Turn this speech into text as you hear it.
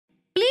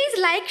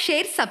like,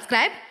 share,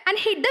 subscribe and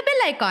hit the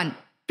bell icon.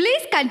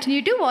 Please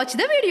continue to watch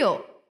the video.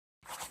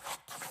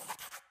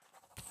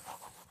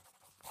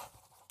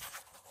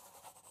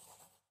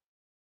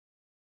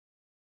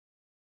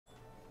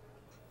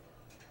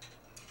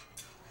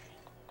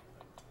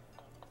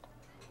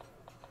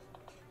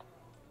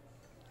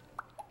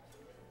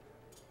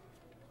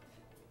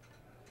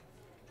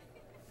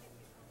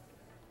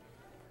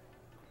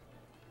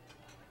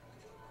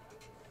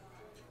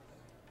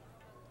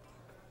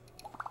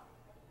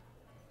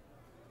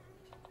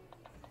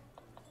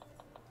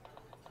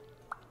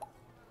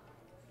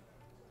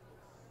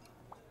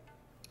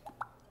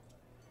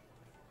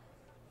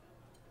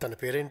 తన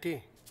పేరేంటి?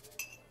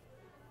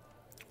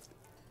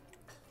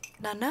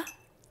 నాన్న,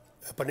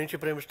 ఎప్పటి నుంచి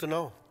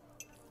ప్రేమిస్తున్నావు?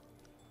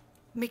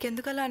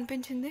 మీకెందుకు అలా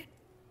అనిపించింది?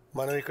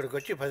 మనం ఇక్కడికి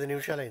వచ్చి 10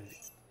 నిమిషాలైంది.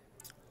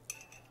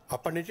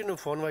 అప్పటి నుంచి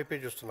నువ్వు ఫోన్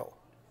వైపే చూస్తున్నావు.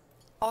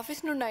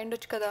 ఆఫీస్ నుండి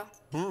అయిండొచ్చు కదా.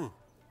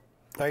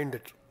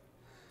 అయిండొచ్చు,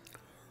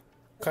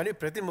 కానీ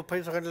ప్రతి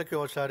 30 సెకండ్లకి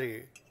ఒకసారి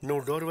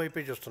నువ్వు డోర్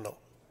వైపే చూస్తున్నావు.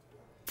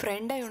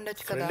 ఫ్రెండ్ అయి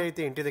ఉండొచ్చు కదా. ఫ్రెండ్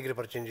అయితే ఇంటి దగ్గర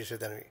పరిచయం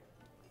చేసేదానివి.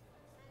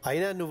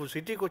 అయినా నువ్వు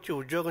సిటీకి వచ్చి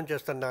ఉద్యోగం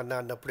చేస్తున్నా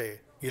అన్నప్పుడే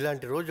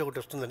ఇలాంటి రోజు ఒకటి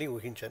వస్తుందని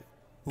ఊహించాను.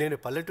 నేను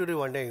పల్లెటూరి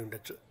వాడినే అయి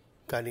ఉండొచ్చు,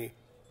 కానీ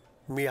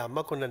మీ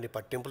అమ్మకున్నన్ని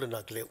పట్టింపులు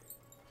నాకు లేవు.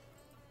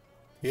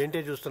 ఏంటే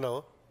చూస్తున్నావు?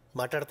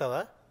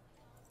 మాట్లాడతావా?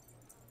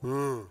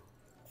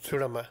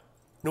 చూడమ్మా,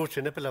 నువ్వు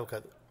చిన్నపిల్లవు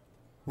కాదు.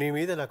 నీ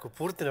మీద నాకు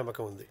పూర్తి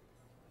నమ్మకం ఉంది.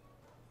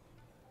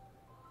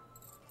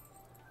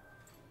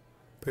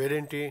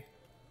 పేరేంటి?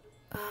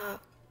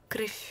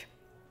 క్రిష్.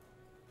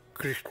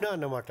 కృష్ణ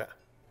అన్నమాట.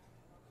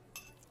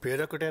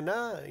 పేరొకటేనా,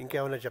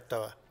 ఇంకేమైనా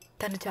చెప్తావా?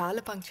 తను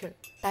చాలా పంక్చువల్.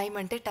 టైం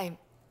అంటే టైం.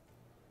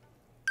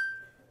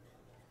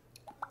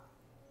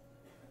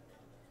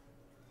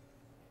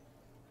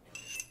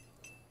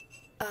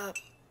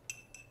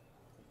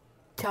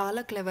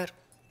 చాలా క్లెవర్.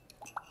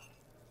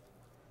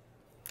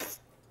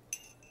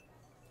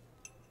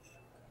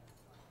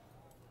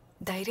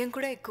 ధైర్యం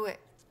కూడా ఎక్కువే.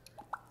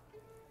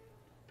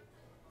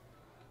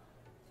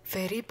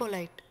 Very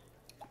polite.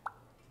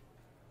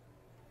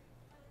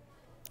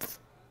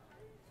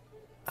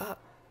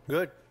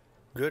 Good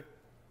good.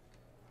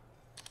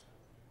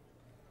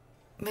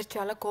 మీరు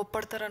చాలా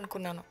కోప్పడతారు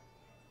అనుకున్నాను.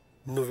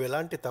 నువ్వు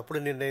ఎలాంటి తప్పుడు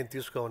నిర్ణయం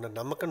తీసుకోవన్న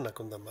నమ్మకం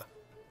నాకుందమ్మా.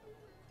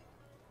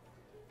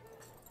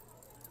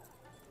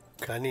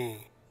 కానీ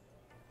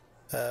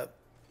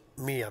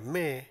మీ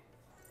అమ్మే.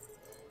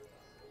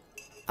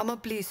 అమ్మ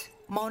ప్లీజ్,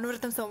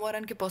 మౌనవ్రతం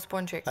సోమవారానికి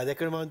పోస్ట్పోన్ చేయి. అది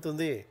ఎక్కడ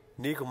మానుతుంది?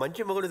 నీకు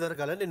మంచి మొగుడు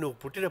దొరకాలని నువ్వు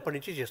పుట్టినప్పటి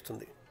నుంచి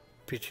చేస్తుంది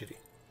పిచ్చిది.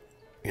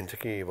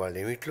 ఇంతకీ వాళ్ళు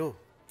ఏమిట్లు?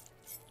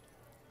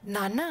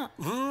 నాన్న,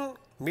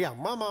 మీ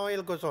అమ్మ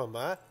మావయ్యల కోసం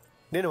అమ్మా.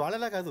 నేను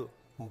వాళ్ళలా కాదు,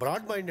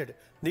 బ్రాడ్ మైండెడ్.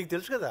 నీకు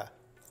తెలుసు కదా.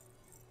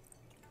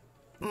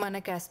 మన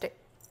క్యాస్టే.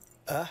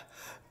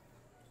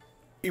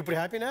 ఇప్పుడు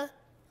హ్యాపీనా?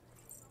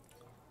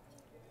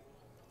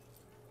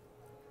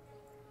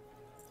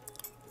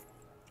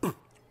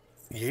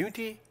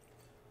 ఏమిటి?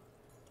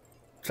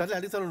 సరే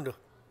అడుగుతానుండు.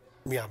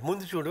 మీ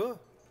అమ్ముంది చూడు,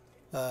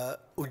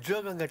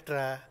 ఉద్యోగం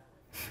గట్రా.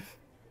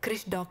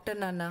 క్రిష్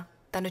డాక్టర్ నాన్న.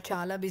 తను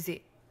చాలా బిజీ.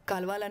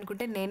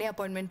 కలవాలనుకుంటే నేనే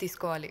అపాయింట్మెంట్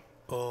తీసుకోవాలి.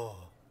 ఓ,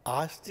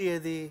 ఆస్తి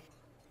అది.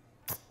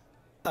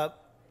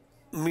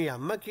 మీ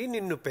అమ్మకి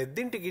నిన్ను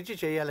పెద్దింటికి ఇచ్చి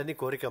చేయాలని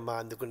కోరికమ్మా.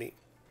 అందుకుని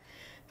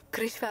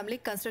క్రిష్ ఫ్యామిలీ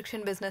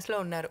కన్స్ట్రక్షన్ బిజినెస్ లో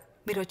ఉన్నారు.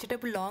 మీరు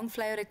వచ్చేటప్పుడు లాంగ్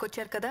ఫ్లైఓవర్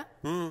ఎక్కొచ్చారు కదా,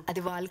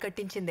 అది వాళ్ళు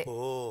కట్టించిందే.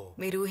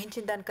 మీరు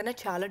ఊహించిన దానికన్నా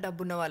చాలా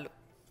డబ్బున్న వాళ్ళు.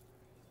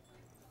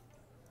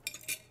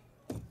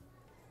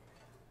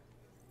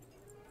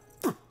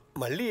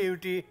 మళ్ళీ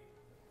ఏమిటి?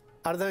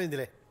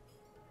 అర్థమైందిలే.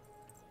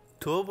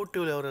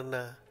 తోబుట్టువులు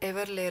ఎవరన్నా?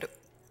 ఎవరు లేరు.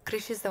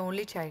 Krish is the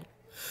only child.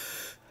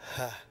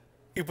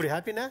 ఇప్పుడు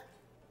హ్యాపీనా?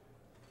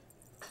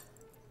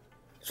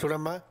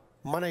 చూడమ్మా,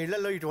 మన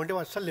ఇళ్లలో ఇటువంటి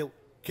అస్సలు లేవు.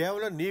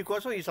 కేవలం నీ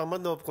కోసం ఈ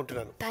సంబంధం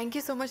ఒప్పుకుంటున్నాను. థ్యాంక్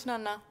యూ సో మచ్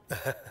నాన్న.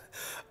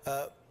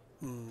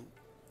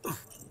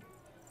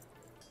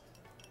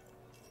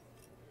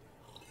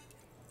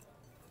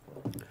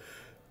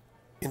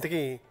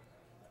 ఇంతకీ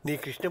నీ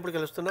కృష్ణ ఎప్పుడు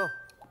కలుస్తున్నావు?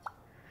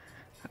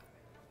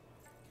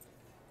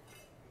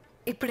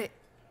 ఇప్పుడే.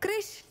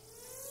 క్రిష్,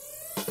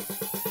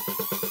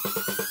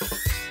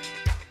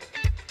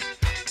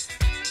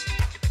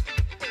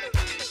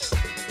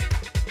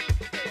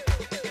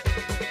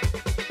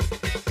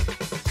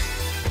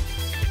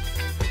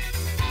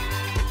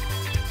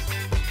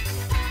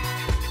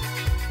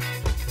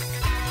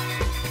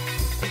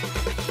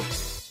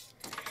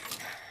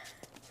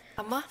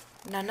 అమ్మా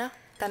నాన్న,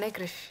 తనే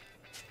క్రిష్.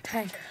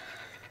 Thank you.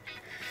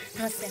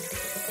 నమస్తే అండి.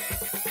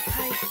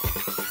 హాయ్.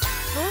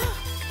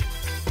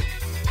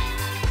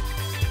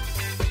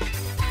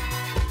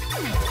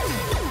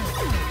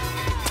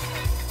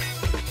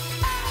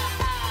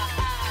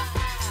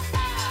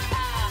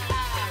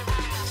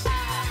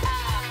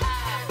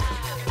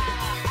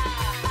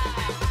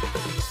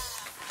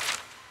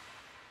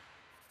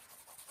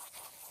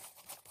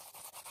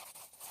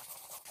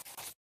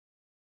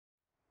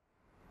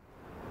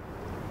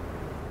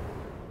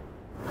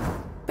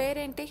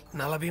 పేరేంటి?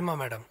 నలభీమా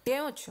madam.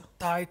 ఏమొచ్చు?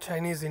 Thai,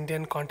 Chinese,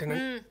 Indian,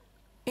 continent.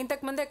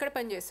 ఇంతకు ముందు ఎక్కడ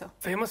పని చేసావు?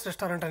 ఫేమస్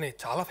రెస్టారెంట్ అని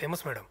చాలా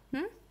ఫేమస్ మేడం.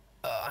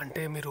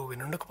 అంటే మీరు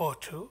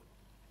వినుండకపోవచ్చు.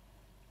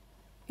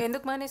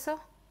 ఎందుకు మానేసావు?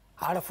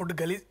 ఆడ ఫుడ్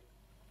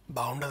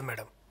బాగుండదు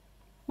మేడం.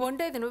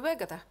 వండేది నువ్వే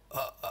కదా.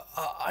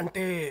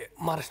 అంటే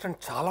మా రెస్టారెంట్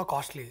చాలా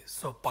కాస్ట్లీ,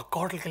 సో పక్క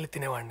హోటల్కి వెళ్ళి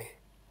తినేవాడిని.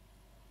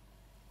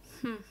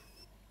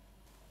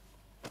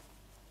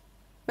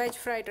 Veg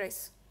fried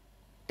rice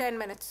 10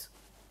 minutes.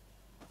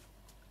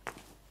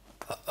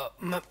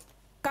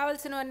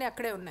 కావాల్సినవన్నీ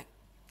అక్కడే ఉన్నాయి.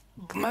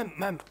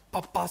 Ma'am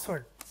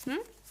password,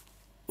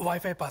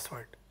 wifi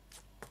password.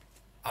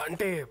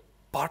 అంటే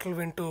పాటలు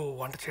వింటూ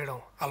వంట చేయడం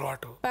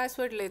అలవాటు.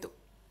 పాస్వర్డ్ లేదు.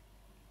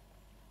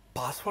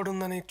 పాస్వర్డ్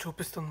ఉందని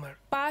చూపిస్తుంది మేడం.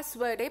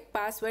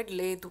 పాస్వర్డ్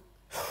లేదు.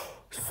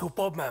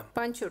 Super ma'am.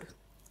 పంచుడు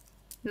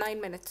 9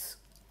 minutes.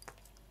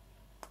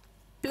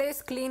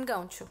 ప్లేస్ క్లీన్గా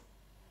ఉంచు.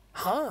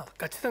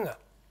 ఖచ్చితంగా.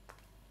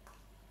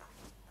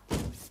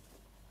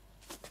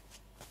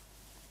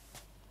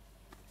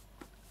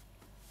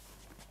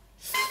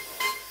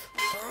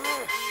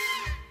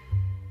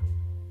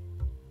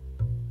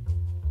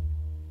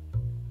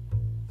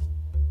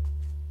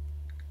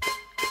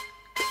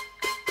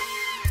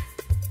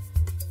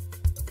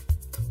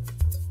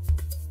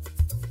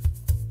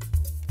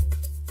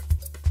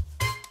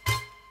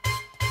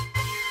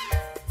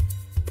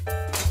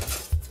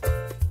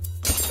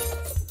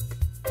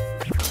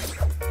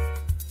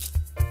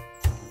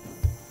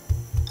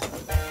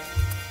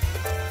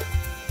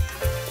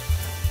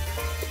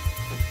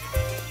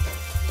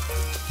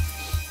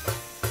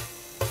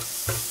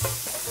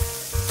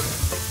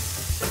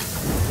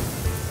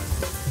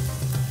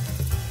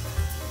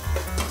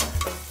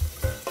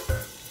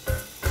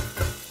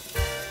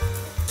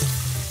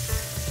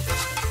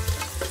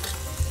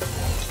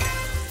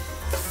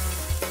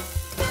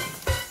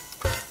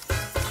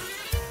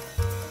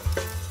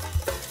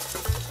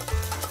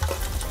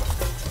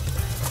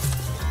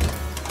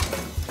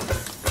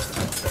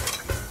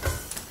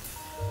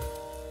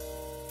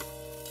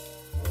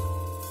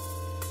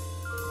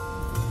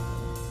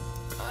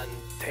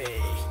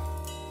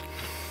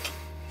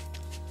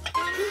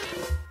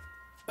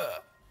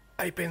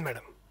 అయిపోయింది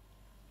మేడం.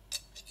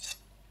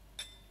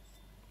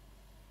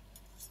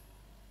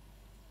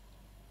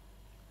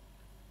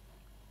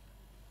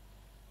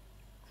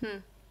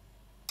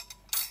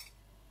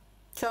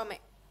 చోమే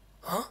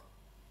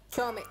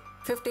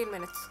 15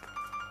 minutes.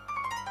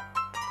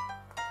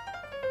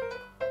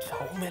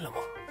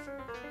 చౌమేలమా?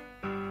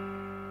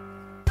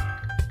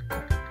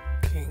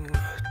 కుకింగ్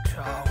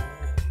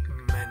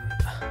చౌమెన్.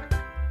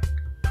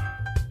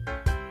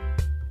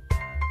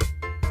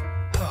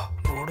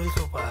 నూడిల్స్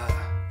సూపా.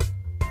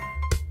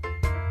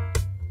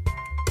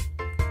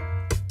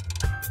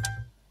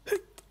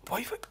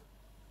 Wifi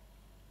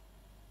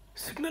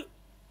signal.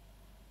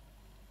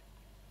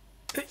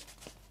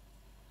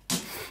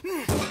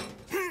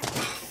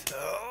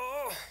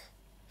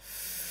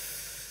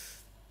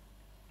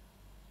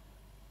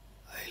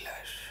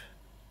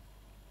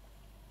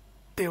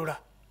 దేవుడా,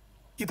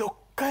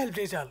 ఇదొక్క హెల్ప్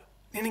చేయి చాలు.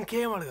 నేను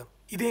ఇంకేం అడగను.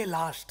 ఇదే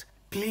లాస్ట్.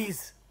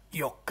 ప్లీజ్ ఈ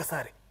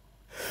ఒక్కసారి.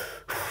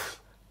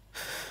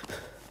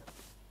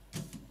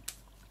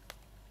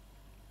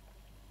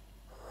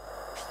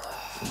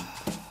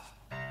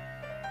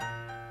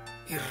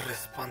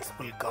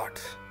 Irresponsible God.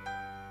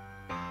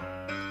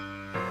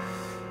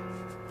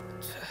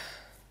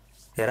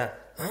 ఎరా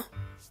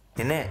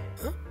నిన్నే,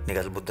 నీకు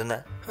అసలు బుద్ధుందా?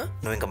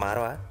 నువ్వు ఇంకా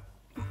మారవా?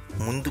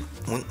 ముందు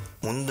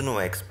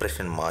నువ్వు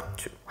ఎక్స్ప్రెషన్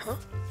మార్చు.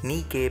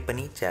 నీకే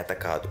పని చేత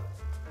కాదు.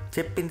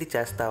 చెప్పింది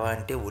చేస్తావా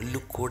అంటే ఒళ్ళు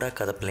కూడా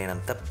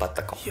కదపలేనంత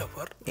బతకం.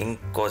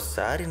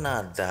 ఇంకోసారి నా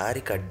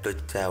దారికి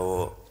అడ్డొచ్చావో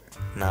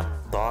నా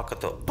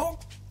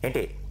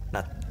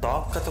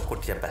తోకతో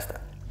కొట్టి చంపేస్తా.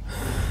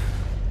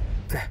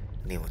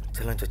 నీ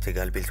ఉచ్చలోంచి వచ్చే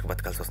గాలి పీల్చుకు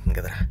బతకాల్సి వస్తుంది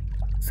కదరా.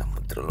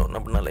 సముద్రంలో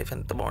ఉన్నప్పుడు నా లైఫ్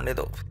ఎంత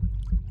బాగుండేదో,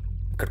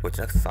 ఇక్కడికి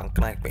వచ్చినాక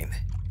సంకనాకపోయింది.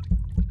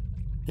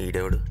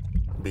 ఈడేవుడు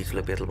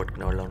బీచ్లో పీతలు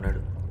పట్టుకునే వాళ్ళు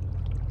ఉన్నాడు.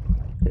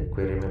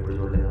 ఎక్వేరియం ఎప్పుడు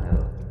చూడలేదు.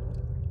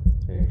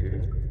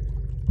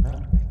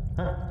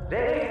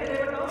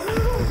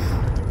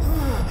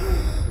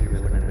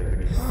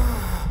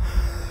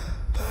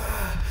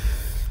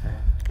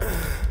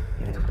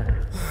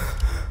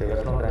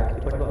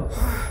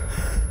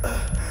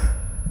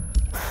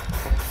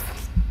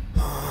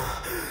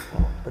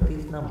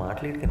 తీసిన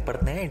మాటలు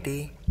కనపడుతున్నాయా ఏంటి?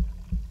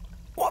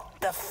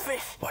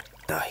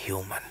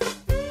 హ్యూమన్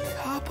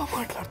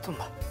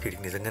మాట్లాడుతుందా?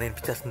 వీడికి నిజంగానే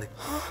అనిపించేస్తుంది.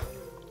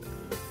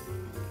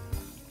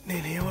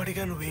 నేనేం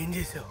అడిగా, నువ్వేం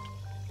చేసావు?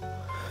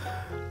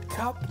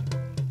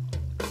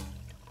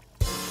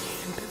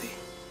 ఏంటిది?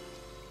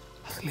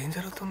 అసలు ఏం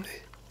జరుగుతుంది?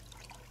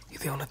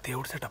 ఇదేమన్నా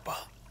దేవుడు సెటప్పా?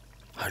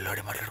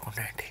 వాళ్ళోడే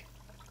మాట్లాడుకుంటాయండి.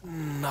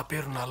 నా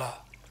పేరు నలా.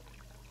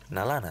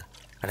 నలానా?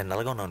 అంటే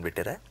నల్లగా ఉన్నావు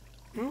పెట్టారా?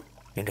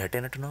 ఏంటి హట్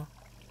అయినట్టున్నావు?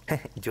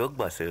 Joke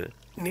boss.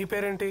 నీ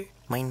పేరేంటి?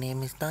 My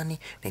name is Nani.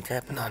 నేను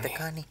చెప్పిన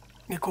కానీ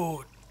నీకు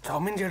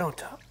చామిన్ చేయడం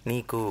వచ్చా?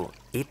 నీకు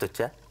ఈత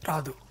వచ్చా?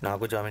 రాదు.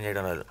 నాకు చామిన్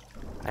చేయడం రాదు.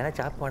 అయినా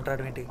చేప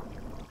మాట్లాడడం ఏంటి?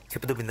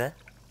 చెప్పు దుబ్బిందా?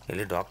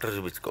 వెళ్ళి డాక్టర్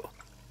చూపించుకో.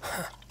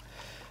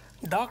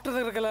 డాక్టర్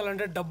దగ్గరికి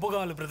వెళ్ళాలంటే డబ్బు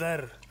కావాలి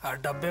బ్రదర్. ఆ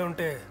డబ్బే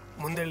ఉంటే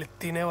ముందెళ్ళి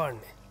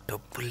తినేవాడిని.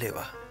 డబ్బులు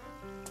లేవా?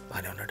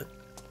 బానే ఉన్నాడు.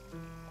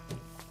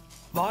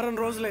 వారం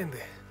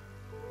రోజులైంది.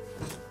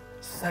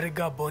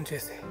 సరిగ్గా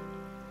భోంచేసి.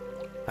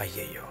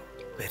 అయ్యయ్యో,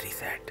 వెరీ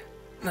సాడ్.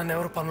 నన్ను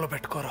ఎవరు పనిలో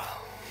పెట్టుకోరా.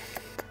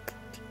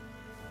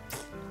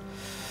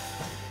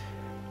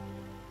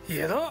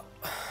 ఏదో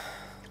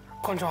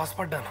కొంచెం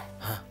ఆశపడ్డాను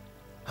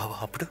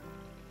అప్పుడు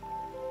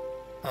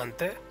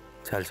అంతే.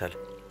 చాలు చాలు,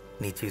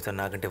 నీ జీవితం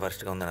నాకంటే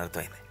వర్స్ట్గా ఉందని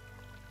అర్థమైంది.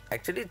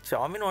 యాక్చువల్లీ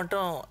చామిన్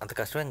వంటం అంత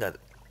కష్టమేం కాదు.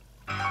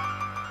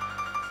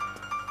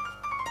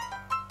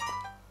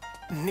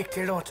 నీకు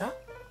చేయడం వచ్చా?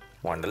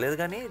 వండలేదు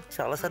కానీ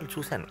చాలాసార్లు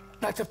చూశాను.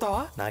 నాకు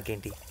చెప్తావా?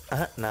 నాకేంటి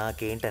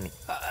నాకేంటని.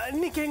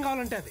 నీకేం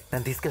కావాలంటే అది.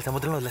 నన్ను తీసుకెళ్ళి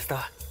సముద్రంలో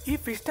వదిలేస్తావా? ఈ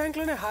ఫిష్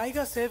ట్యాంక్లోనే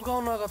హాయిగా సేఫ్గా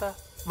ఉన్నావు కదా,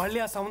 మళ్ళీ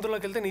ఆ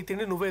సముద్రంలోకి వెళ్తే నీ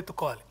తిండి నువ్వే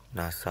ఎత్తుకోవాలి.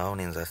 నా సావు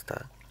నేను చేస్తా,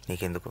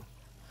 నీకెందుకు?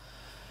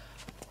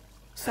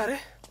 సరే,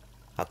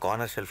 ఆ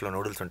కార్నర్ షెల్ఫ్లో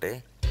నూడిల్స్ ఉంటే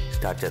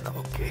స్టార్ట్ చేద్దాం.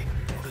 ఓకే.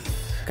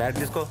 క్యారెట్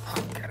తీసుకో.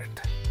 క్యారెట్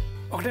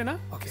ఒకటేనా?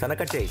 ఓకే. సన్న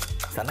కట్ చేయి,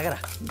 సన్నగరా.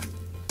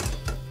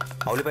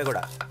 ఉల్లిపాయ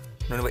కూడా.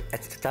 నూనె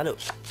చాలు.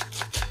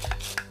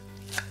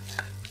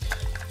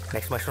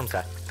 నెక్స్ట్ మష్రూమ్స్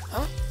రా.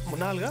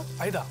 4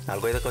 5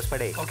 4 5 కోసి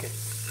పడే. ఓకే.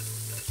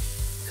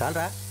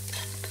 చాలరా.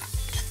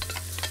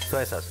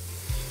 Soya sauce,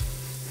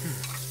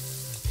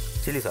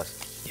 chilli sauce,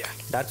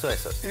 dark soya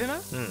sauce. ఇదేనా?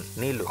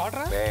 నీళ్ళు.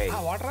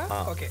 వాటరా?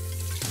 ఓకే.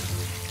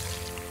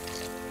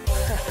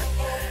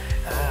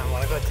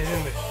 మనకు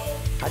వచ్చేసింది.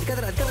 అది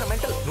కదా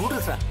మెంటల్.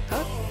 నూడిల్స్ రా.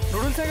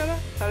 నూడిల్సే కదా,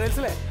 నాకు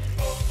తెలుసులే.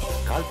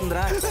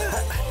 కాలుతుందిరా.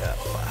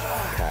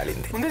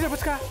 కాలింది. ముందే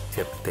చెప్పచ్చుకా.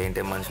 చెప్తే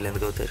ఏంటే మనుషులు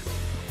ఎందుకు అవుతారు?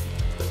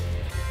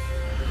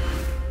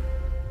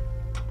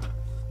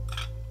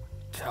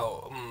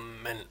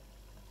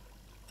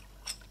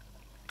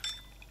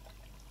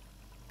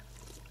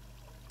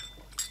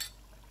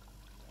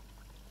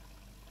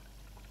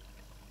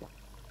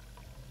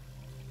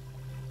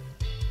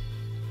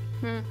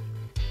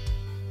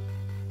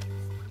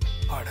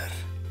 ఆర్డర్.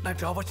 నాకు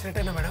జాబ్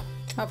వచ్చినట్టేనా మేడం?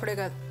 అప్పుడే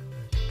కాదు.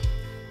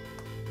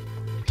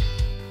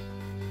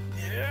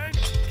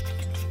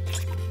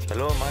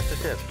 Hello master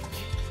chef.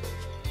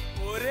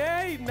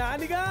 ఒరేయ్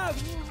నానిగా.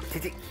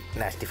 చిచి,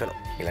 నాస్టీ ఫెలో.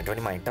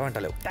 ఇలాంటివన్నీ మా ఇంట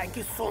వంటలేవు. Thank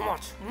you so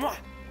much.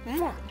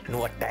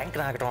 నువ్వు ఆ ట్యాంక్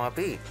నాకటం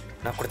ఆపి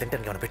నాకు కూడా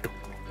తింటానికి ఏమైనా పెట్టు.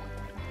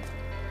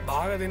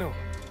 బాగా తిను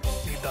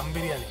నీ దమ్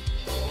బిర్యానీ.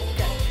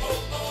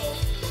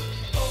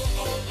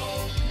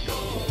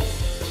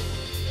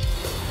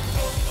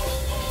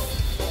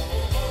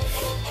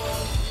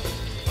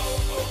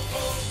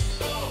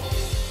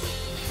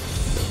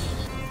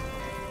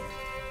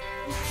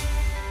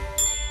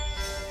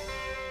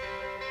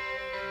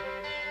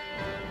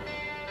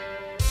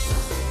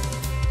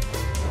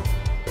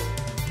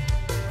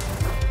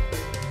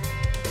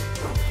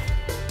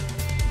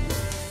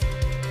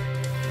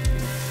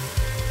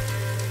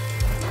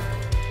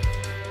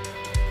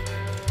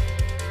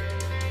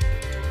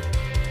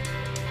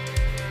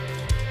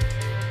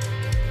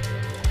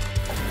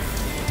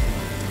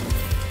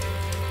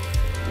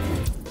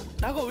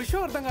 నాకు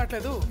విషయం అర్థం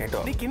కావట్లేదు.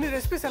 నీకు ఇన్ని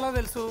రెసిపీస్ ఎలా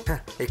తెలుసు?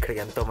 ఇక్కడికి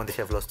ఎంతో మంది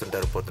షెఫ్లు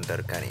వస్తుంటారు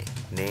పోతుంటారు, కానీ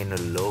నేను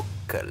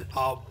లోకల్.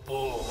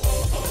 అబ్బో.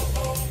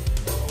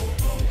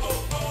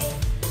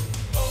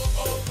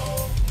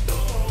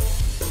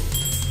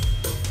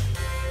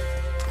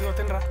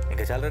 తినరా.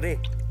 ఇంకా చాలా రే.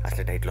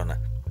 అసలు డైట్లో ఉన్నా.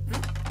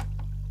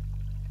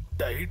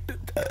 డైట్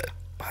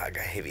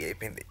బాగా హెవీ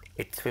అయిపోయింది.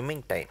 It's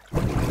swimming time.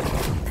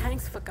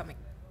 Thanks for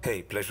coming. Hey,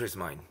 pleasure is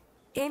mine.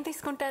 ఏం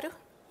తీసుకుంటారు?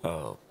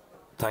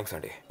 థ్యాంక్స్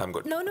అండి, ఐమ్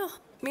గుడ్. నో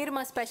మీరు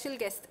మా స్పెషల్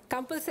గెస్ట్,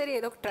 కంపల్సరీ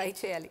ఏదో ఒక ట్రై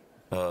చేయాలి.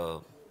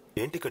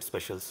 ఏంటి ఇక్కడ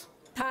specials?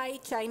 Thai,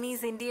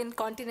 Chinese, Indian,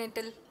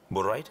 continental.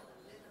 Bore right?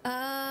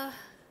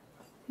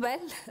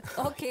 Well,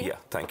 okay. Yeah,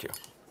 thank you.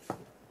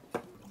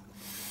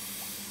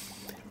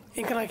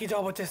 ఇంకా నాకు ఈ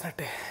జాబ్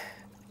వచ్చేసినట్టే.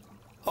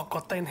 ఒక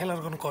కొత్త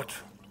ఇన్హేలర్ కొనుక్కోవచ్చు.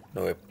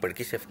 నువ్వు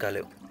ఎప్పటికీ షెఫ్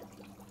కాలేవు.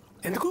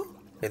 ఎందుకు?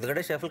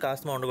 ఎందుకంటే షెఫ్లు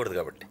కాస్త ఉండకూడదు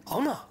కాబట్టి.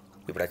 అవునా?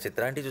 ఇప్పుడు ఆ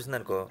చిత్రాంటి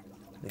చూసిందనుకో,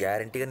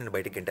 గ్యారంటీగా నేను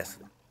బయటికి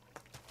తింటేస్తుంది.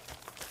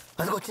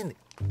 అది వచ్చింది.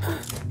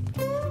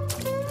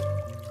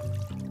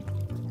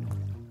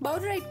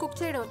 బౌల్ రైట్ కుక్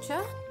చేయడం వచ్చా?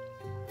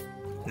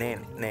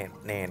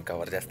 నేను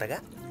కవర్ చేస్తాగా.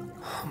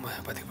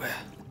 అమ్మాయి బతికిపోయా.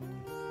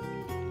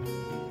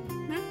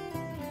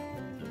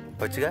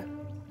 వచ్చుగా.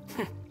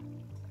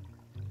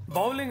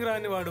 బౌలింగ్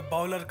రాని వాడు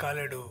బౌలర్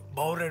కాలేడు,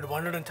 బౌలర్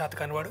వండడం చేత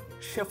కాని వాడు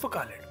షెఫ్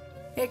కాలేడు.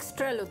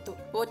 ఎక్స్ట్రా లొద్దు.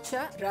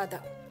 వచ్చా రాదా?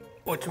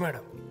 వచ్చు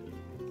మేడం.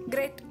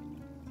 గ్రేట్.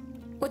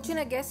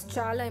 వచ్చిన గెస్ట్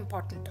చాలా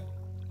ఇంపార్టెంట్.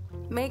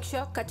 మేక్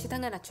షూర్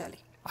ఖచ్చితంగా నచ్చాలి.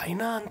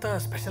 అయినా అంత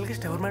స్పెషల్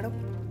గెస్ట్ ఎవరు మేడం?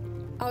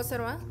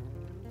 అవసరమా?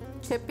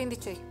 చెప్పింది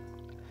చెయ్యి.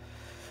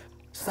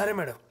 సరే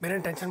మేడం,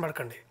 మీరేం టెన్షన్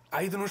పడకండి.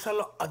 5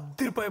 నిమిషాల్లో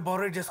అద్దరిపోయి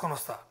బౌల్ చేసుకొని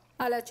వస్తా.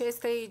 అలా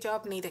చేస్తే ఈ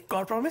జాబ్ నీదే.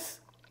 God promise.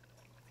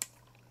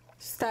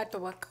 Start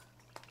work.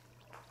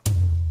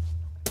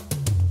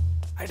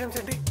 Items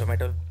ఏంటి?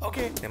 టొమాటోలు,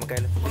 ఓకే.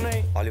 నిమ్మకాయలు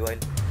ఉన్నాయి. Olive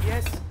oil.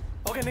 Yes.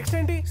 Okay, next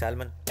ఏంటి?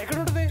 సాల్మన్. ఎక్కడ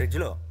ఉంటుంది?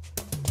 ఫ్రిడ్జ్లో.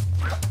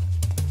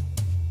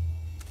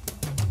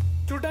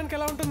 చూడడానికి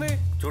ఎలా ఉంటుంది?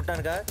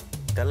 చూడటానికా?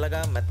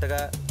 తెల్లగా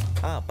మెత్తగా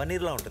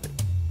పన్నీర్లా ఉంటుంది.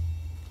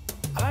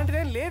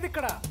 అలాంటిదేం లేదు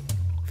ఇక్కడ.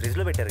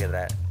 ఫ్రిడ్జ్లో పెట్టారు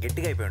కదరా,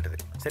 గట్టిగా అయిపోయి ఉంటుంది.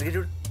 సరిగ్గా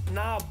చూడు.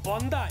 నా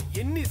బొంద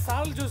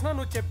ఎన్నిసార్లు చూసినా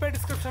నువ్వు చెప్పే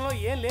డిస్క్రిప్షన్లో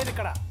ఏం లేదు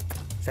ఇక్కడ.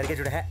 సరిగ్గా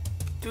చూడు.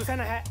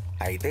 చూసానా?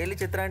 అయితే వెళ్ళి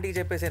చిత్రాంటికి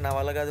చెప్పేసి నా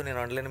వల్ల కాదు, నేను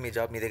వండలేను, మీ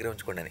జాబ్ మీ దగ్గర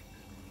ఉంచుకోండి అని.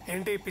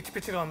 ఏంటి పిచ్చి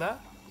పిచ్చిగా ఉందా?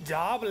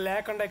 జాబ్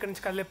లేకుండా ఇక్కడి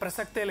నుంచి కదిలే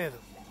ప్రసక్తే లేదు.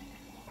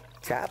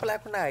 చేప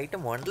లేకుండా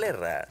ఐటమ్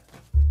వండలేరురా.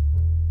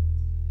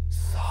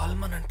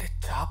 సాల్మన్ అంటే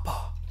చేప?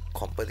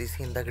 కొంపదీసి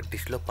ఇందాక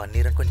డిష్లో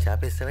పన్నీర్ అనుకొని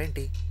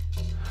చేపేస్తావేంటి?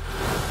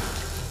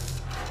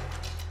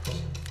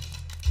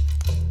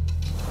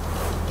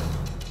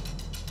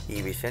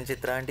 ఈ విషయం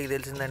చిత్రాంటికి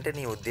తెలిసిందంటే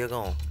నీ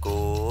ఉద్యోగం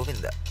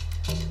గోవింద.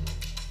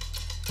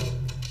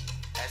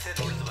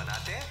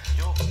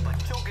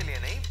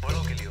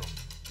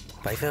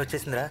 వైఫై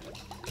వచ్చేసిందిరా,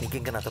 నీకు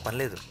ఇంకా నాతో పని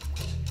లేదు.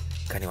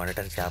 కానీ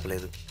వండటానికి చేప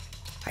లేదు.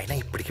 అయినా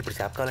ఇప్పటికిప్పుడు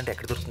చేప కావాలంటే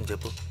ఎక్కడ దొరుకుతుంది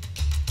చెప్పు?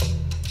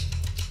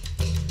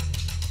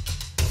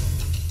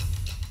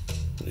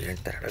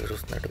 ఏంటి తేడాగా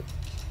చూస్తున్నాడు?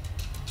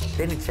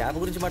 నేను చేప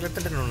గురించి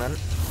మాట్లాడుతుంటే నువ్వు నన్ను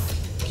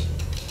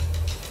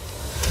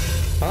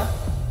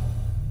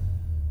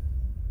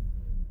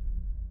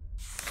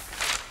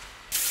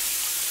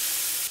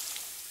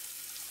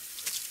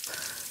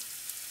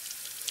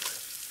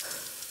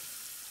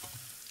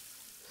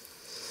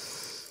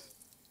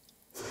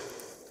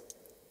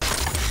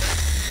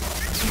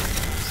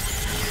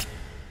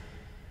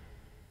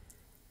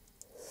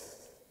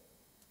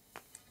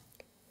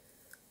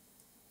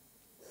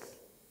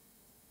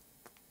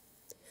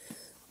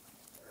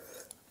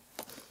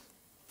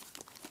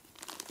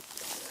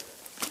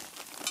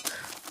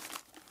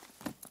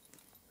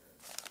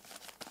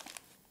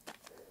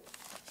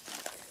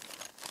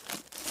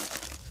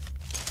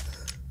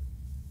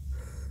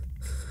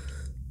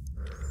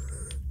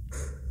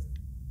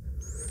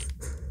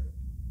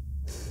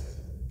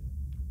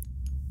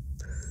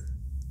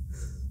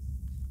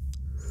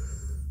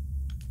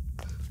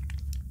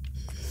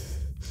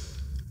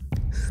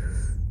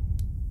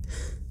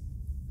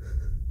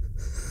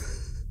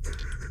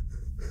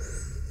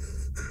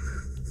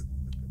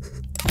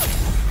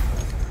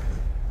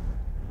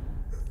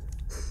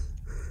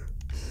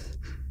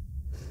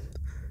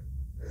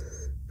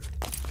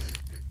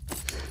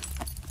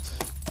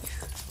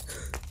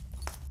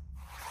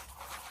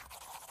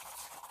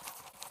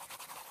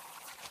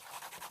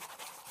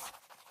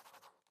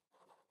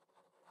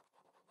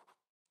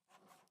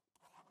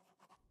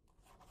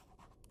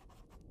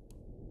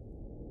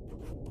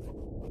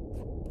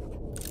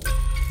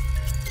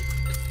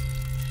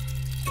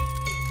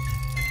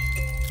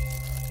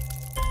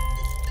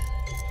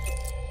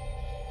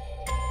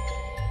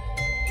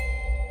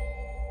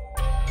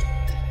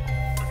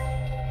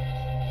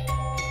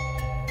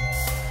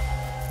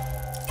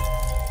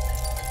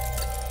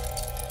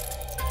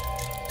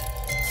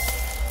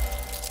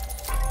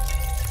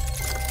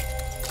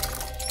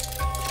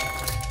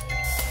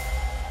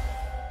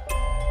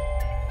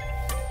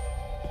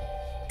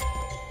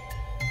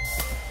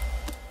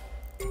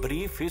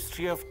Brief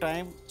History of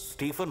Time,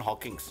 Stephen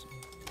Hawking.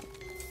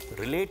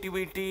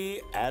 Relativity,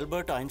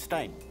 Albert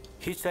Einstein.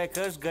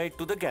 Hitchhiker's Guide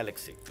to the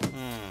Galaxy.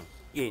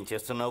 ఏం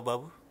చేస్తున్నావు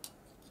బాబు?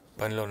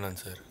 పనిలో ఉన్నాను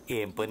సార్.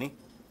 ఏం పని?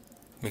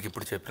 మీకు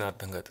ఇప్పుడు చెప్పిన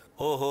అర్థం కాదు.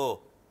 ఓహో,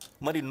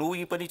 మరి నువ్వు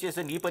ఈ పని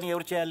చేస్తే నీ పని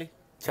ఎవరు చేయాలి?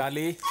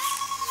 చాలీ.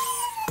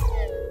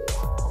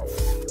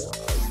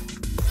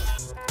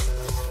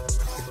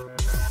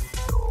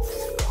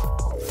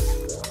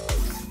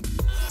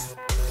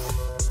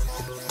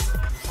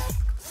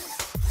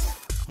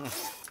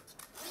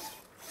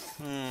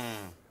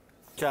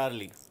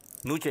 చార్లీ,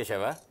 నువ్వు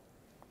చేసావా?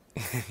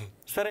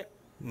 సరే,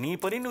 నీ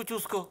పని నువ్వు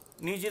చూసుకో.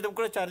 నీ జీతం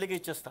కూడా చార్లీకి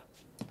ఇచ్చేస్తా.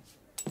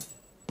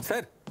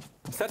 Sir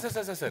sir sir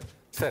sir sir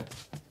sir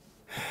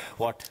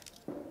what?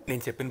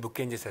 నేను చెప్పిన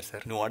బుక్ ఏం చేశారు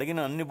సార్? నువ్వు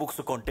అడిగిన అన్ని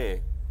బుక్స్ కొంటే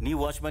నీ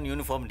వాచ్మెన్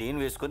యూనిఫామ్ నేను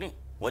వేసుకొని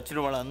వచ్చిన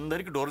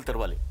వాళ్ళందరికీ డోర్లు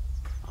తెరవాలి.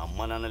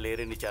 అమ్మ నాన్న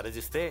లేరని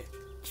ఛార్జ్ ఇస్తే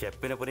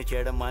చెప్పిన పని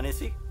చేయడం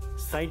మానేసి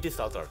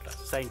scientist అవుతాడట.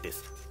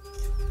 Scientist.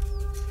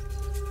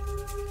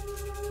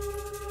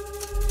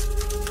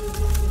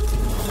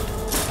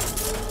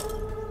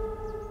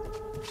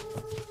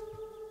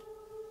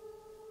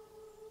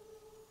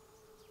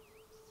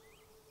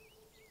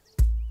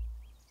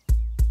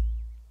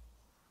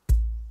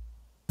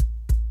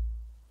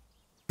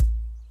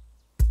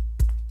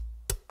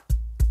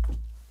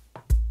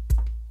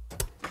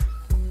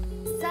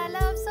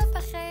 سلام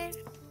صبح خير.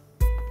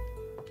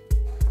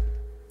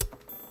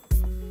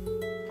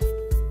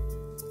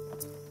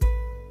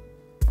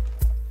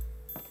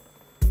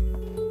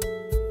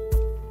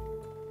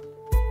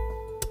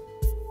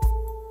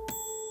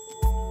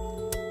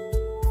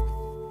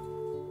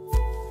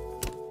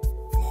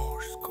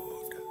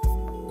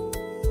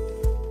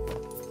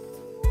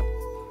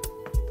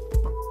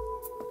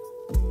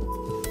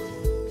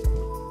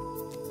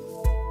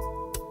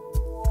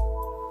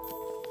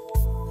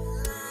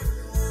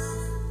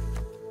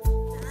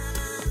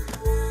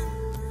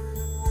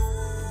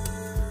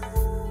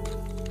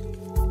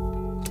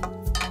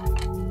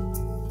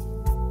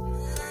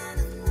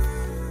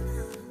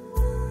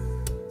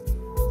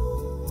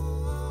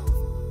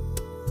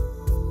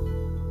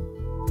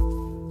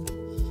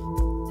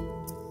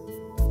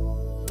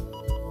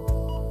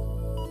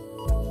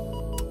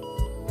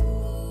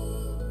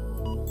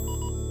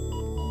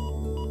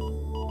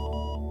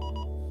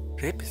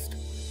 Rapist.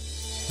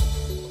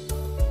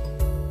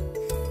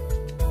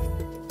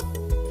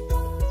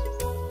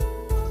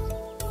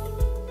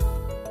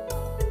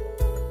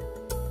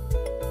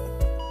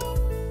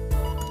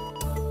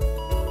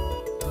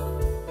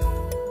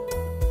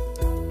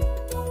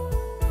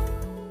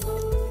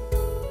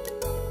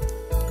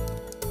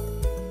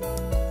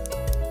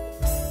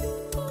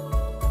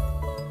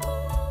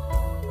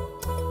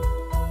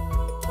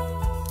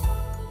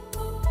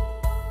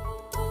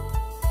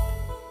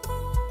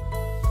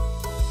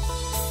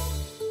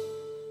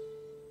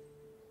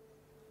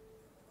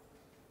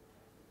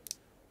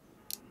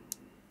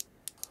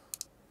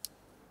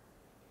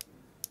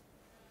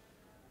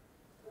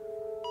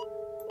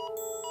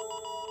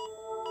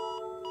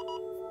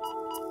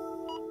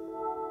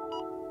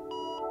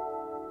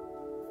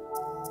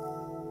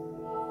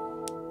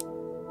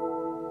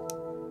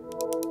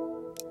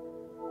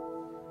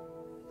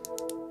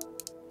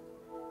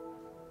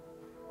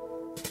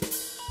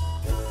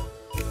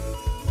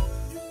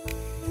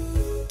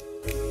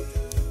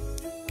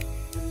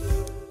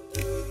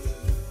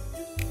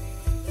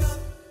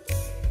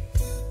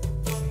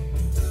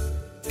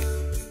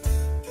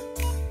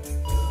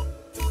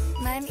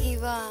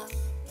 Shiva.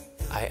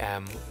 I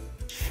am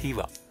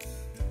Shiva.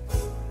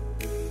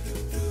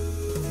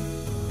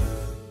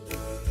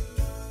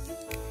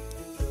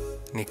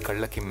 నీ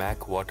కళ్ళకి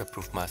మ్యాక్ వాటర్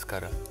ప్రూఫ్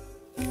మాస్కారా,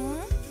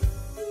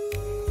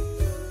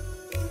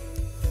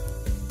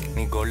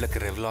 నీ గోళ్ళకి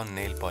రెవ్లాన్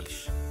నెయిల్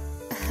పాలిష్,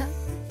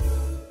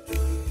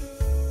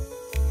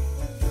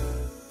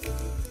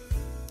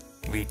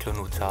 వీటిలో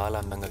నువ్వు చాలా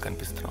అందంగా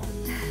కనిపిస్తున్నావు.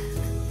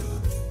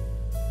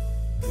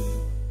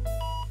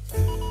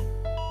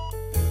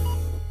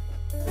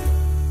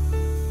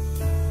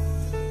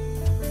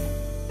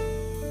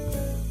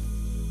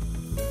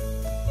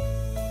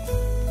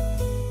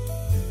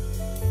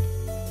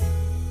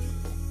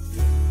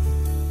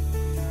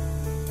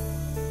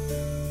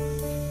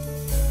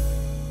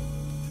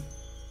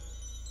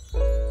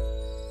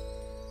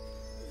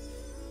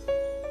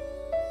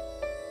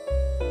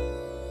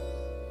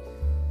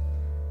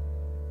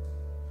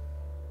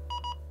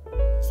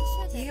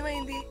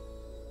 ఏమైంది?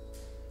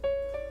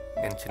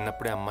 నేను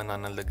చిన్నప్పుడే అమ్మ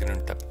నాన్నల దగ్గర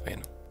నుండి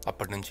తప్పిపోయాను.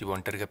 అప్పటి నుంచి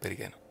ఒంటరిగా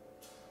పెరిగాను.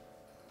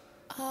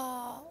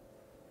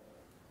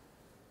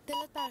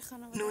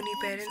 నువ్వు నీ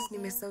పేరెంట్స్ని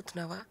మిస్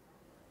అవుతున్నావా?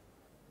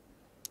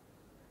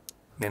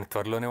 నేను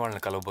త్వరలోనే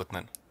వాళ్ళని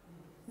కలవబోతున్నాను.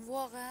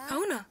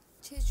 అవునా?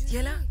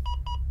 ఎలా?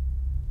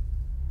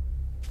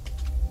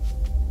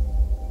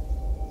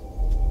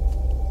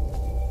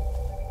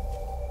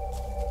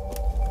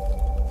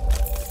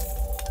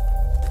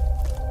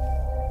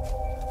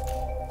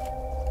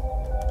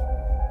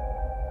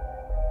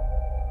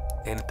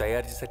 నేను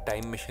తయారు చేసే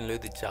టైం మెషిన్లో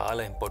ఇది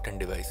చాలా ఇంపార్టెంట్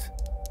డివైస్.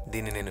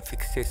 దీన్ని నేను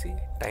ఫిక్స్ చేసి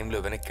టైంలో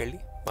వెనక్కి వెళ్ళి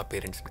మా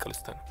పేరెంట్స్ని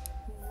కలుస్తాను.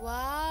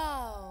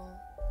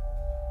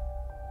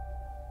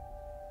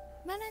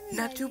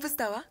 నాకు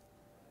చూపిస్తావా?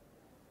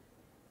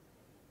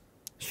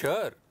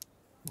 షూర్,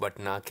 బట్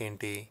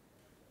నాకేంటి?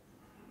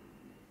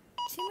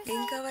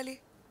 ఏం కావాలి?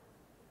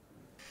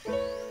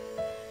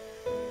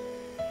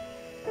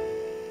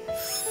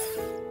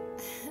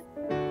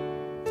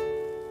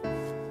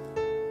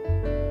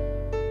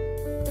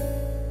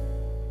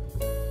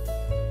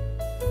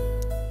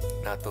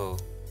 నాతో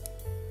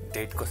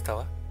డేట్కి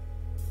వస్తావా?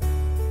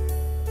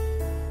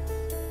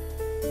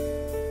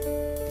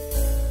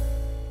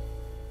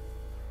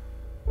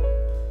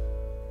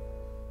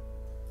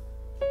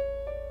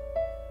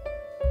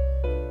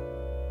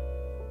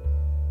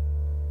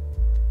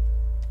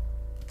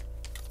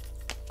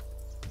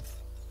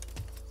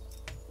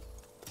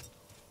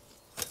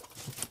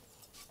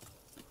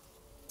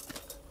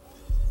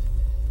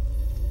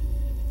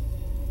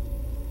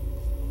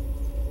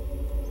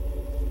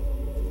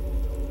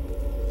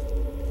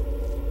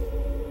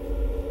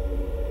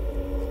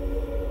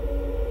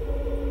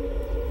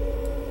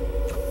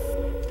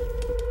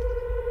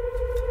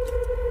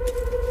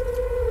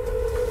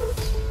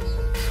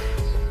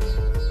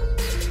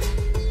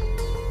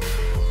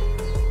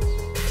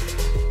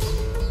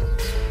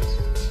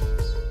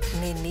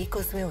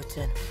 కోసమే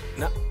వచ్చాను.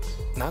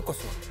 నా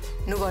కోసం?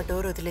 నువ్వు ఆ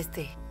డోర్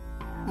వదిలేస్తే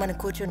మనం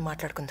కూర్చొని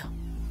మాట్లాడుకుందాం.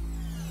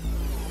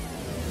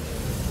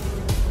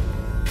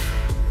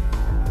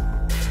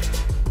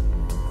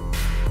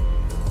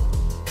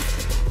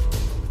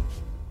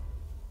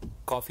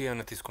 కాఫీ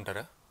ఏమైనా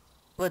తీసుకుంటారా?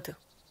 వద్దు,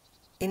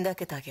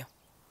 ఇందాకే తాగాం.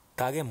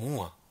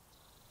 తాగామా?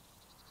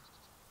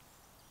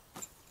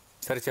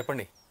 సరే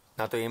చెప్పండి,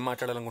 నాతో ఏం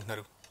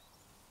మాట్లాడాలనుకుంటున్నారు?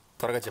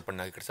 త్వరగా చెప్పండి,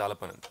 నాకు ఇక్కడ చాలా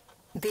పని ఉంది.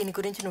 దీని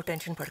గురించి నువ్వు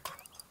టెన్షన్ పడకు,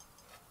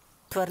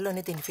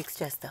 త్వరలోనే దీన్ని ఫిక్స్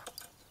చేస్తా.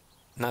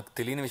 నాకు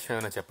తెలియని విషయం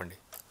ఏమైనా చెప్పండి.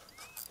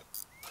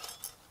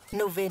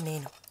 నువ్వే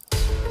నేను.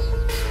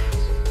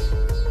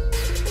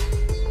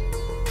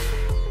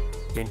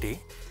 ఏంటి?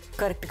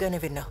 కరెక్ట్గానే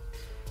విన్నావు,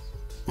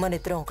 మన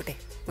ఇద్దరం ఒకటే.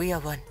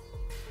 We are one.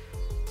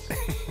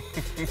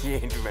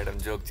 ఏంటి మేడం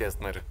జోక్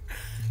చేస్తున్నారు?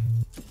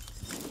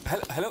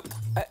 హలో హలో,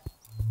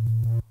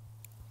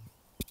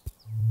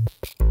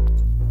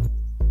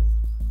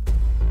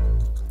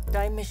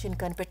 టైం మెషిన్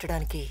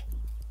కనిపెట్టడానికి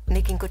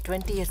నీకు ఇంకో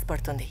 20 years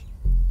పడుతుంది.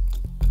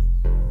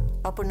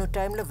 అప్పుడు నువ్వు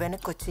టైంలో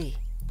వెనక్కి వచ్చి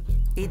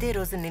ఇదే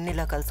రోజు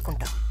నిన్నిలా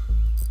కలుసుకుంటా.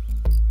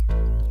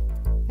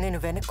 నేను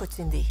వెనక్కి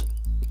వచ్చింది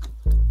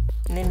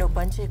నిన్ను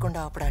పని చేయకుండా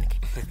ఆపడానికి.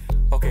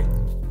 ఓకే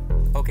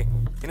ఓకే,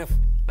 ఇనఫ్,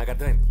 నాకు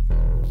అర్థమైంది.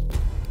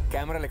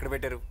 కెమెరాలు ఎక్కడ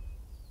పెట్టారు?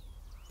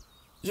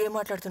 ఏం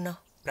మాట్లాడుతున్నావు?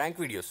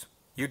 ప్రాంక్ వీడియోస్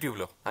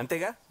యూట్యూబ్లో,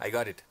 అంతేగా? I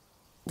got it.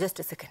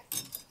 Just a second.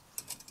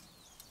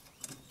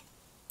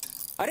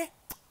 అరే,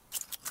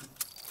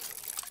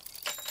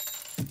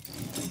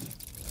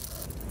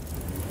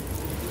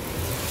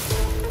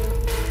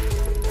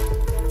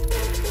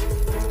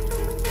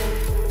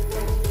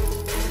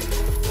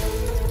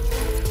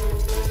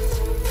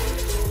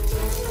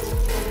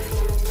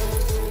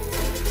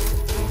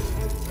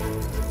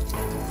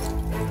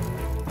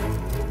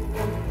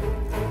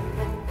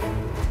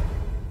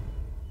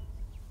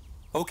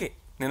 ఓకే,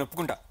 నేను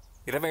ఒప్పుకుంటా.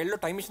 20 ఏళ్ళలో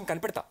టైం మిషన్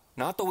కనిపెడతా,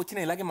 నాతో వచ్చిన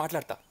ఇలాగే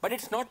మాట్లాడతా. But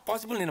it's not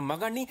possible. నేను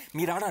మగాడిని,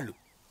 మీరు ఆడాళ్ళు.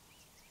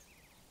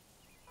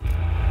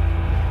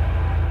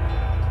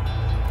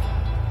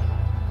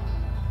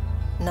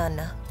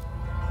 నాన్న,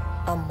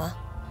 అమ్మ,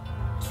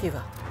 శివ,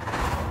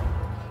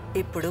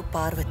 ఇప్పుడు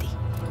పార్వతి.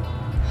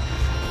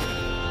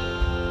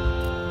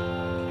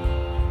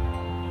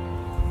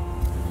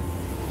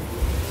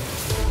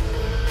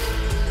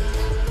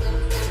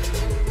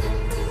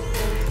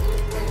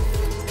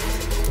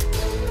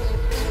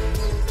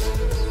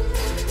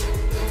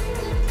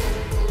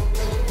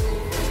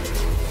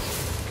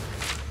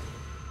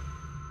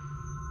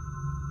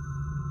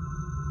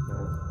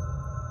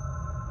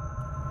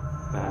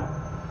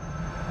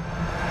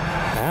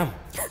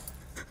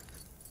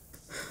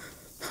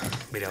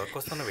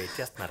 ఎవరికోసం వెయిట్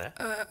చేస్తున్నారా?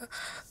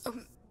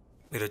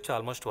 మీరు వచ్చి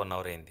ఆల్మోస్ట్ 1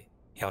 అవర్ అయింది.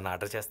 ఏమైనా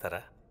ఆర్డర్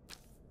చేస్తారా?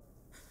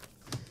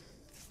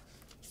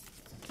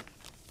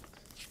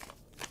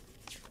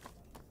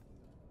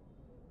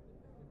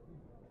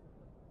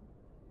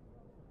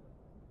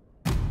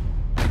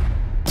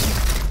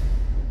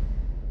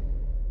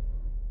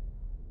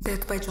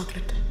 Death by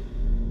chocolate.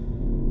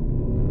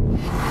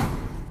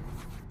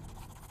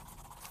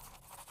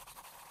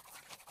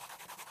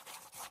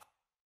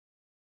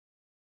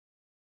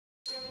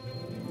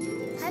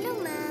 Hello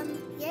ma'am,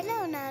 ఎలా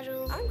ఉన్నారు?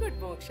 ఐమ్ గుడ్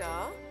మోక్ష,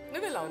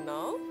 నువ్వెలా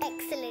ఉన్నావు?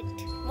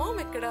 ఎక్సలెంట్. మామ్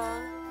ఎక్కడా?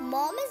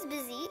 Mom is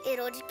busy. ఈ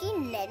రోజుకి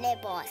నేనే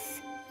బాస్.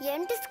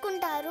 ఏం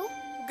తీసుకుంటారు?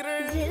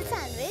 Grill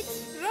sandwich.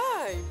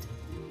 Right.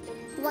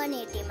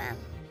 180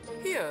 ma'am.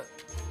 Here.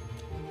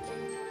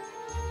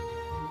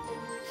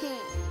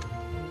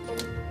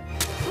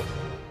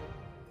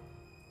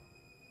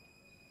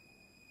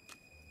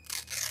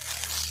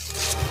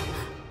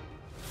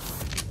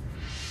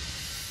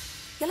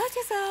 ఎలా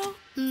చేసావు?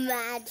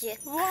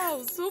 Magic.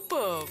 Wow,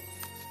 super.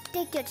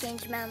 Take your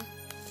change ma'am.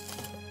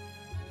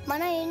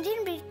 మన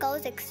ఇండియన్ బ్రీడ్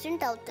కౌస్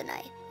ఎక్స్టెంట్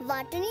అవుతున్నాయి.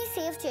 వాటిని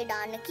సేవ్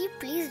చేయడానికి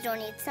please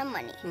donate some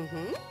money.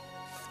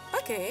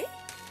 Okay.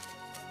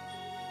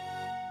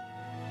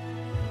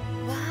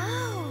 Wow.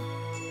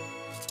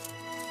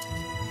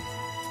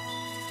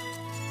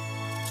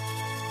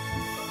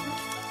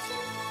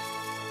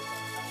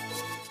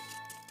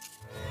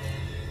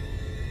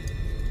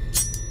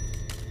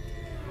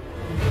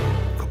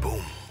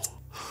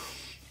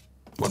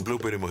 One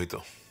blueberry mojito.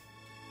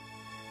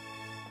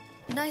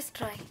 Nice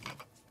try.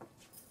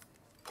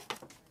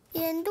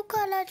 ఎందుకు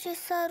అలా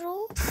చేశారు?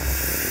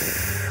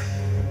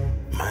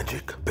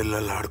 మ్యాజిక్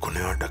పిల్లలు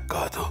ఆడుకునే ఆట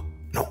కాదు.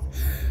 No.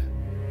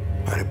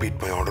 I repeat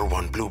my order.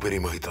 1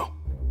 blueberry mojito.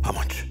 How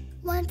much?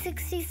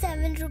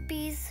 167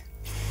 rupees.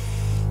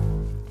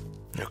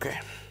 Okay.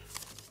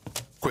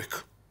 Quick.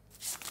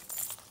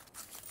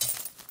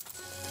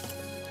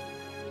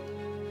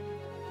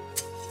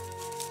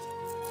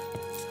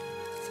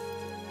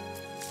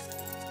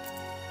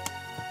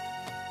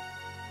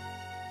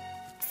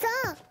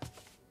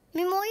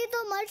 మీ మోయితో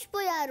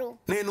మర్చిపోయారు.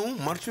 నేను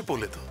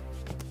మర్చిపోలేదు.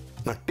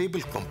 నా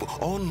table pump.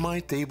 On my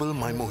table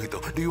my మోహితో.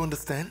 Do you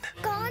understand?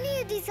 కానీ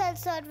ఇది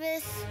సెల్ఫ్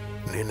సర్వీస్.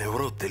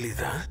 నేనెవరో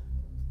తెలీదా?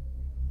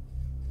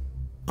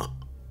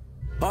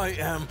 I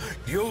am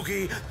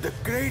Yogi the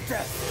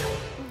greatest.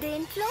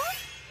 దేంట్లో?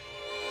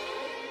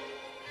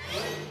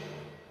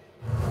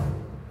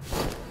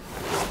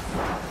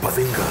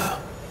 పదింగా.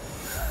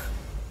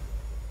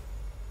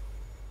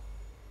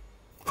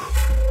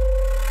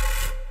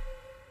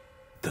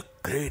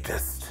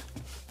 Greatest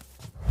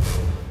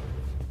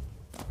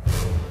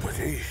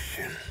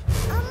magician.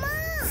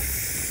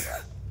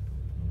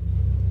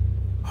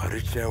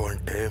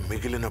 అరిచావంటే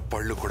మిగిలిన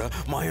పళ్ళు కూడా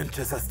మాయం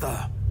చేసేస్తా.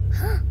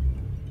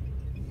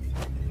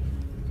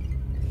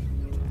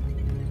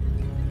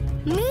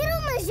 మీరు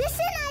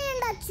magician అయి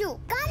ఉండొచ్చు,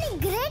 కానీ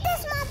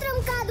గ్రేటెస్ట్ మాత్రం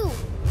కాదు.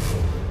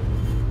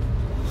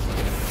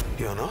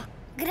 ఏనా?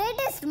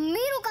 గ్రేటెస్ట్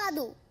మీరు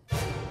కాదు.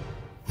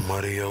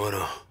 మరి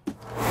ఎవరు?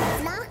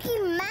 నాకు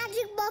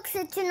మ్యాజిక్ బాక్స్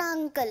ఇచ్చిన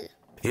అంకుల్.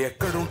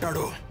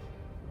 ఎక్కడుంటాడు?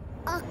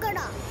 అక్కడ.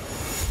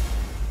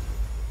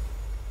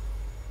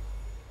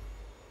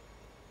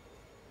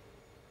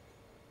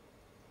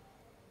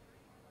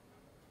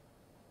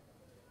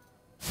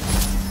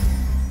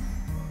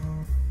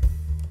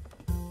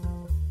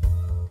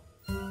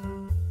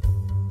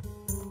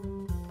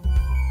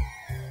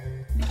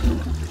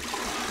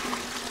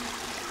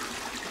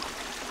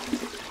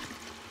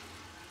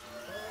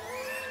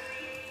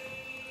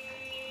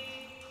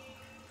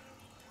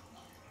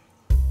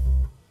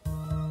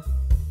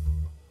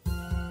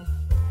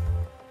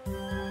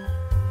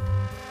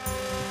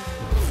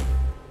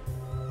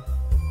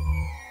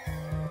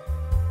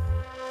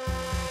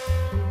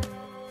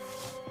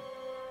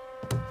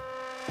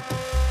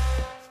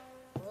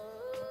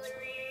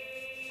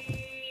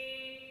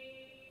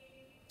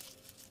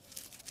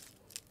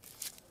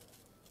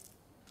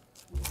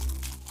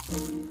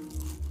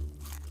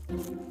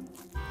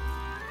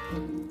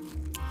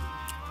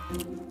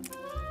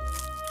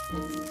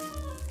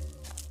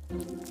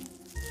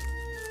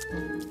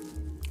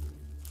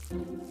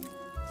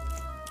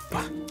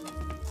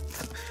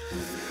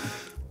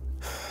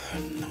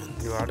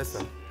 You order,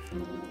 sir.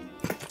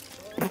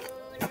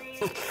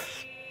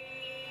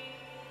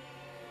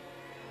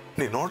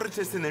 నేను ఆర్డర్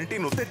చేసిందేంటి,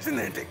 నువ్వు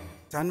తెచ్చిందేంటి?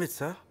 Sandwich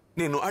sir.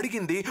 నేను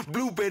అడిగింది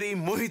blueberry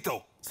మొహితో.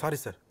 Sorry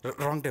sir,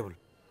 wrong table.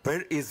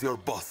 Where is your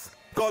boss?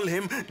 Call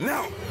him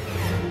now.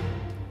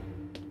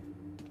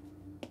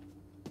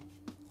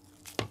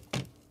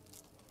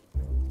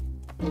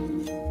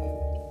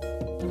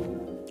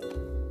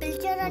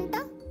 పిలిచారంట.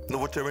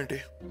 నువ్వు వచ్చావేంటి?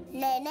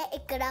 నేనే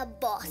ఇక్కడ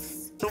బాస్.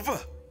 నువ్వా?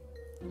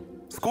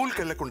 స్కూల్కి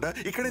వెళ్ళకుండా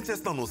ఇక్కడేం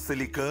చేస్తావు నువ్వు,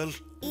 సిలీ గర్ల్?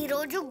 ఈ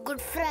రోజు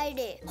good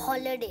Friday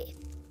holiday.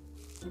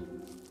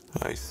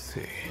 I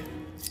see.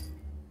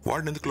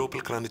 వాడిని ఎందుకు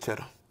లోపలికి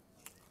రానిచ్చారు?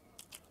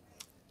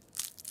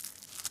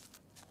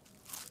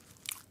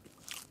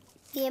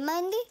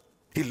 ఏమైంది?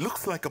 He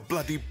looks like a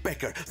bloody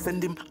beggar.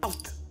 Send him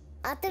out.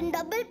 అతను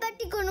డబ్బులు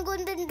పెట్టి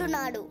కొనుక్కొని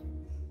తింటున్నాడు.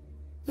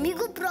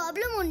 మీకు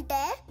ప్రాబ్లం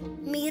ఉంటే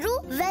మీరు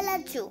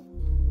వెళ్ళచ్చు.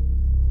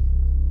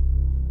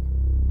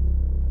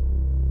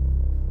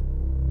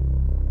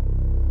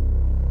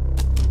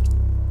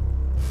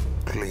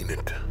 Clean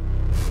it.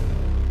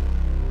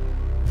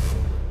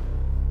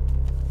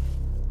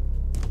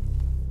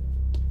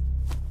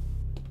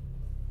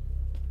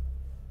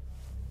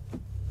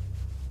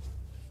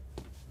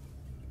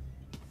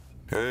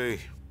 Hey.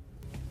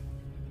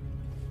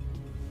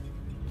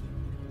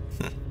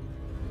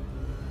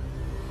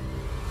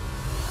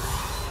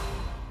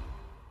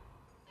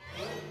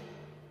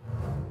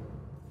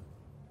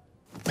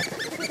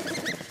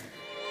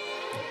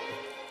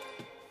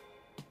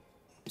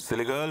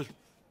 Silly girl.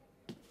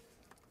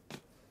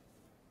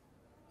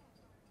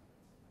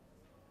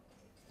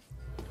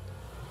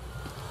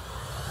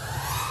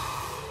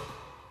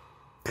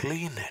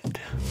 Clean it.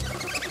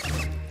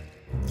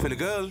 Silly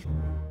girl.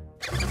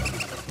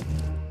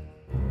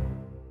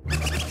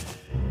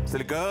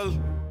 Silly girl.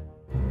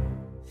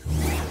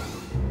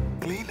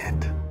 Clean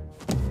it.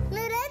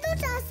 మీరేదో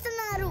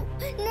చేస్తున్నారు.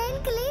 నేను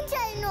క్లీన్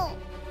చేయను.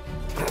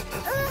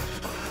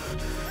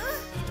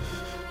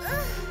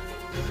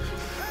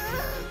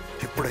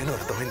 ఇప్పుడైనా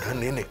అర్థమైందా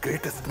నేను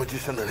గ్రేటెస్ట్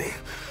మ్యూజిషియన్ అని?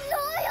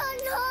 No, you're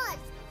not.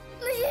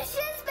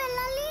 Musicians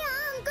పిల్లల్ని ఆ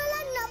అంకుల్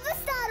అని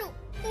నవ్విస్తారు.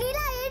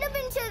 నీలా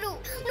ఏడిపించరు.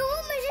 నువ్వు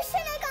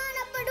musician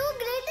కానప్పుడు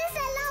greatest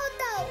ఎలా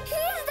అవుతావు?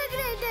 He is the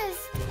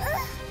greatest.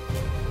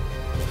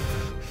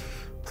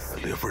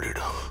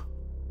 ఎవడిడా?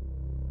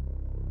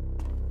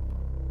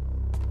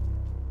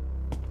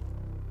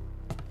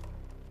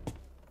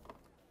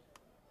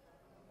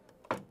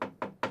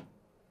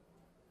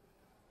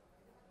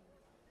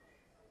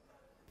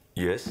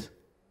 Yes.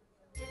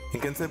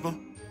 ఇంకెంతసేపు?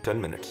 10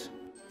 minutes.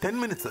 10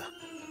 minutes?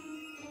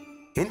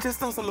 ఏం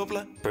చేస్తాం అసలు లోపల?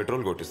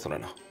 పెట్రోల్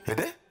కొట్టిస్తున్నాను.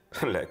 అంటే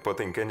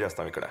లేకపోతే ఇంకేం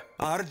చేస్తాం ఇక్కడ?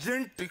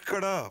 అర్జెంట్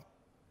ఇక్కడ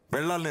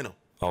వెళ్ళాలి నేను.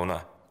 అవునా?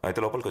 అయితే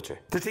లోపలికి వచ్చే.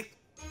 చిచి,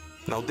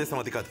 నా ఉద్దేశం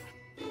అది కాదు.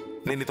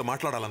 నేను నీతో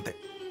మాట్లాడాలంతే.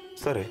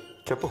 సరే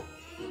చెప్పు.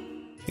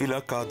 ఇలా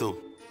కాదు,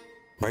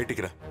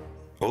 బయటికి రా.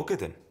 Okay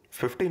then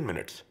 15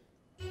 minutes.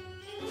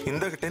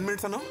 ఇందాక 10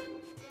 minutes అన్నావు.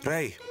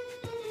 రై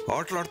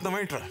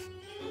ఆటలాడుతున్నావా ఏంట్రా?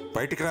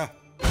 బయటికి రా.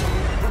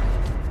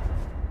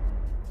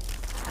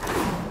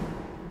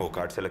 ఓ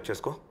కార్డ్ సెలెక్ట్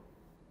చేసుకో.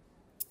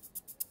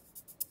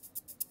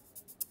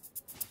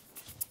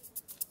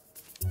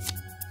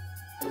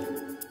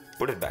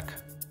 Put it back.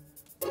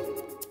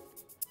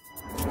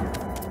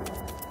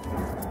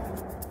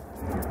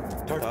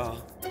 Ta-da.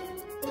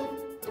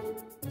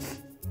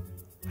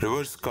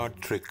 Reverse card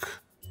trick.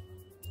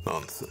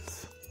 Nonsense.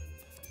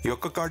 ఈ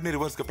ఒక్క కార్డ్ని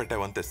రివర్స్గా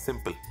పెట్టావు అంతే.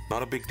 Simple,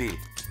 not a big deal.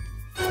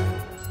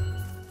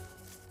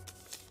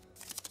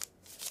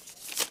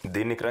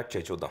 దీన్ని క్రాక్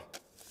చేయి చూద్దాం.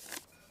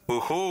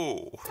 ఓహో,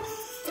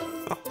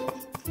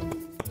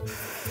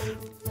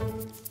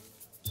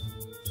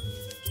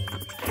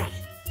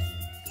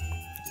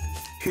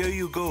 here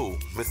you go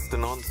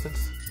mister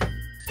nonsense.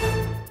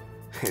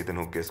 ఇది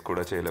నువ్వు గెస్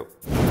కూడా చేయలేవు.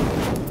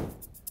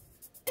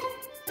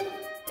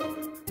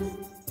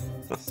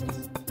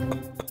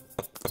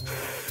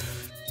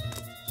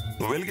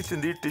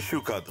 వెలిగించింది టిష్యూ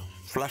కాదు,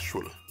 ఫ్లాష్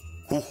ఫుల్.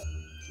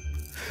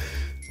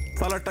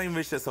 చాలా టైం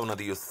వేస్ట్ చేసావు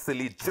నాది, యు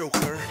సిల్లీ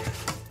జోకర్.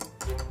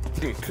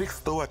 నీ ట్రిక్స్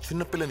తో ఆ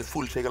చిన్న పిల్లని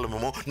ఫూల్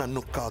చేయగలమేమో,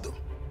 నన్ను కాదు.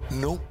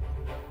 No,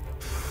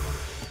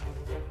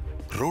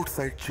 road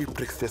side cheap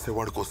tricks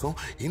చేసేవాడి కోసం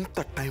ఇంత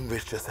టైం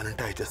వేస్ట్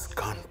చేశానంటే I just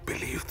can't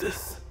believe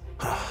this.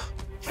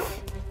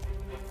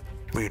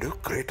 వీడు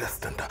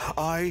గ్రేటెస్ట్ అంట.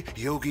 I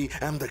Yogi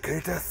I'm the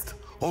greatest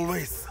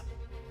always.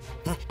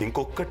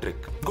 ఇంకొక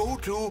ట్రిక్. Go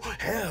to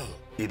hell.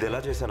 ఇది ఎలా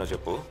చేశానో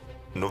చెప్పు,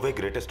 నువ్వే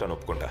గ్రేటెస్ట్ అని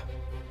ఒప్పుకుంటా.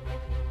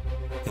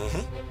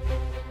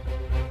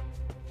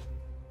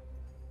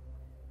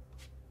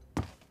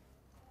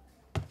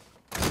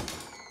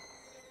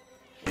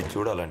 ఇది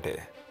చూడాలంటే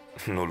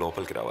నువ్వు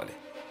లోపలికి రావాలి.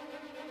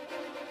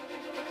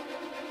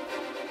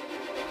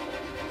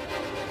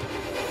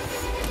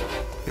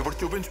 ఇప్పుడు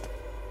చూపించు.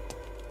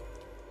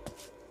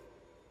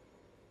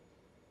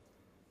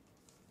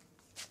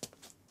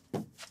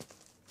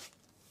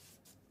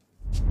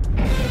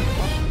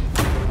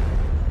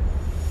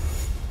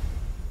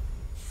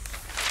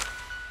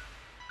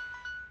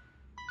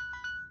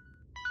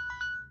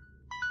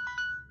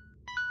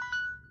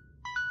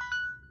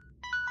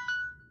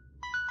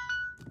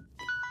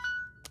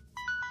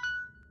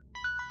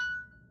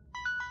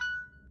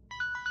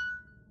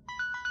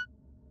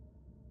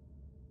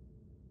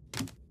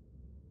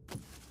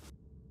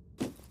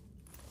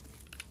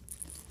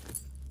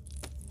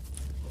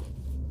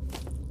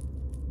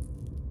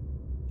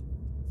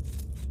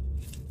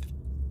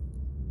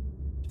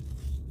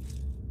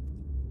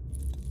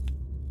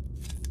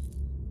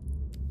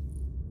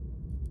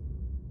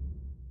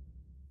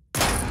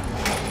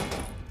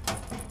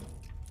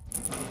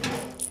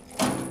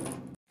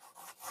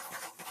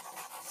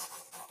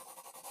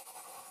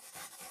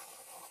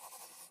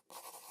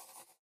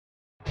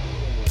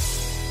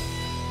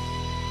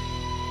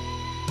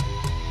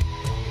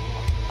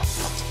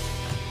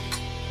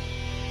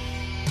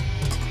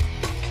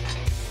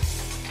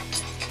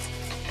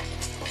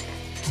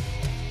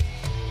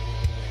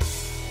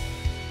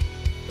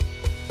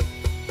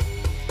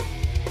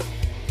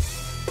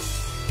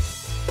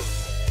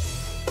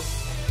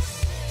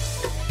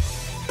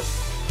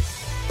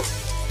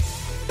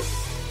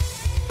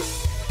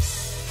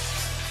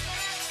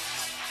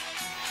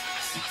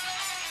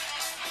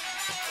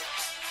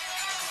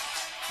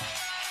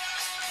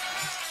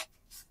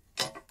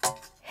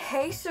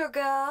 హే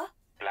షుగర్.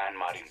 ప్లాన్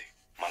మారింది.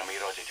 మనం ఈ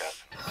రోజే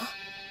చేస్తాం.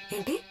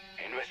 ఏంటి?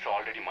 ఇన్వెస్టర్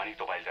ఆల్రెడీ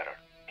మనీతో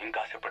బయలుదేరాడు.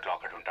 ఇంకా సేపట్లో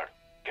అక్కడ ఉంటాడు.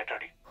 Get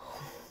ready.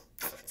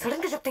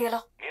 సడన్ గా చెప్తే ఎలా?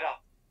 మీరా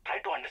ట్రై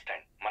టు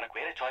అండర్స్టాండ్. మనకు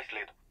వేరే చాయిస్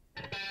లేదు.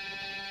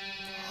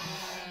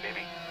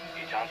 బేబీ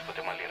ఈ ఛాన్స్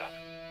పోతే మళ్ళీ రాదు.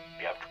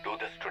 We have to do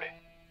this today.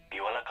 నీ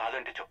వల్ల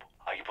కాదంటే చెప్పు,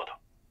 ఆగిపోదాం.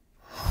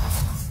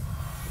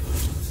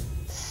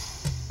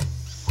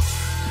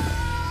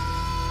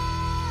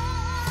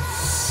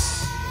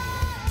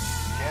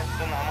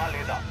 చేస్తున్నామా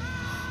లేదా?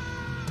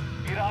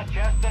 మీరా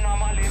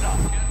చేస్తున్నామా లేదా?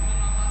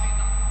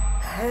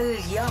 Hell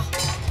yeah.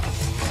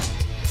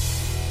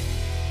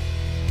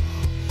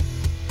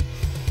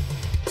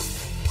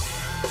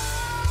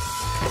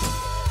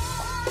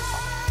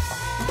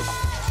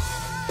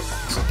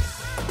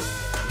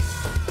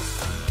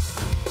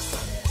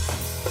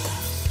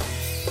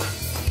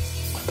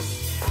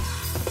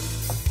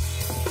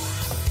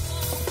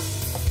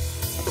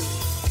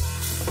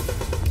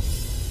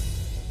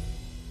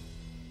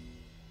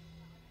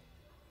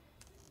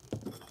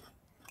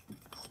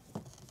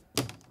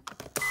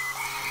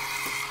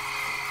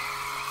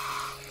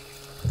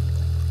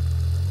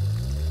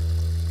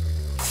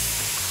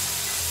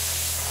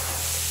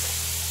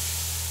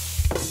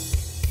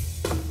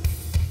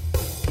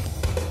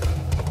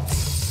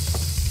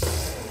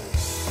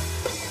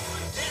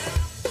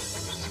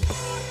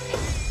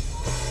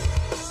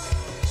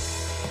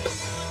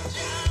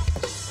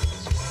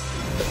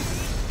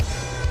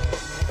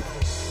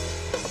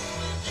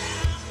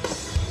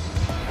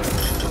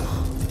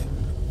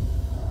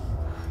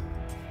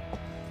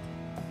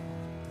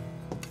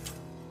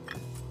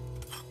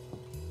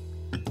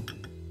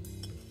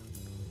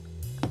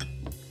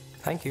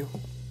 Thank you.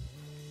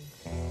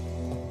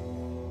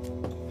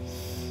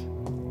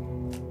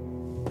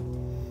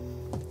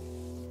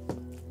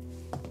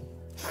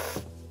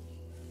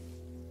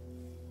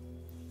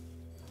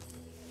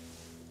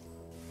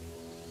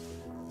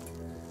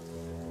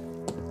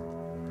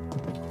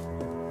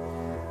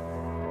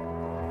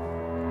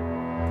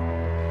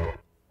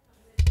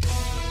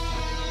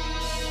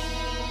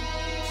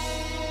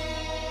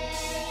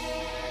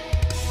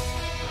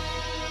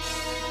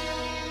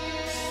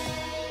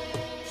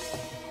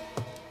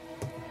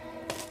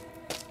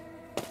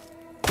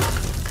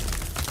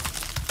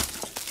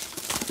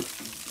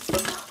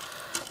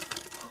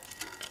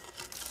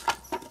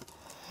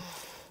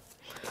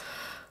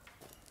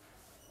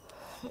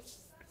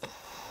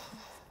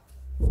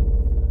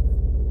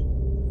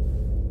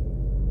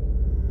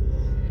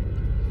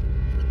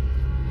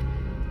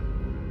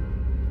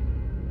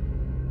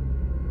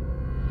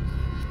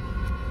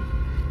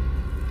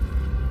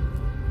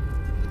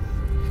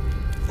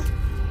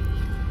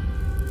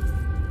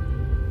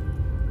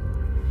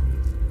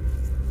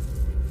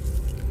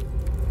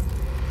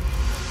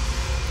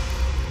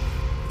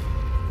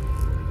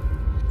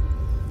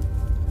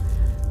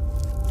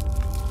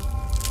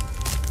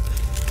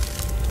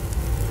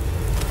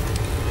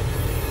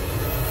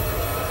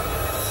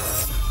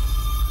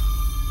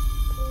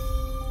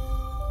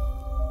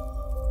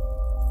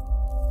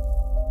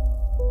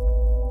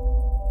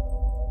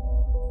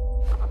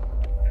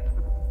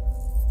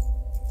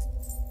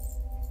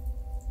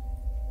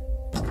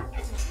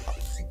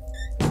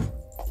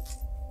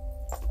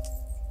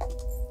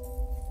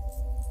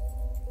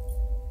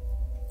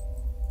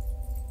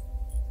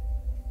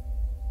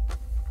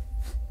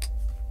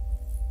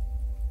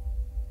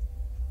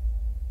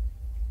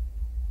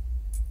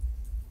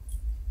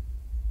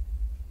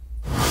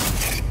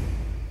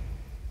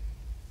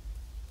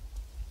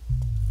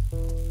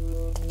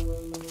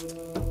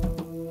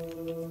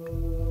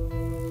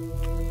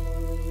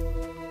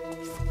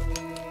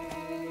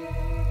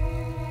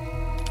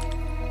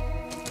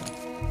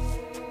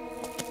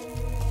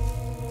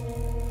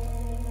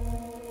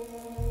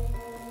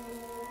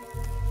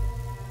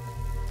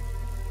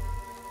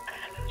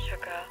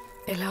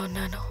 ఎలా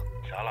ఉన్నాను?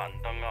 చాలా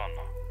అందంగా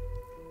ఉన్నా.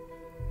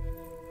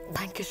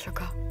 Thank you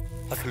షుగా.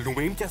 అసలు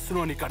నువ్వేం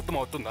చేస్తున్నావు నీకు అర్థం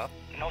అవుతుందా?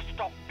 No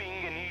stop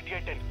being an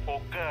idiot and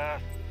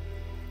focus.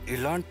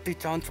 ఇలాంటి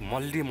ఛాన్స్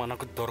మళ్ళీ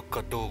మనకు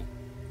దొరకదు.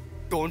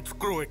 Don't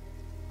screw it.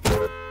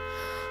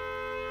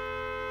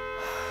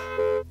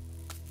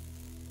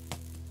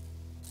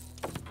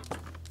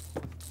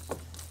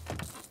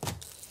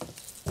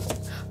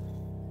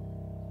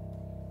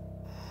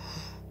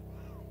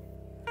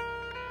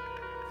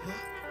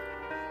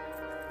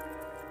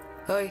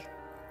 ఓయ్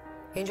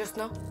ఏం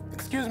చేస్తున్నావు?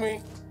 Excuse me,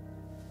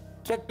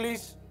 check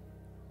please.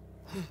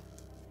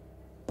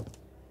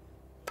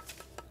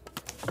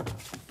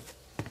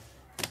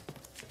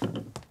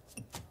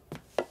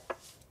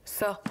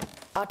 Sir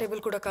ఆ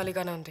టేబుల్ కూడా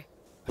ఖాళీగానే ఉంది.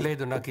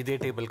 లేదు, నాకు ఇదే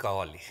టేబుల్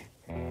కావాలి.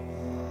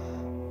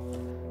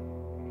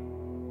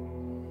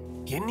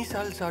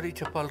 ఎన్నిసార్లు సారీ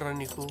చెప్పాలరా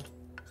నీకు?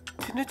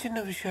 చిన్న చిన్న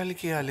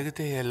విషయాలకి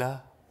అలిగితే ఎలా?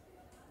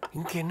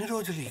 ఇంకెన్ని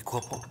రోజులు ఈ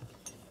కోపం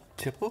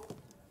చెప్పు.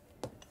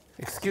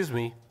 Excuse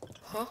me,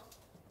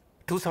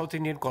 2 South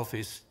Indian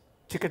coffees,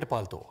 చికెట్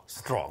పాలతో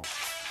strong.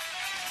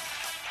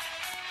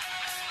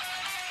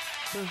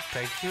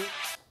 Thank you.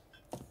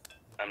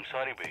 I'm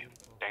sorry బే,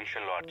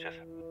 టెన్షన్లో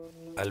వచ్చేసా.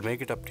 I'll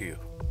make it up to you.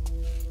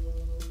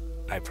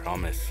 I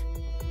promise.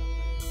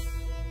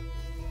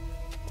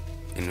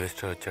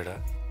 Investor వచ్చాడా?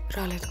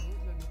 రాలేదు.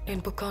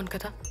 నేను బుక్ అవును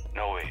కదా.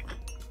 No way.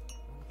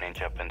 నేను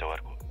చెప్పేంత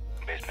వరకు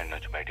బేస్మెంట్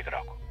నుంచి బయటికి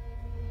రాకు.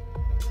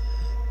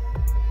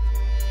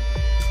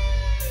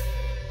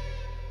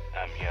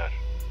 I'm here.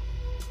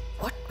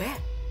 What?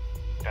 Wear?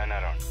 Turn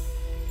around.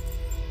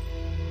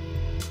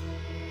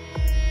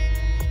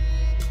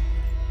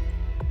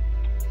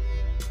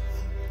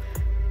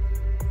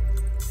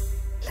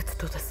 Let's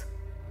do this.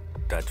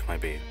 Touch my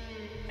babe.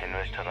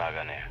 Investor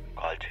రాగానే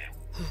కాల్ చేయి.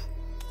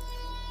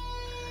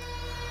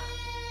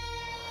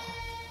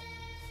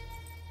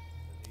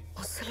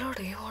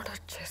 ముసలోడు ఏం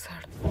ఆర్డర్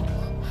చేశాడు?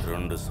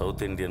 2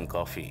 సౌత్ ఇండియన్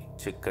కాఫీ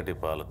చిక్కటి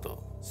పాలతో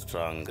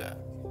స్ట్రాంగ్గా.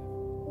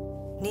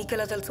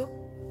 నీకెలా తెలుసు?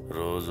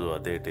 రోజు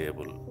అదే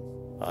టేబుల్,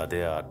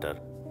 అదే ఆర్డర్,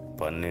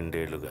 12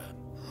 ఏళ్లుగా.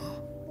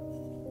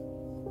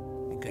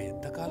 ఇంకా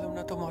ఎంతకాలం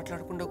నాతో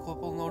మాట్లాడకుండా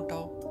కోపంగా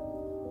ఉంటావు?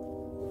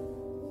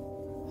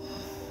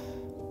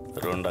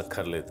 2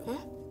 అక్కర్లేదు,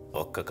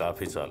 ఒక్క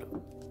కాఫీ చాలు.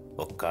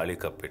 ఒక ఖాళీ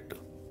కప్ పెట్టు.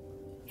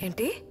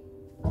 ఏంటి?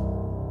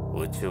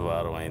 వచ్చి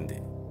వారం అయింది,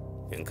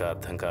 ఇంకా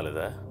అర్థం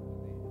కాలేదా?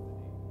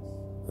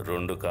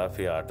 2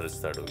 కాఫీ ఆర్డర్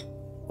ఇస్తాడు,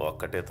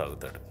 ఒక్కటే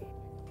తాగుతాడు.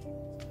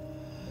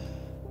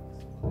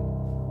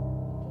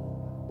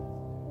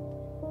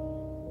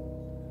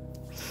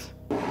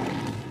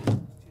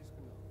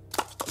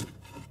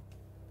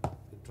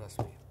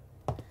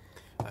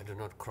 I do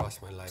not cross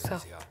my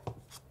lines, yeah.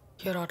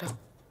 Your order.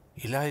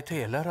 ఇలా అయితే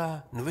ఎలారా?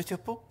 నువ్వే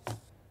చెప్పు.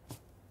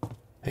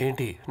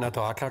 ఏంటి నాతో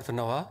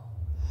ఆటలాడుతున్నావా?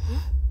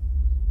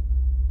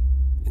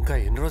 ఇంకా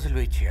ఎన్ని రోజులు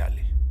వెయిట్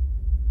చేయాలి?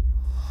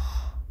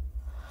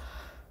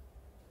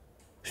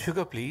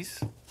 Sugar please.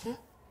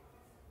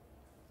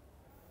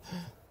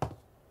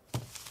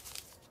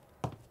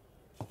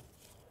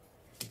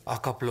 ఆ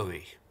కప్లో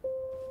వేయి.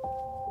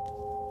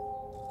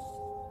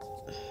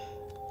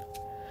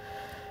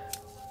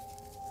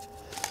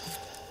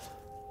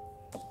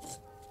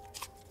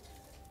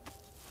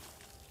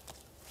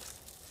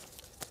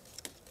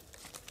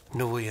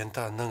 నువ్వు ఎంత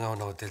అందంగా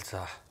ఉన్నావో తెలుసా?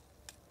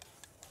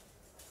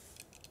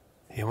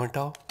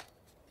 ఏమంటావు?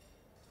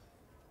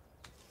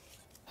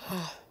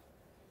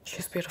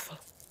 She's beautiful.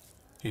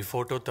 ఈ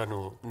ఫోటో తను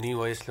నీ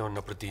వయసులో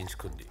ఉన్నప్పుడు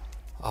తీయించుకుంది.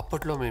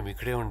 అప్పట్లో మేము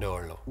ఇక్కడే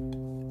ఉండేవాళ్ళం.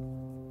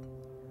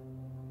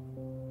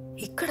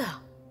 ఇక్కడ?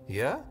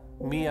 యా,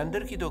 మీ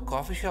అందరికి ఇదో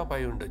కాఫీ షాప్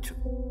అయి ఉండొచ్చు,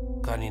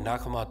 కానీ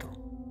నాకు మాత్రం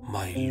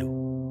మా ఇల్లు.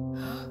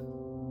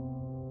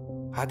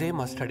 అదే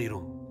మా స్టడీ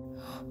రూమ్.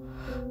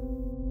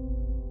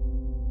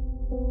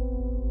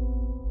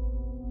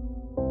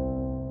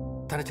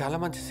 తను చాలా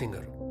మంచి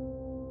సింగర్.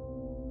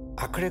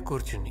 అక్కడే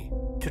కూర్చుని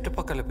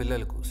చుట్టుపక్కల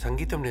పిల్లలకు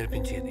సంగీతం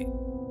నేర్పించేది.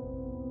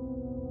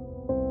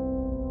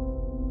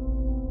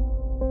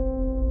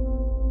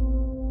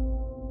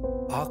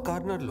 ఆ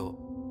కార్నర్లో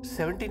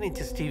 17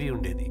 ఇంచెస్ టీవీ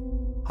ఉండేది.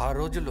 ఆ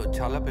రోజుల్లో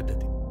చాలా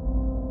పెద్దది.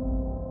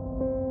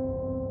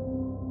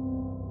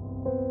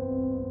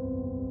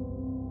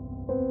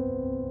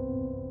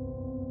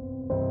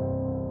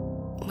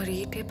 మరి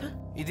ఈ టేబుల్?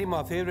 ఇది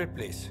మా ఫేవరెట్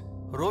ప్లేస్.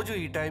 రోజు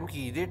ఈ టైంకి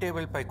ఇదే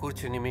టేబుల్ పై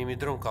కూర్చుని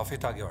మేమిద్దరం కాఫీ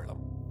తాగేవాళ్ళం.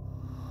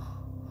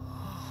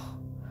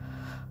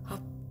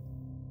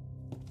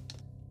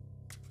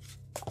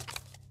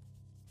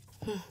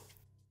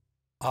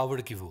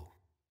 ఆవిడకివ్వు.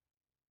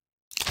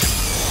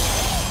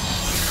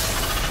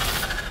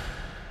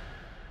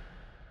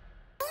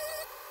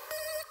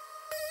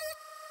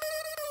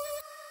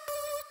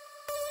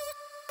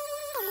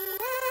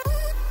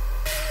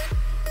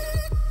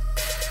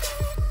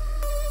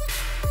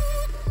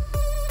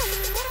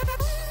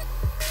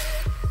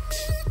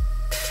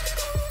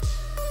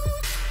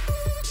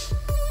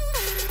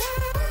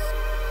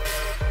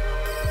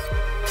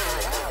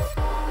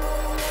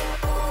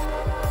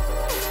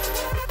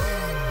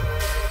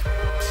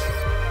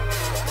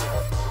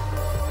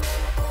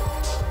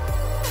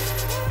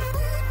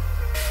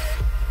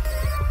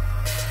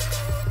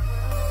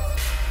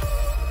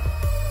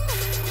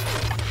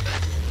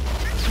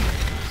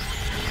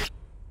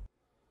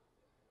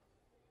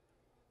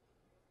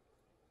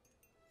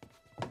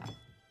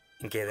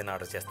 ఇంకేదైనా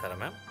ఆర్డర్ చేస్తారా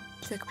ma'am?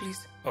 Check please.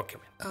 Okay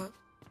ma'am.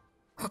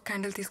 ఒక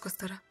క్యాండిల్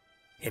తీసుకొస్తారా?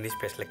 Any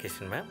special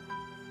occasion ma'am?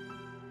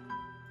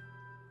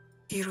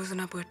 ఈరోజు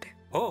నా బర్త్డే.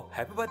 ఓ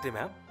హ్యాపీ బర్త్డే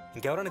మ్యామ్.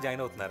 ఇంకెవరైనా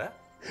జాయిన్ అవుతున్నారా?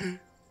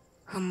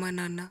 అమ్మ,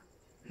 నాన్న,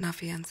 నా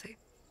ఫియాన్సీ.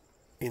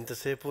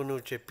 ఇంతసేపు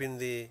నువ్వు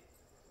చెప్పింది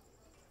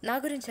నా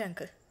గురించి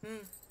అంకుల్.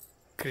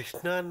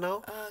 కృష్ణ అన్నావు?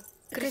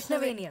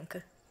 కృష్ణవేణి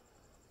అంకుల్.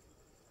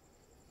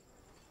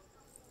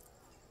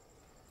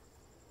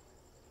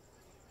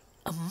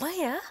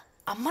 అమ్మాయా?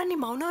 అమ్మాని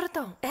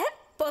మౌనవ్రతం.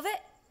 పోవే.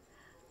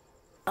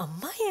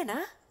 అమ్మాయేనా?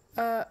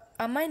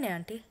 అమ్మాయినే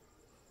ఆంటీ.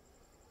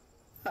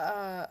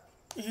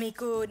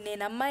 మీకు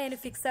నేను అమ్మాయి అని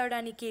ఫిక్స్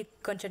అవడానికి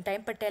కొంచెం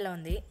టైం పట్టేలా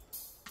ఉంది.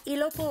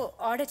 ఈలోపు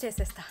ఆర్డర్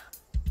చేసేస్తా.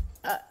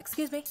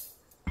 Excuse me.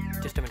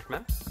 Just a minute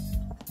ma'am.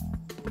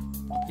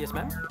 Yes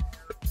ma'am.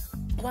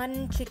 1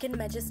 chicken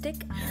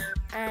Majestic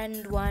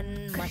and 1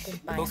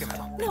 mutton pi. Okay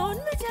ma'am.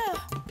 Non వెజా?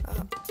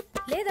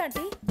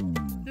 లేదాంటీ,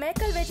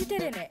 మేకలు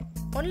వెజిటేరియనే,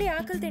 ఓన్లీ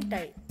ఆకలి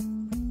తింటాయి.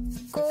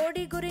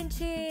 కోడి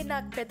గురించి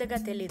నాకు పెద్దగా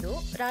తెలీదు,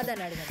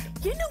 రాదని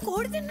అడగండి. ఎన్నో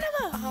కోడి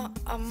తిన్నావా?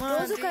 అమ్మా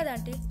రోజు కాదా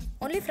ఆంటీ,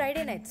 ఓన్లీ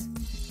ఫ్రైడే నైట్స్.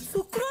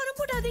 శుక్రవారం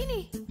పూట అదేని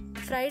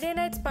Friday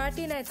nights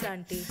party nights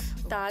aunty.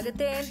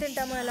 తాగితే ఏం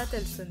తింటామో ఎలా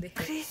తెలుస్తుంది?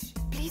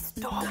 ప్లీజ్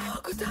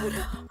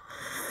తాగుతారా?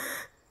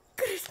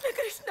 కృష్ణ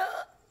కృష్ణ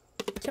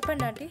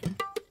చెప్పండి ఆంటీ.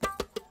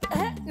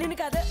 నేను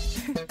కదా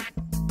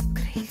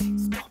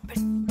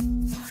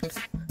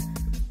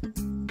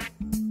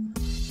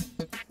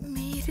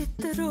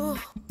మీరిద్దరు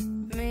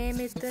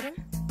మేమిద్దరం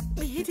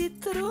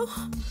మీరిద్దరు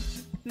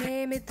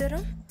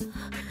మేమిద్దరం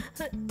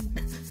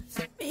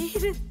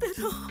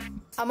మీరిద్దరు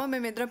అమ్మ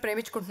మేమిద్దరం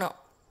ప్రేమించుకుంటున్నాం.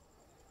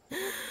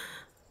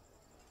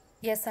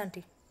 Yes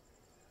aunty,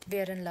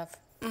 we are in love.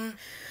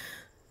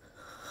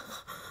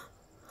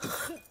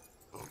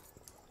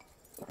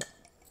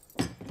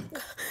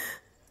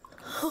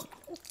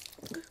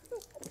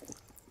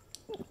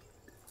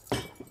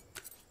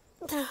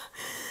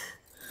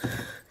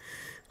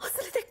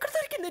 అసలు ఇది ఎక్కడ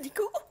దొరికిందా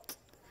నీకు?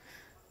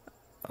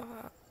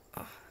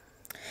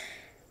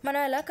 మనం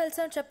ఎలా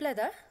కలిసాం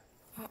చెప్పలేదా?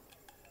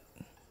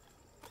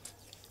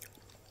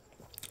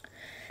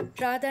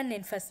 రాధాని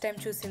నేను ఫస్ట్ టైం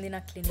చూసింది నా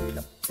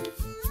క్లినిక్లో.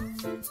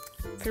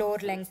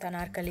 ఫ్లోర్ లెంగ్త్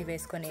అనార్కలి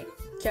వేసుకొని,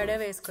 జడ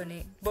వేసుకొని,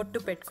 బొట్టు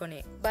పెట్టుకొని,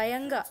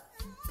 భయంగా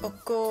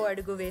ఒక్కో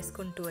అడుగు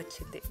వేసుకుంటూ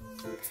వచ్చింది.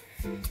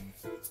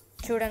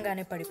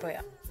 చూడంగానే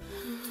పడిపోయా.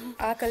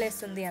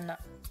 ఆకలేస్తుంది అన్న,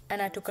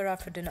 and I took her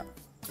out for dinner.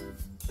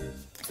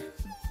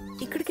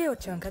 ఇక్కడికే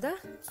వచ్చాం కదా.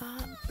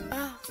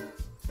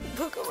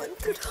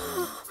 భగవంతుడా,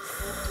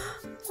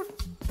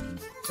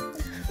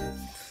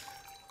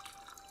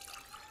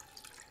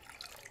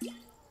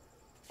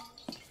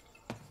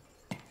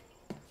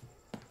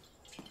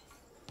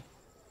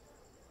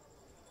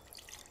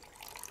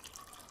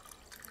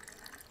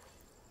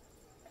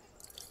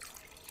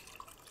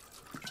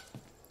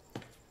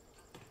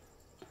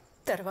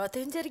 తర్వాత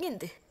ఏం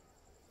జరిగింది?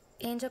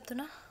 ఏం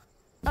చెప్తున్నా?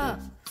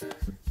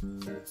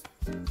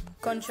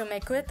 కొంచెం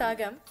ఎక్కువే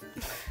తాగాం.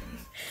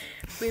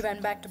 We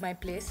went back to my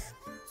place.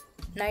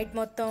 Night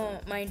మొత్తం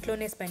మా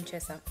ఇంట్లోనే స్పెండ్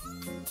చేసాం.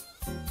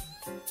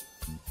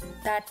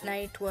 That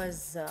night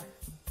was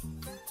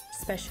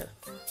special.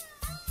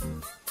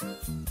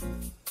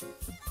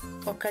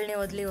 ఒకళ్ళని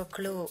వదిలి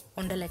ఒకళ్ళు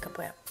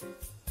ఉండలేకపోయాం.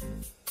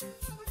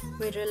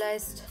 We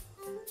realised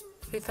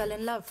we fell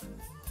in love.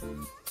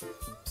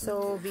 So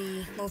we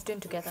moved in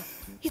together.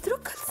 ఇద్దరు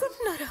కలిసి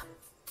ఉంటున్నారా?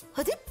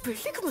 అది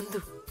పెళ్లికి ముందు.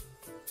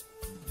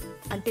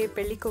 అంటే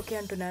పెళ్ళికి ఓకే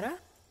అంటున్నారా?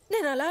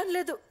 నేను అలా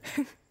అనలేదు.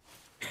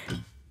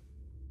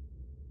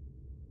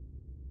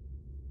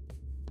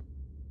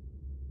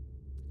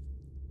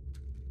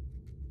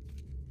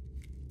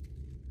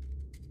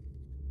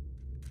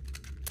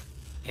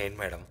 ఏంటి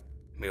మేడం,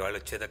 మీ వాళ్ళు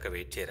వచ్చేదాకా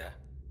వెయిట్ చేయరా?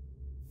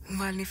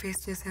 వాళ్ళని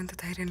ఫేస్ చేసేంత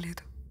ధైర్యం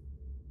లేదు.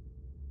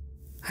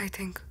 I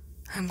think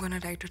I'm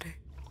gonna die today.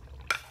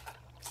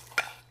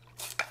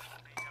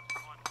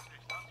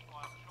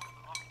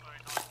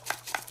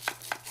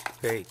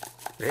 రేయ్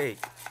రేయ్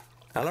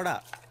అలడా,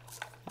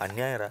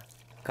 అన్యాయరా.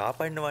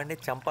 కాపాడిన వాడిని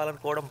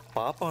చంపాలనుకోవడం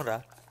పాపం రా.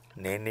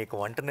 నేను నీకు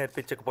వంట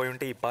నేర్పించకపోయి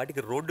ఉంటే ఈ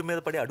పాటికి రోడ్డు మీద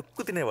పడి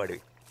అడుక్కు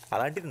తినేవాడివి.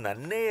 అలాంటిది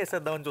నన్నే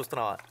వేసేద్దామని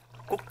చూస్తున్నావా?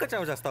 కుక్క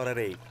చావు చేస్తావురా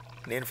రేయ్.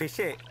 నేను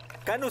ఫిషే,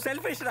 కానీ నువ్వు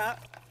సెల్ఫిష్ రా.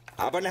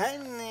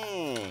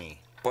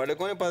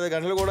 పడుకొని 10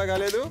 గంటలు కూడా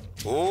కాలేదు,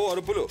 ఓ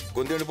అరుపులు,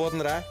 గొంతు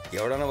ఎండిపోతుందిరా.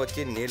 ఎవడన్నా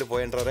వచ్చి నీళ్లు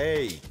పోయింట్రా రే.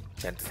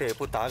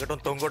 ఎంతసేపు తాగడం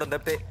తొంగడం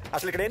తప్పితే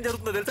అసలు ఇక్కడ ఏం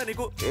జరుగుతుందో తెలుసా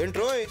నీకు?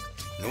 ఏంట్రోయ్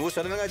నువ్వు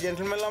సడన్ గా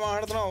జెంటిల్మెన్ లా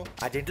మాట్లాడుతున్నావు?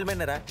 ఆ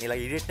జెంటిల్మెన్ రా, ఇలా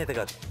ఇడియట్ అయితే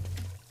కాదు.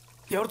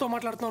 ఎవరితో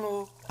మాట్లాడుతున్నావు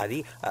నువ్వు? అది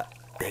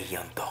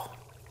దయ్యంతో.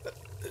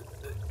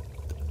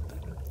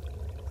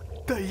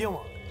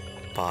 దయ్యమా?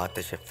 పాత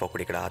షెఫ్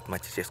ఒకడు ఇక్కడ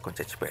ఆత్మహత్య చేసుకొని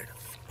చచ్చిపోయాడు.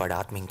 వాడి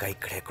ఆత్మ ఇంకా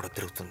ఇక్కడ ఎక్కడో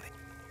తిరుగుతుంది.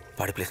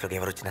 వాడి ప్లేస్లోకి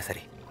ఎవరు వచ్చినా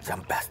సరే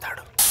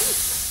చంపేస్తాడు.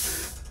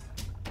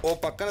 ఓ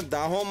పక్కన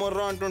దాహం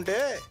మొర్రో అంటుంటే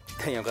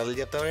దయ్యం కథలు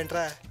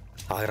చెప్తావేంట్రా?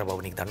 ఆగరా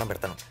బాబు, నీకు దండం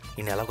పెడతాను.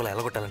 నేను ఎలాగోలా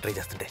ఎలాగొట్టాలని ట్రై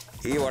చేస్తుంటే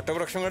ఈ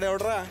వట్టవృక్షం కూడా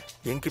ఎవడరా?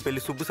 ఎంకి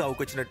పెళ్లి సుబ్బు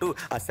సాగుకొచ్చినట్టు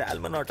ఆ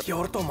సాల్మన్ ఆట.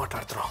 ఎవరితో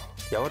మాట్లాడుతున్నావు?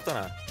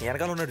 ఎవరితోనా? నీ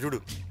వెనకాల ఉన్నాడు చూడు.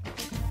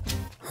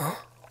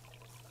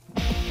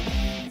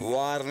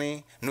 వారిని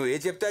నువ్వు ఏ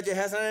చెప్తే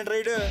చేసేస్తానంటే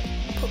రైడ్.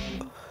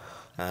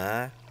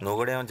 నువ్వు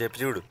కూడా ఏమని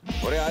చెప్పి చూడు.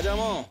 ఒరే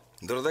ఆజామో,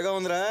 దురదగా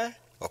ఉందిరా,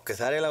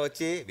 ఒక్కసారి ఇలా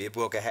వచ్చి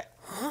వీపు ఒక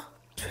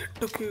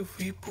చెట్టుకి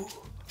వీపు.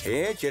 ఏ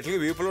చెట్లకి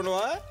వీపులు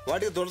ఉండవా?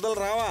 వాటికి దురదలు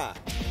రావా?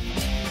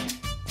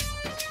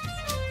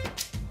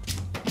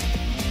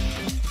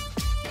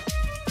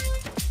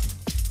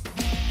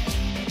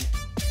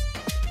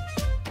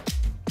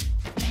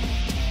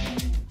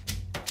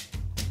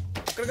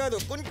 అక్కడ కాదు,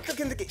 కొంచెం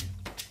కిందకి,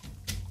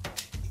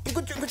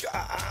 ఇంకొంచెం ఇంకొంచెం,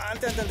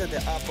 అంతే అంతే అంతే అంతే.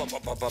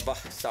 అబ్బా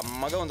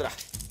సమ్మగా ఉందిరా.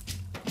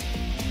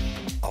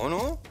 అవును,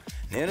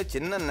 నేను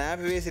చిన్న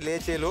నాపి వేసి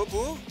లేచే లోపు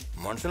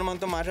మనుషులు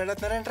మనతో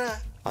మాట్లాడేస్తున్నారంట్రా.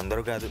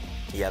 అందరూ కాదు,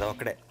 ఏదో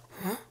ఒక్కడే.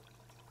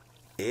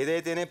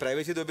 ఏదైతేనే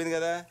ప్రైవసీ దొబ్బింది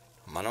కదా.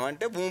 మనం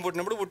అంటే భూమి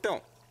పుట్టినప్పుడు పుట్టాం.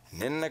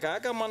 నిన్న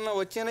కాక మొన్న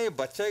వచ్చిన ఈ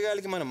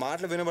బచ్చగాలికి మన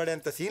మాటలు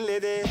వినబడేంత సీన్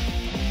లేదే.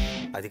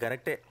 అది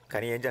కరెక్టే,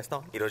 కానీ ఏం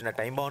చేస్తాం, ఈరోజు నా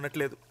టైం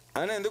బాగున్నట్లేదు.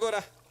 అని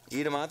ఎందుకోరా,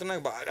 ఈడు మాత్రం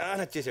నాకు బాగా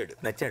నచ్చేసాడు.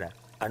 నచ్చాడా?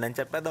 అని నేను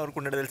చెప్పేద్దాం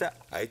అనుకున్నాడు తెలుసా.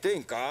 అయితే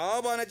ఇంకా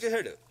బాగా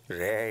నచ్చేసాడు.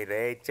 రే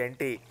రే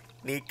చంటి,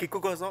 నీ కిక్కు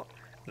కోసం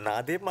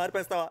నాదే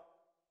మార్పేస్తావా?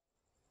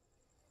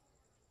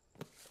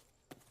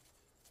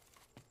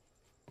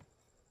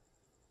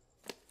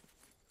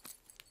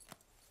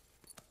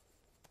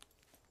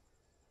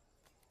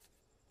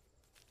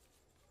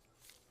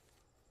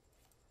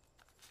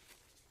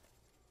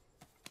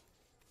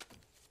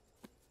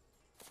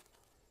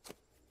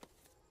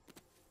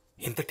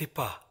 ఇంత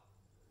టిప్పా?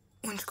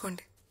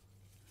 ఉంచుకోండి.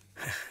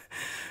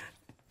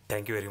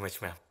 Thank you very much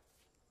ma'am.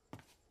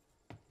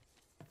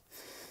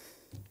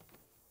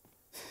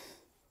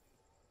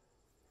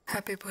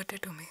 Happy birthday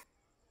to me.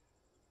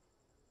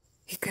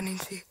 ఇక్కడి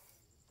నుంచి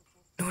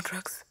నో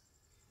డ్రగ్స్,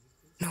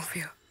 నో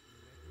ఫియర్.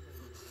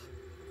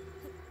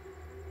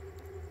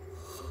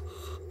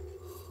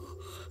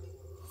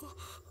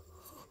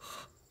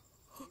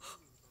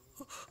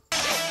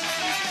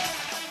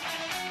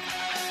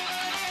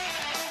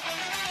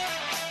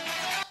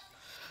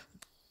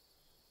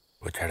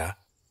 వచ్చాడా?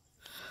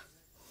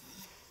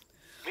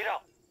 మీరా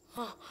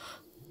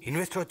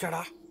ఇన్వెస్టర్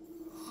వచ్చాడా?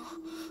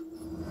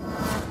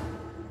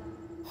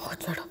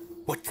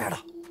 వచ్చాడా?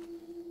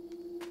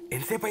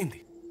 ఎంతసేపు అయింది?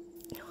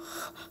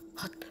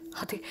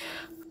 అది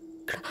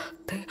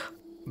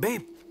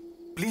బేబ్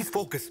ప్లీజ్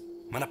ఫోకస్.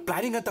 మన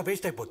ప్లానింగ్ అంతా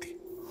వేస్ట్ అయిపోద్ది.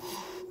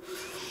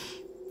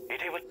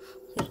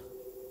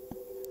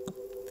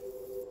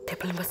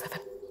 Table number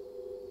 7.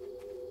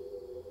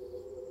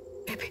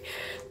 Baby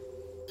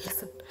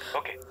listen.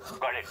 Okay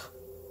got it.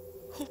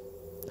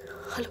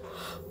 Hello.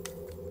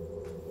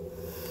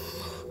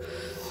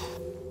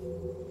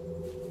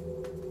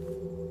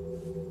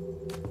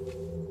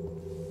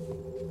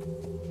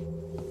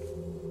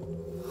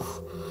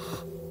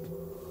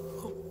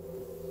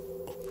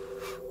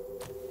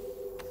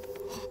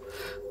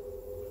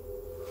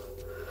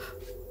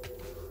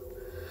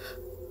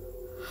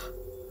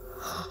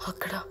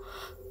 అక్కడ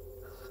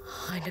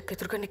ఆయనకు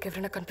ఎదురుగా నీకు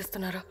ఎవరైనా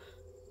కనిపిస్తున్నారా?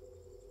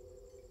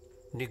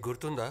 నీకు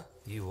గుర్తుందా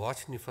ఈ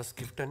వాచ్ నీ ఫస్ట్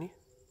గిఫ్ట్ అని?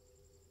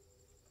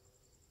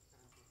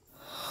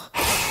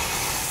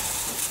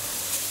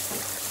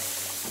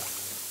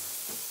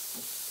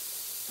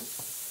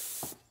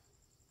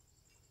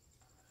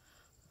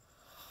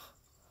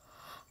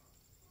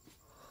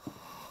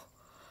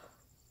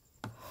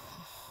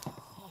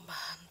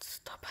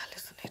 Stop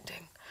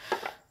hallucinating.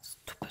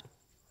 Stupid.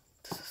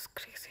 This is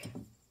crazy.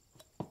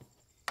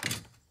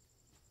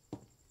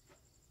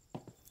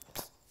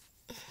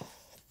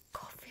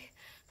 Coffee.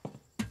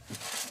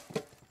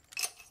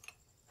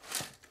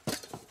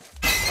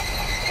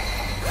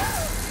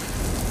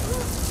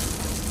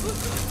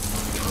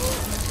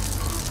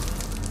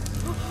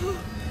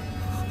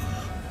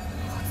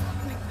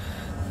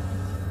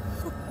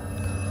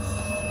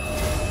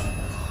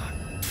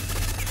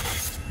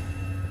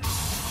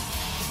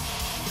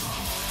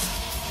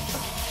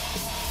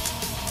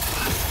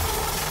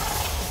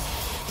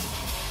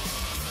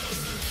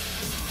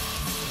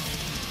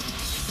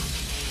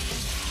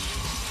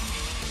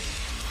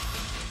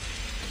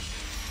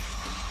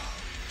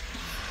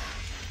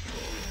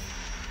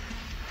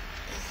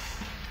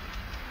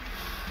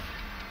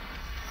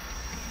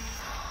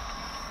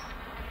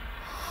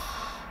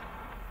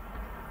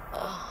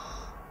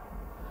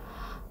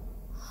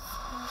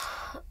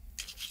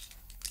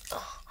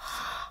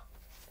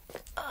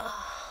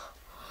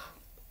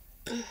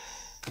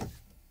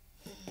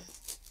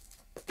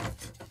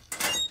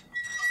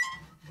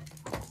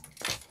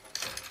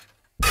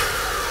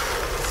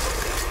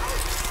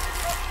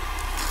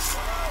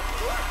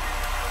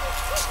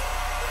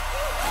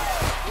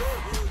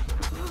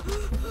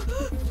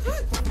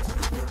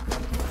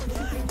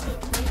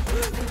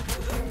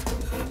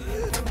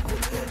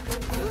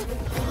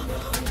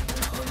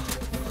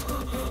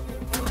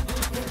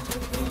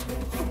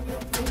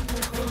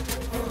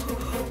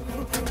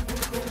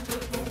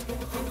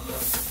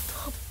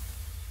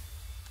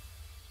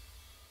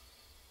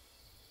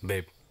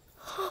 Babe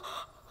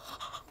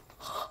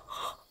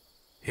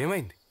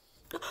ఏమైంది?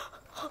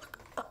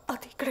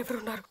 అది ఇక్కడ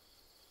ఎవరున్నారు?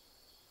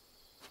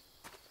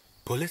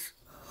 Police?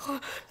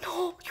 No,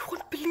 you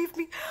won't believe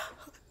me.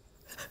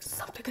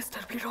 Something is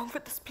terribly wrong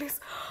with this place.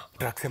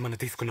 Drugs ఏమన్నా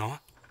తీసుకున్నావా?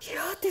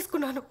 యా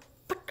తీసుకున్నాను,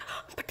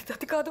 బట్ ఇది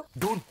అది కాదు.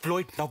 Don't blow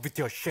it now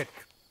with your shit.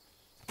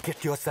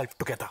 Get your self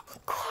together.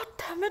 God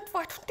damn it,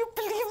 why don't you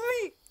believe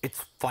me?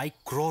 It's 5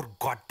 crore,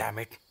 god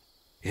damn it.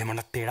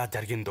 ఏమన్నా తేడా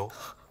జరిగిందో?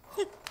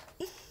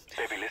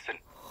 Baby listen,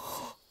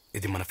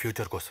 ఇది మన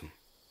ఫ్యూచర్ కోసం.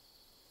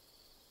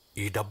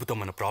 ఈ డబ్బుతో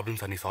మన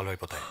ప్రాబ్లమ్స్ అన్ని సాల్వ్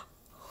అయిపోతాయి.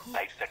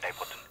 లైఫ్ సెట్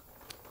అయిపోతుంది.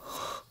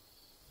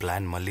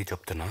 ప్లాన్ మళ్ళీ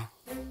చెప్తున్నా,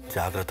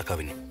 జాగ్రత్తగా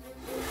విని.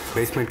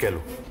 బేస్మెంట్కి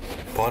వెళ్ళు,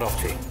 పవర్ ఆఫ్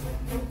చేయి,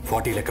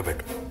 40 లెక్క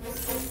పెట్టు.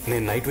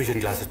 నేను నైట్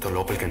విజన్ గ్లాసెస్తో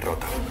లోపలికి ఎంటర్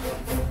అవుతా.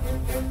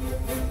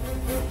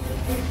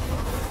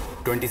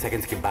 20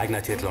 సెకండ్స్కి బ్యాగ్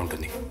నా చేతిలో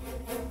ఉంటుంది.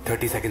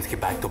 30 సెకండ్స్కి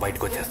బ్యాగ్తో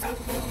బయటకు వచ్చేస్తా.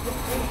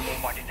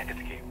 40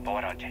 సెకండ్స్కి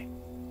పవర్ ఆన్ చేయి.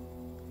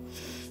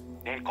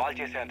 నేను కాల్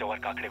చేసేంత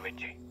వరకు అక్కడే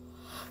వెయిట్ చేయి.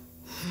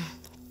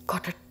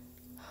 Got it.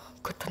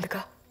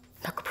 గుర్తుందిగా,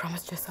 నాకు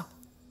ప్రామిస్ చేసావు,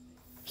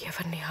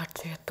 ఎవరిని హార్ట్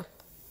చేయొద్దు,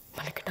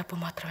 మనకి డబ్బు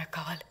మాత్రమే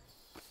కావాలి.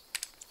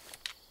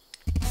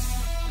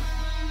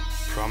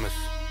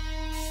 Promise.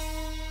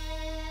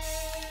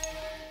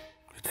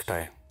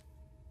 Try.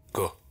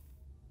 Go.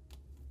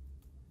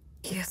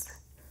 Yes,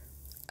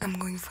 I'm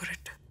going for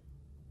it.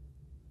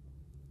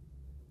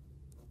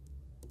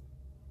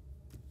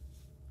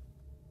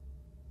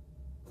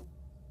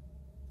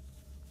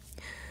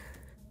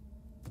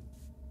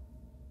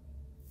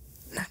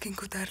 నాకు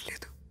ఇంకో దారి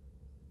లేదు.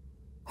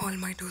 All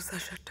my doors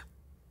are shut.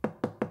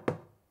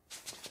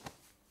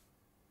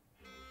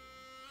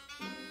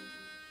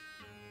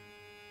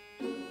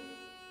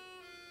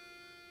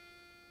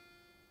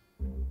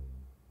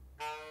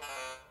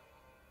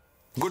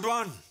 Good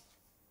one.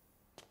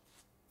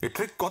 ఈ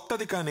ట్రిక్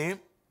కొత్తది కానీ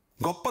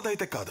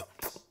గొప్పదైతే కాదు.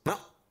 నా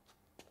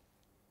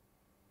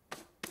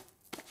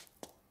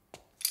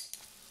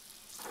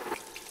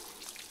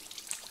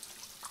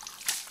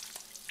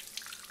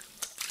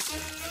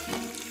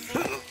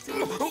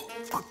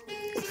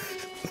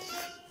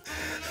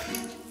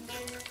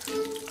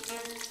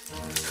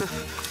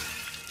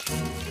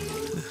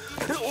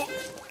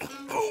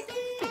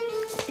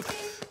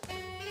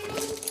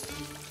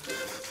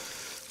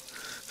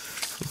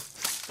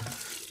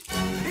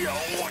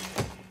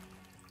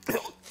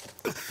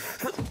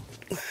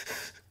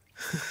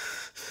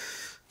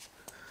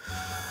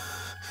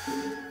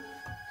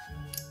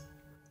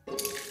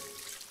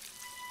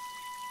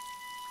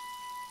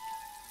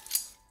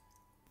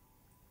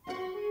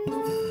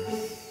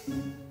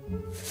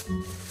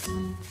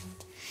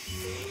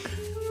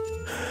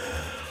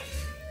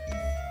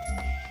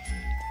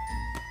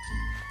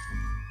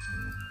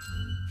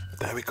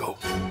There we go.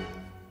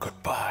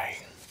 Goodbye.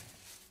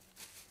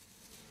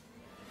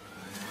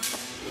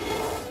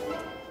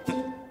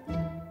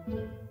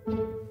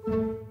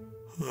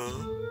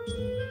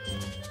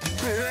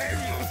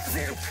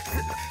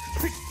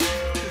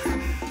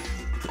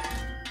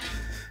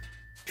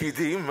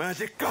 ఇది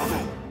మ్యాజిక్ కాదు,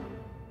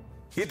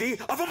 ఇది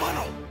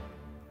అవమానం.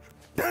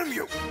 Damn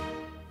you!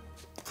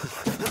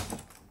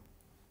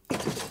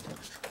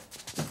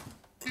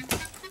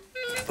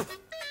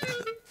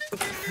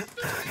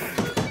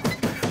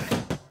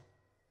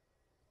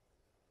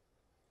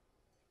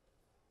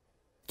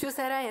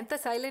 చూసారా ఎంత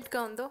సైలెంట్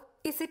గా ఉందో?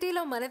 ఈ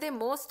సిటీలో మనదే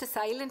most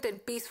silent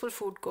and peaceful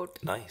food court.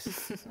 Nice.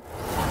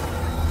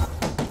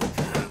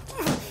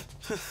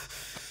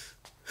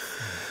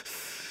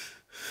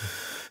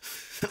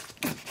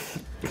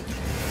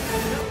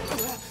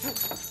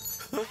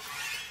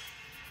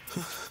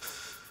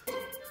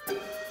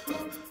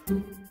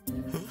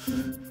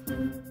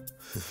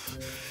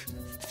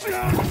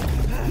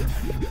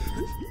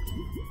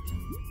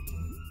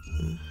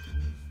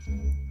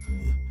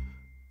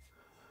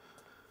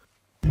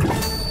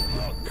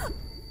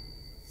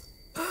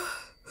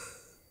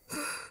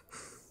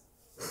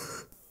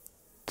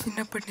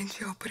 చిన్నప్పటి నుంచి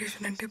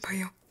ఆపరేషన్ అంటే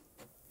భయం.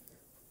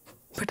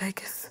 But I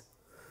guess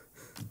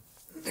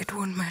it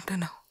won't matter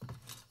now.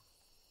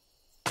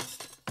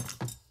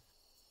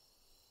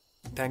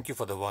 Thank you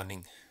for the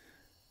warning.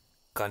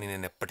 కానీ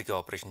నేను ఎప్పటికీ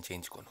ఆపరేషన్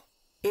చేయించుకోను.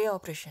 ఏ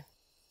ఆపరేషన్?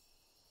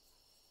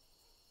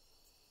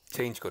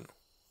 చేయించుకోను.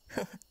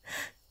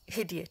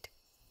 ఇడియట్.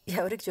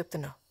 ఎవరికి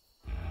చెప్తున్నావు?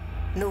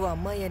 నువ్వు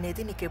అమ్మాయి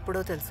అనేది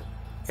నీకెప్పుడో తెలుసు.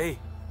 ఏయ్,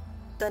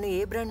 తను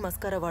ఏ బ్రాండ్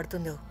మస్కారా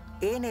వాడుతుందో,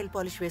 ఏ నెయిల్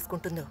పాలిష్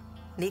వేసుకుంటుందో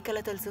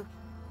నీకెలా తెలుసు?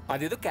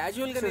 అదేదో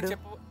క్యాజువల్గా చూడు,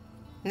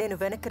 నేను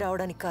వెనక్కి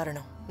రావడానికి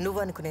కారణం నువ్వు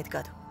అనుకునేది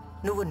కాదు.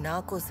 నువ్వు నా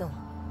కోసం,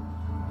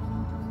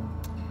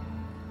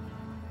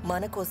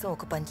 మన కోసం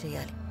ఒక పని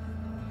చేయాలి.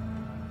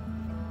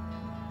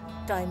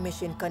 Time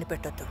machine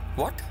కనిపెట్టొద్దు.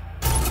 వాట్?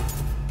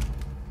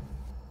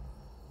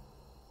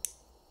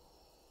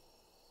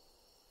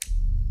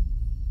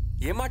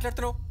 ఏం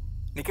మాట్లాడుతున్నావు?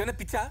 నీకేమైనా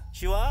పిచ్చా?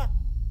 శివా,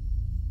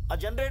 ఆ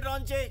జనరేటర్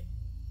ఆన్ చేయి.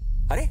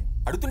 అరే,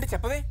 అడుగుతుంటే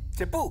చెప్పవే.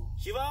 చెప్పు.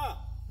 శివా,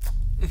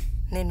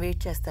 నేను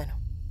వెయిట్ చేస్తాను.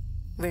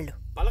 వెళ్ళు.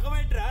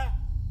 పలకమేంట్రా?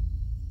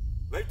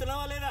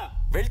 వెళ్తున్నావా లేదా?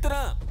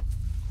 వెళ్తున్నా.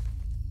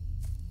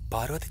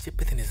 పార్వతి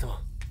చెప్పేది నిజమా?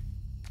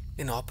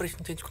 నేను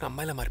ఆపరేషన్ చేయించుకున్న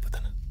అమ్మాయిలా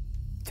మారిపోతాను?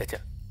 చచ్చా,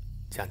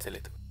 ఛాన్సే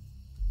లేదు.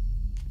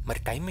 మరి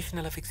టైం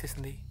మిషన్ ఎలా ఫిక్స్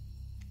చేసింది?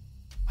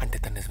 అంటే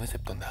తను నిజమే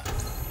చెప్తుందా?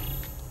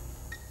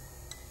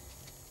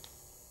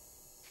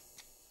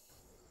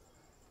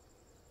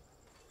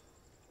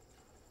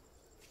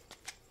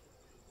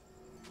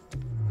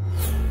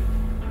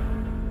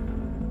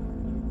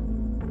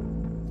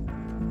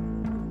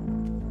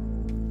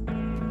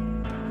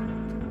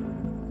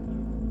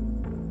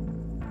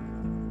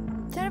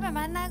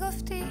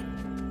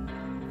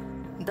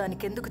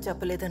 దానికెందుకు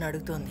చెప్పలేదని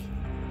అడుగుతోంది.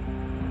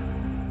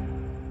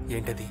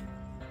 ఏంటది?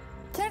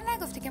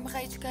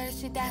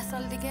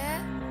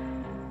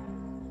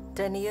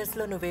 10 years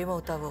లో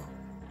నువ్వేమవుతావో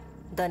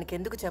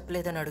దానికెందుకు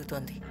చెప్పలేదని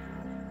అడుగుతోంది.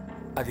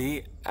 అది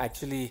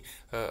యాక్చువల్లీ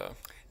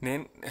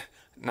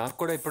నాకు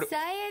కూడా ఇప్పుడు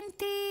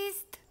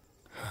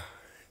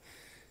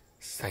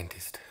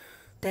సైంటిస్ట్.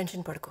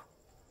 టెన్షన్ పడుకో,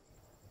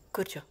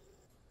 కూర్చో.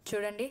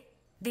 చూడండి,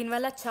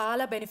 దీనివల్ల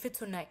చాలా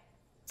బెనిఫిట్స్ ఉన్నాయి.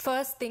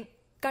 ఫస్ట్ థింగ్,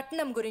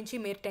 కట్నం గురించి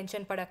మీరు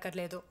టెన్షన్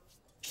పడక్కర్లేదు.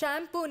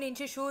 షాంపూ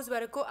నుంచి షూస్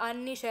వరకు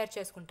అన్నీ షేర్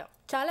చేసుకుంటాం.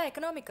 చాలా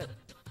ఎకనామికల్.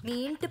 మీ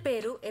ఇంటి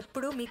పేరు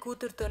ఎప్పుడూ మీ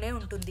కూతురుతోనే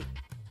ఉంటుంది.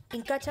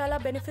 ఇంకా చాలా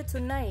బెనిఫిట్స్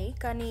ఉన్నాయి,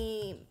 కానీ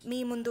మీ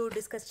ముందు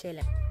డిస్కస్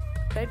చేయలేం.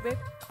 Wait.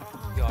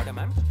 Order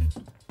ma'am.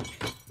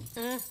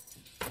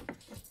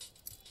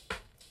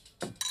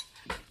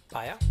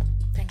 Paya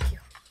thank you.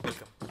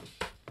 Welcome.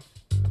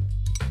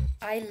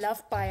 I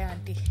love paya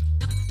aunty.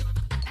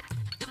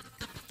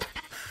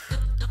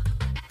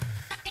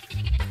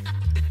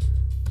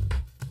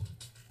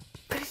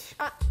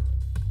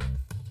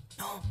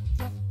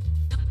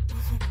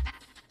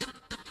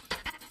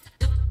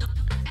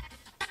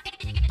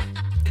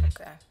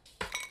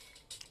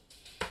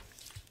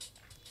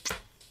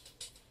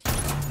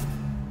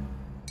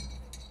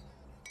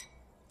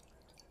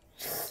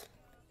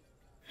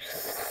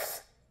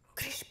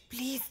 Krish,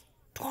 please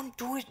don't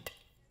do it.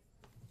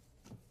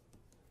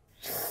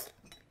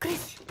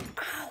 Krish,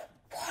 ow,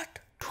 what?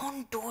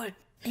 Don't do it.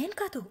 నేను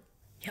కాదు,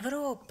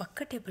 ఎవరో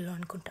పక్క టేబుల్లో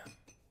అనుకుంటా.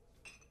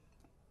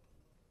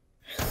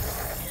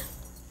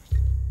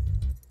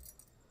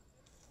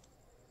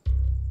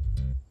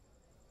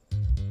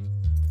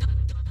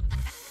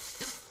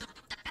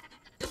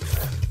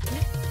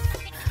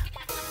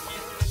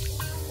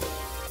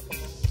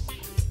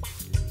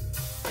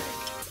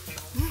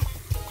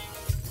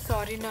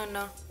 సారీ నాన్న,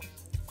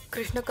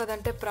 కృష్ణ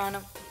కదంటే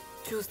ప్రాణం,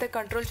 చూస్తే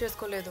కంట్రోల్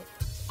చేసుకోలేదు.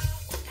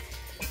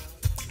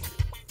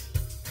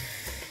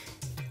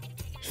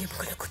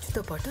 ఎముకల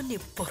గుజ్జుతో పాటు నీ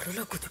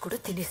బొర్రలో గుజ్జు కూడా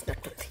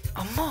తినేసినట్టుంది.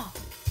 అమ్మా,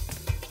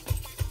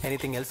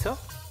 ఎనీథింగ్ ఎల్స్?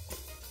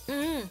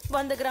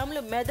 100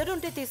 గ్రాములు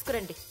మెదడుంటే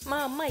తీసుకురండి మా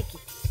అమ్మాయికి.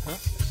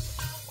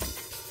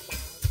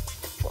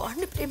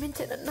 వాడిని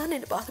ప్రేమించానన్నా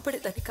నేను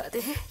బాధపడేదాన్ని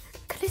కాదే,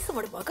 కనీసం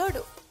వాడు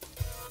మగాడు.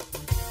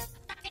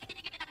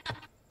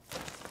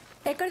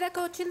 ఎక్కడి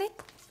దాకా వచ్చింది?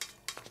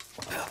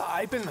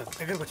 అయిపోయింది,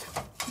 దగ్గరకు వచ్చి.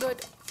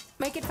 Good,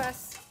 make it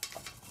fast.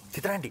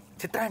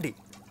 చిత్రాండి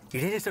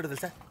ఇదేం చేస్తాడు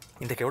తెలుసా?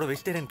 ఇంతకెవడో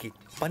వెజిటేరియన్కి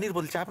పన్నీర్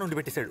బదులు చేప నుండి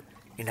పెట్టేశాడు.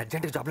 నేను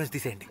అర్జెంట్గా జాబ్ నుంచి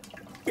తీసేయండి.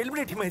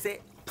 ఎలిమినేట్ హిమ్ అయితే.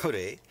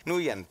 ఒరే,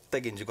 నువ్వు ఎంత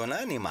గింజుకున్నా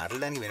నీ మాటలు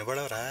దానికి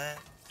వినపడవరా?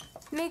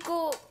 నీకు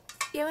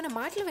ఏమైనా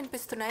మాటలు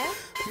వినిపిస్తున్నాయా?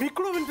 మీకు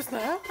కూడా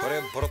వినిపిస్తున్నాయా? ఒరే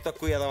బుర్ర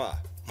తక్కువ ఎదవా,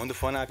 ముందు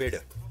ఫోన్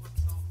ఆపేడు.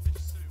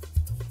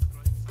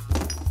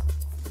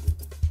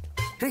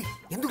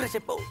 ఎందుకు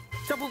చెప్పావు?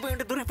 చెప్పపోయి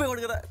ఉంటే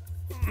దొరికిపోయాడు కదా.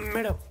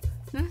 మేడం,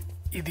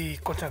 ఇది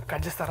కొంచెం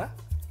కట్ చేస్తారా?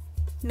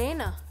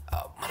 నేనా?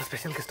 మన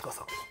స్పెషల్ గెస్ట్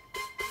కోసం.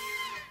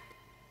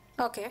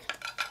 ఓకే.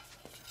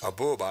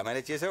 అబ్బో, బాగా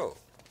మేనేజ్ చేసావు.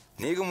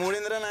 నీకు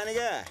మూడిందిరా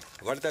నానిగా,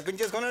 వాడు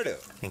తప్పించేసుకున్నాడు.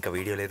 ఇంకా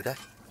వీడియో లేదుగా,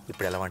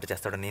 ఇప్పుడు ఎలా వంట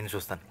చేస్తాడో నేను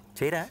చూస్తాను.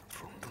 చేయరా,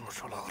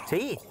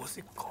 చెయ్యి.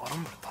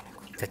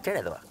 చచ్చాడు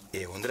ఎదవా.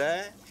 ఏముందిరా,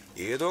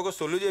 ఏదో ఒక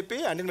సొల్లు చెప్పి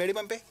అంటే మేడి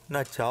పంపే.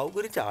 నా చావు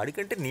గురించి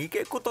ఆడికంటే నీకే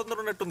ఎక్కువ తొందర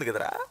ఉన్నట్టుంది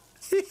కదరా.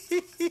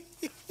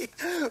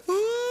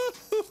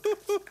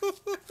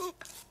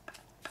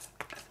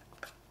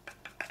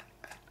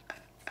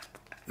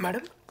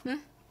 మేడం,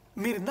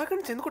 మీరు ఇందాక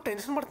నుంచి ఎందుకో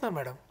టెన్షన్ పడుతున్నారు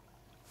మేడం?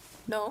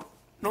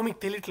 నో మీకు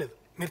తెలియట్లేదు,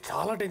 మీరు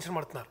చాలా టెన్షన్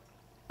పడుతున్నారు.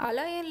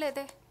 అలా ఏం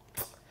లేదే.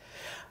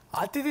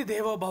 అతిథి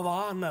దేవో భవ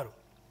అన్నారు,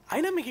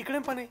 అయినా మీకు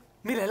ఇక్కడేం పని?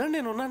 మీరు వెళ్ళండి,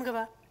 నేను ఉన్నాను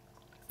కదా.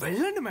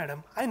 వెళ్ళండి మేడం,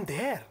 ఐఎమ్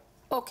దేర్.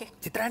 ఓకే.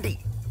 చిత్రాంటి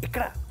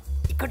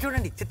ఇక్కడ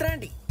చూడండి.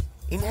 చిత్రాంటి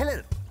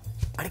ఇన్హేలర్,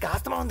 అడికి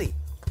ఆస్తమా ఉంది.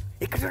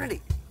 ఇక్కడ చూడండి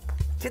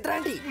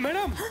చిత్రాంటి.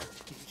 Madam,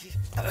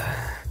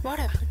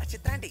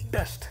 చిత్రాంటి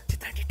dust.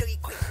 చిత్రాంటి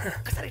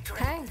ఒక్కసారి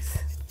చూడండి.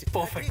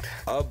 పర్ఫెక్ట్.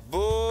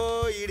 అబ్బో,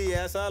 ఈడి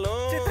ఏసాలో.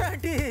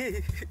 చిత్రాంటి,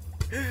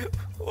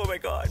 ఓ మై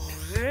గాడ్.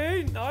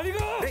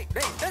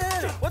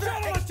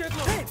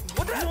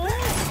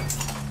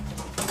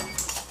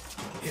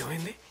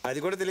 ఏమైంది? అది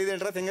కూడా తెలియదు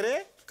ఏంట్రా తింగరే,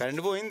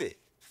 కరెంట్ పోయింది.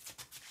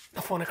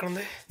 నా ఫోన్ ఎక్కడ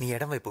ఉంది? నీ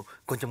ఎడం వైపు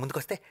కొంచెం ముందుకు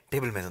వస్తే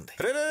టేబుల్ మీద ఉంది.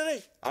 రే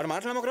ఆడు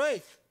మాట్లాడమకరోయ్.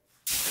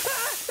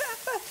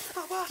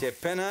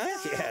 చెప్పానా?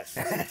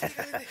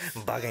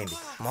 బాగైంది,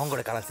 మొహం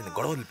కూడా కాలాల్సింది,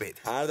 గొడవ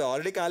వదిలిపోయేది. అది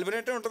ఆల్రెడీ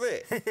కాలిపోయినట్టే ఉంటది.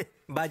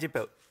 బాగా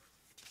చెప్పావు.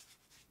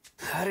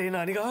 అరే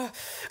నానిగా,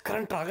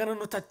 కరెంట్ రాగానే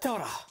నువ్వు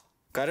చచ్చావురా.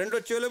 కరెంట్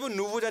వచ్చేలేవు,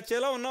 నువ్వు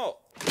చచ్చేలా ఉన్నావు.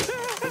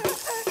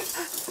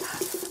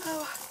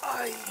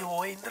 అయ్యో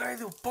ఇంద్రా,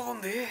 ఇది ఉప్పుగా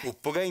ఉంది.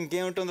 ఉప్పుగా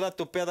ఇంకేముంటుందిరా,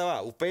 తుప్పేదవా,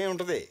 ఉప్పే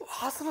ఉంటది.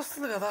 వాసన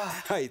వస్తుంది కదా.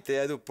 అయితే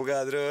అది ఉప్పు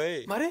కాదు రోయ్,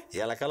 మరి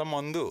ఎలకల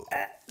మందు.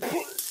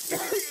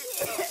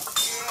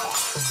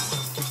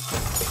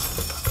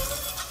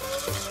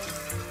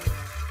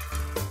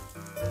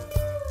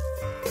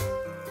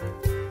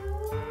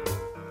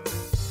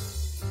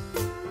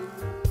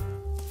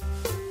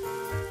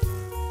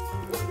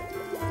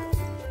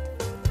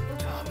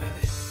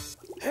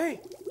 హే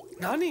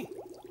నాని,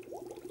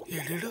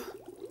 ఏడు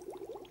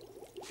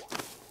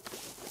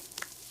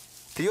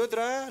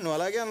తీయొద్దురా, నువ్వు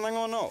అలాగే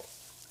అందంగా ఉన్నావు.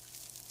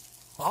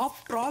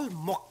 ఆఫ్టర్ ఆల్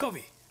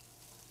మొక్కవి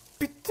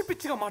పిచ్చి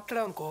పిచ్చిగా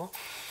మాట్లాడావనుకో,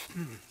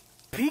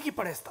 పీకి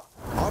పడేస్తా.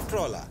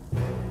 ఆఫ్టర్ ఆల్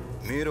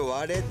మీరు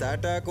వాడే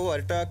తాటాకు,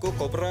 అరిటాకు,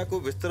 కొబ్బరాకు,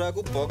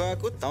 విస్తరాకు,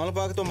 పొగాకు,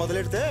 తమలపాకుతో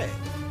మొదలెడితే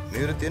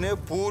మీరు తినే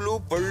పూలు,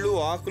 పళ్ళు,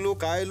 ఆకులు,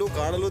 కాయలు,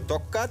 కాడలు,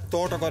 తొక్క,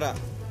 తోటకూర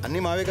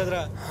అన్నీ మావే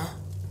కదరా.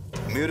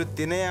 మీరు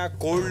తినే ఆ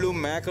కోళ్ళు,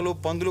 మేకలు,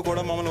 పందులు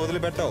కూడా మమ్మల్ని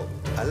వదిలిపెట్టావు.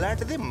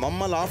 అలాంటిది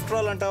మమ్మల్ని ఆఫ్టర్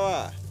ఆల్ అంటావా?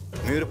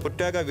 మీరు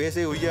పుట్టాక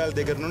వేసే ఉయ్యాల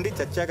దగ్గర నుండి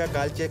చచ్చాక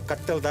కాల్చే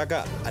కట్టెల దాకా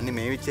అన్ని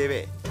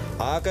మేమిచ్చేవే.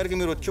 ఆఖరికి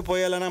మీరు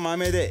వచ్చిపోయాలన్నా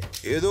మామేదే.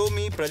 ఏదో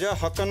మీ ప్రజా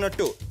హక్కు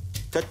అన్నట్టు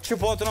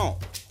చచ్చిపోతున్నాం.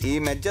 ఈ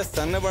మధ్య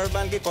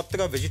సన్నబడడానికి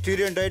కొత్తగా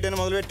వెజిటేరియన్ డైట్ అని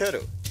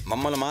మొదలుపెట్టారు.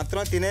 మమ్మల్ని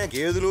మాత్రం తినే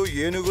గేదెలు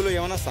ఏనుగులు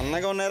ఏమైనా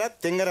సన్నగా ఉన్నారా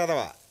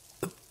తింగరదవా?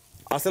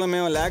 అసలు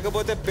మేము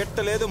లేకపోతే పెట్ట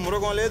లేదు,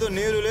 మృగం లేదు,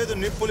 నీరు లేదు,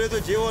 నిప్పు లేదు,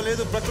 జీవం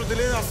లేదు, ప్రకృతి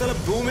లేదు, అసలు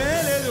భూమే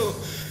లేదు.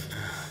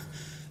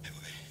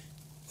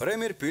 ఒరే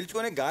మీరు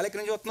పీల్చుకొని గాలి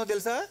ఎక్కడి నుంచి వస్తుందో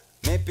తెలుసా?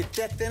 మేము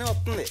పిచ్చేస్తేనే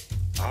వస్తుంది.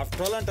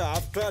 ఆఫ్టర్ ఆల్ అంటే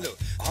ఆఫ్టర్ ఆల్.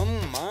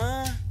 అమ్మా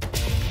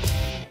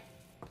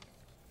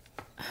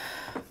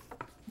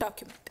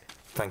డాక్యుమెంట్.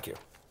 Thank you.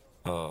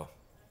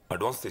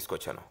 అడ్వాన్స్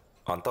తీసుకొచ్చాను.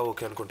 అంతా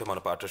ఓకే అనుకుంటే మన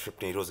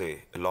పార్ట్నర్షిప్ని ఈరోజే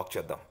లాక్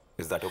చేద్దాం.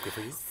 Is that okay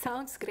for you?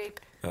 Sounds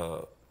great.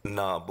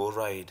 నా bore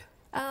ride.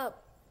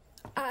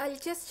 I'll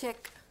just check.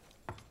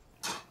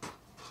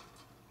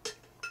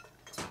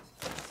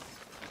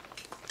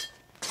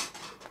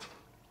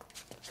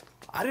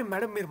 అరే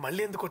మేడం, మీరు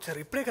మళ్ళీ ఎందుకు వచ్చారు?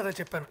 ఇప్పుడే కదా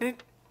చెప్పాను.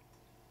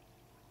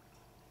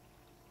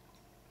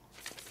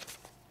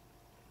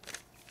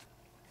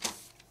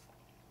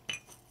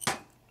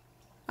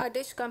 ఆ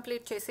డిష్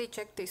కంప్లీట్ చేసి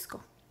చెక్ తీసుకో.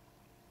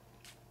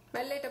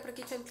 వెళ్ళేటప్పుడు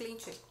కిచెన్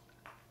క్లీన్ చేయి.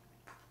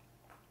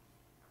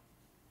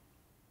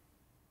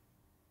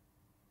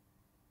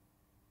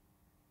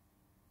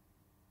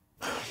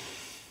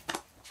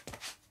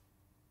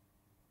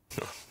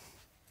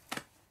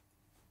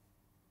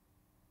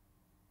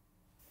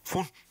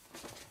 ఫోన్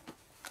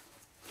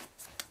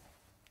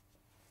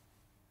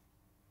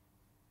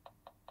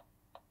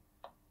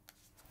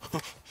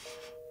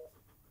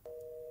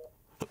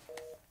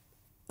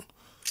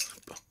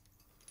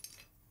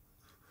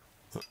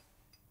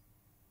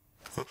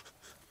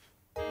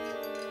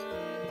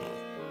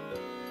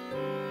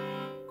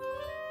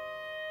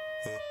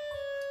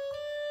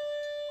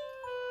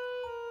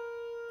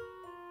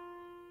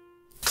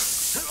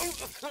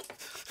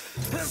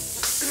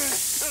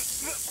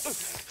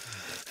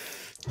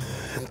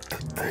ఎంత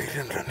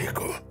ధైర్యం రా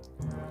నీకు?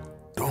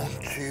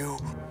 Don't you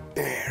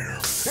dare.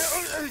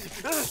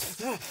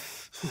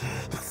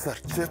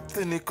 సార్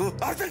చెప్తే నీకు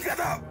అర్థం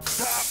కదా?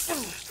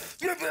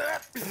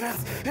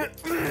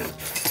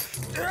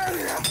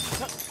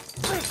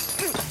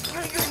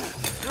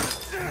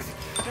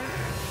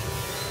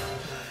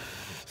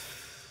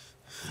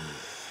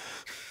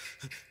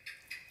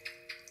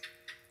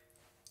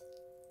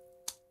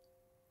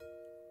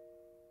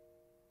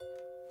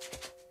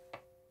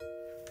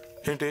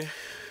 ఏంటి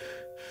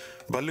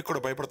బల్లి కూడా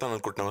భయపడతాను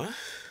అనుకుంటున్నావా?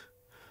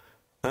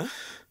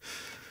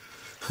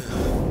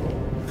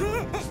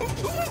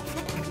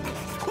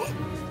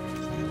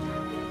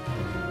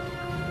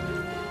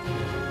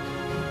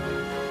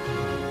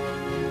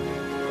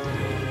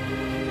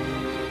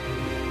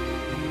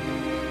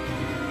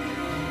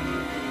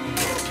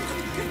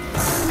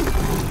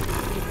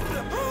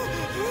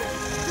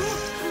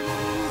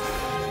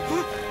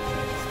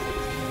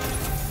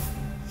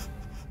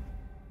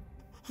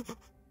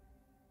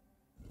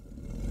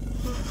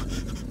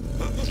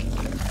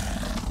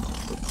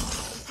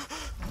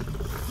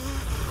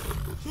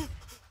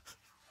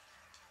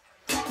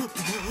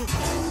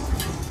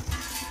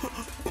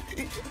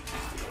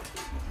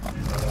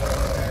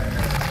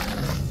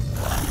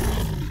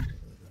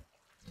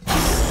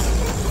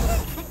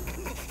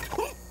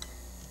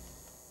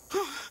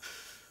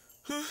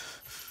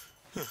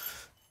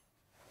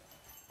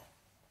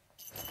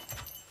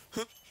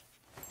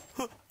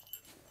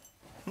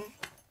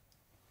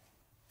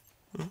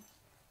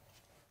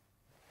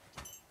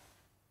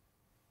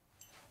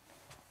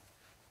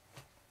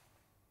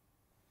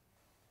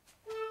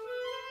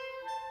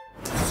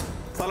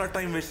 చాలా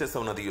టైం వేస్ట్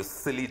చేస్తావు నాది, you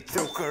silly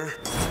joker.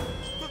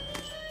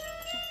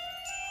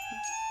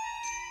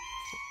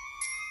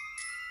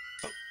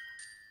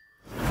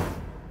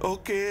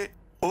 Okay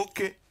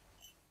okay,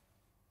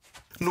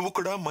 నువ్వు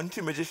కూడా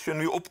మంచి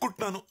మెజిషియన్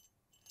ఒప్పుకుంటున్నాను.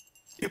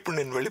 ఇప్పుడు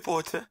నేను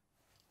వెళ్ళిపోవచ్చా?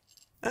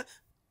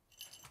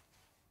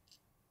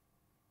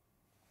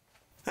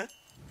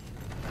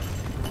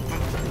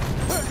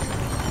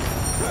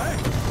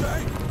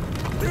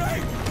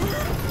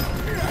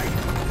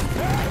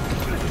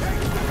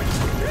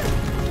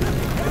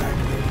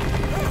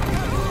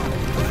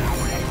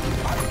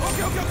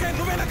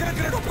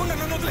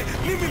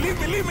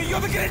 Leave me,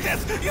 you're the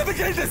greatest! You're the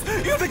greatest!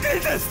 You're the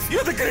greatest!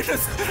 You're the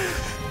greatest!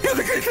 You're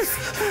the greatest!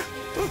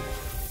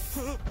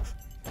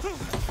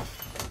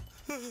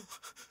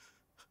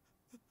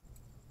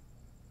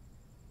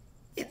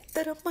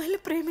 ఇద్దరు అమ్మాయిలు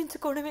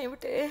ప్రేమించుకోవడం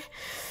ఏమిటే?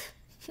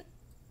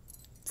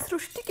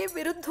 సృష్టికి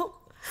విరుద్ధం.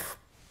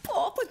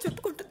 పాపం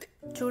చెప్పుకుంటుంది.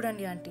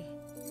 చూడండి ఆంటీ,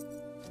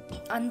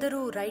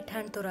 అందరూ రైట్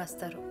హ్యాండ్తో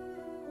రాస్తారు,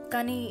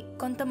 కానీ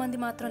కొంతమంది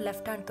మాత్రం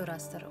లెఫ్ట్ హ్యాండ్తో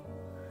రాస్తారు.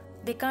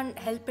 They can't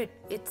help it.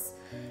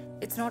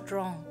 It's not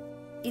wrong.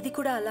 ఇది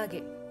కూడా అలాగే.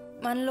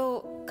 మనలో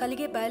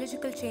కలిగే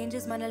బయాలజికల్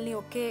చేంజెస్ మనల్ని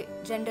ఒకే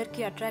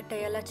జెండర్కి అట్రాక్ట్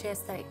అయ్యేలా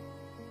చేస్తాయి.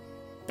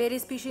 వేరే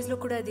స్పీషీస్లో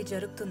కూడా అది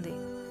జరుగుతుంది.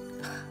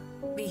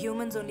 వి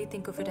humans only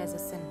think of it as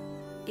a sin.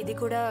 ఇది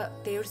కూడా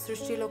దేవుడి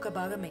సృష్టిలో ఒక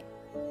భాగమే.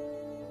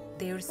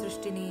 దేవుడి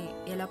సృష్టిని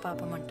ఎలా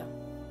పాపం అంటాం?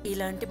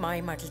 ఇలాంటి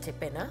మాయ మాటలు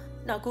చెప్పానా?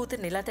 నా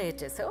కూతుర్ని ఇలా తయారు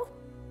చేసావు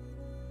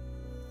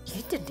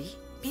ఏంటండి?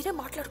 మీరే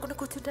మాట్లాడుకుని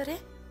కూర్చుంటారే.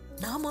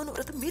 నా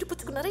మౌనవ్రతం మీరు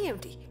పుచ్చుకున్నారా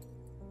ఏమిటి?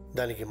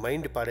 దానికి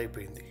మైండ్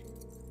పాడైపోయింది,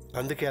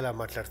 అందుకే అలా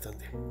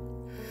మాట్లాడుతుంది.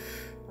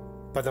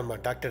 పదమ్మా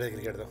డాక్టర్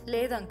దగ్గరికి వెళ్దాం.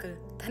 లేదు అంకుల్,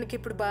 తనకి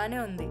ఇప్పుడు బాగానే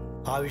ఉంది.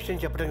 ఆ విషయం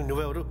చెప్పడానికి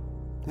నువ్వెవరు?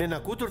 నేను నా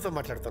కూతురుతో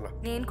మాట్లాడుతున్నా.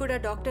 నేను కూడా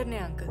డాక్టర్నే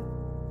అంకుల్,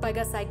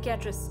 పైగా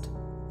సైకియాట్రిస్ట్,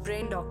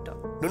 బ్రెయిన్ డాక్టర్.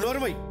 నువ్వు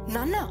నోరుమై.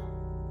 నాన్న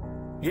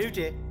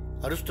ఏమిటే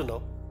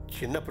అరుస్తున్నావు?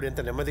 చిన్నప్పుడు ఎంత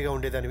నెమ్మదిగా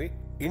ఉండేదానివి.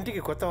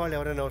 ఇంటికి కొత్త వాళ్ళు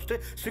ఎవరైనా వస్తే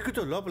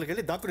సిగ్గుతో లోపలికి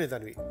వెళ్ళి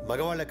దాక్కునేదానివి.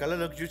 మగవాళ్ళ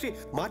కళ్ళలోకి చూసి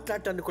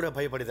మాట్లాడటానికి కూడా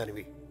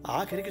భయపడేదానివి.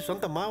 ఆఖరికి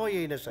సొంత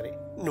మావయ్య అయినా సరే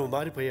నువ్వు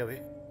మారిపోయావే.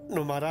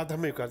 నువ్వు మా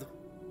రాధమ్మే కాదు.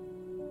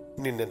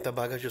 నిన్నెంత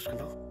బాగా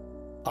చూసుకున్నావు.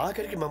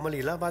 ఆఖరికి మమ్మల్ని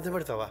ఇలా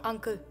బాధపడతావా?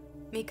 అంకుల్,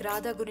 మీకు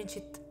రాధా గురించి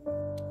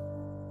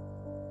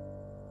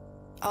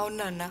అవును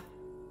నాన్న,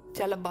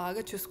 చాలా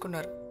బాగా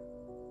చూసుకున్నారు.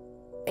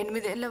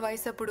 8 ఏళ్ల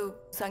వయసు అప్పుడు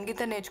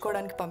సంగీతం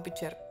నేర్చుకోవడానికి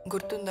పంపించారు,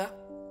 గుర్తుందా?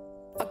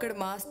 అక్కడ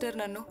మాస్టర్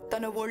నన్ను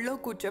తన ఒళ్ళో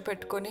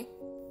కూర్చోపెట్టుకొని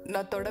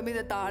నా తొడ మీద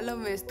తాళం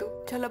వేస్తూ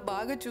చాలా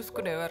బాగా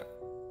చూసుకునేవారు.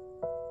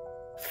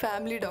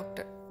 Family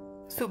doctor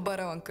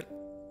Subbarao uncle.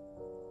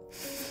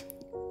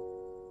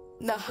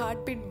 నా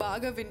హార్ట్ బీట్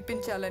బాగా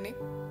వినిపించాలని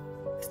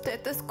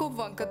స్టెథోస్కోప్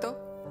వంకతో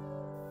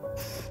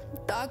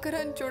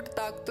తాకరాని చోట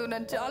తాకుతూ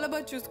నన్ను చాలా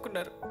బాగా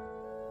చూసుకున్నారు.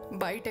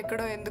 బయట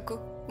ఎక్కడో ఎందుకు,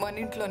 మన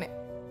ఇంట్లోనే.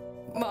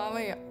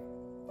 మావయ్య,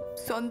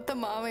 సొంత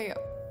మావయ్య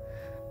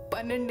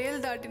 12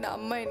 ఏళ్ళు దాటిన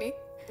అమ్మాయిని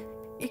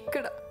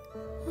ఇక్కడ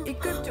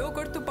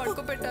చోకొడుతూ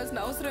పడుకోబెట్టాల్సిన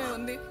అవసరం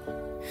ఉంది.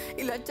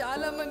 ఇలా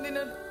చాలా మంది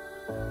నన్ను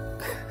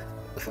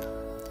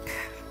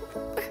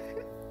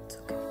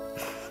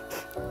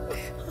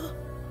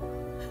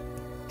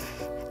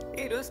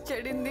ఈరోజు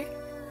చెడింది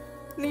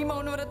నీ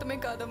మౌనవ్రతమే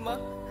కాదమ్మా,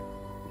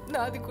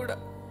 నాది కూడా.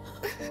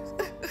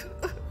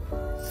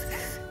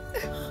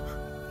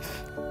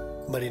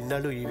 మరి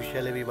ఇన్నాళ్ళు ఈ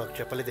విషయాలేవి మాకు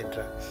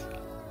చెప్పలేదేంట్రా?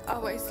 ఆ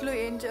వయసులో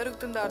ఏం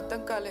జరుగుతుందో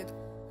అర్థం కాలేదు.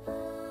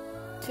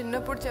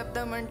 చిన్నప్పుడు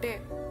చెప్దామంటే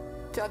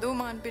చదువు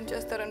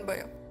మాన్పించేస్తారని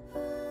భయం,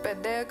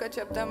 పెద్దయ్యాక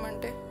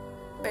చెప్దామంటే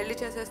పెళ్లి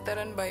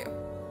చేసేస్తారని భయం.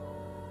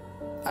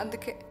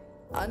 అందుకే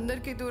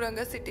అందరికీ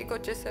దూరంగా సిటీకి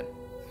వచ్చేసాను.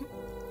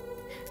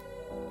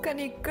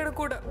 కానీ ఇక్కడ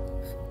కూడా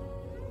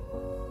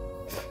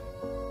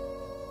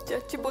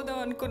చచ్చిపోదాం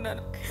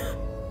అనుకున్నాను,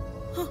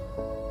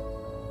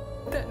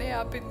 తనే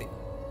ఆపింది.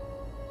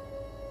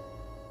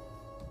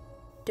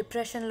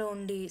 డిప్రెషన్లో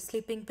ఉండి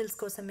స్లీపింగ్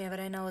పిల్స్ కోసం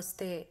ఎవరైనా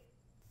వస్తే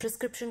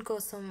ప్రిస్క్రిప్షన్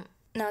కోసం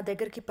నా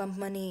దగ్గరికి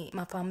పంపమని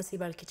మా ఫార్మసీ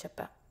వాళ్ళకి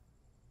చెప్పా.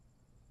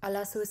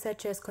 అలా సూసైడ్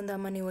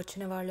చేసుకుందామని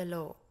వచ్చిన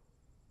వాళ్ళలో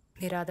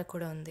మీ రాధ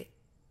కూడా ఉంది.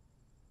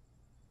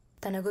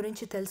 తన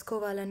గురించి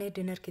తెలుసుకోవాలనే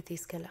డిన్నర్కి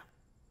తీసుకెళ్ళా.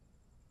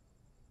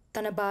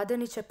 తన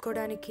బాధని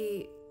చెప్పుకోవడానికి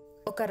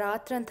ఒక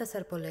రాత్రంతా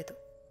సరిపోలేదు.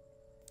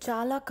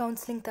 చాలా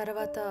కౌన్సిలింగ్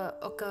తర్వాత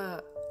ఒక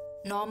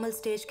నార్మల్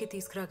స్టేజ్కి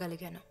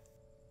తీసుకురాగలిగాను.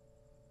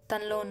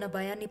 తనలో ఉన్న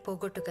భయాన్ని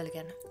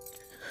పోగొట్టగలిగాను.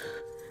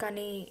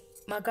 కానీ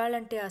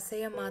మగాళ్ళంటే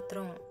అసహ్యం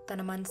మాత్రం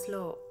తన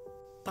మనసులో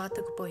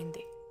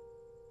పాతుకుపోయింది.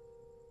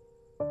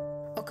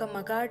 ఒక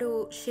మగాడు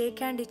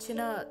షేక్ హ్యాండ్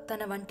ఇచ్చినా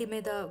తన వంటి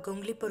మీద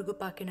గొంగ్లి పొరుగు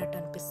పాకినట్టు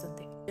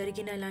అనిపిస్తుంది.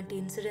 జరిగిన ఇలాంటి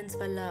ఇన్సిడెంట్స్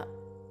వల్ల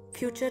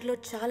ఫ్యూచర్లో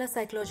చాలా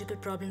సైకలాజికల్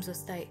ప్రాబ్లమ్స్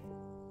వస్తాయి.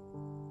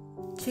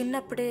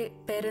 చిన్నప్పుడే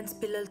పేరెంట్స్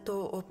పిల్లలతో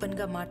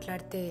ఓపెన్గా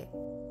మాట్లాడితే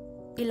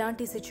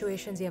ఇలాంటి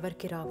సిచ్యువేషన్స్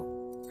ఎవరికి రావు.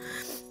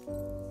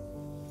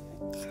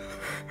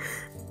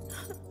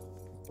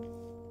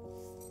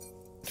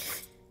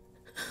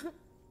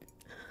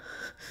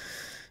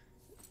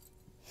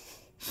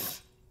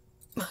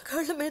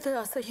 మగాళ్ళ మీద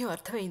అసహ్యం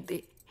అర్థమైంది,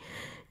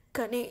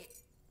 కానీ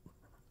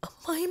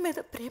అమ్మాయి మీద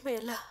ప్రేమ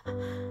ఎలా?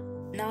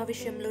 నా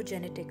విషయంలో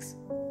జెనెటిక్స్,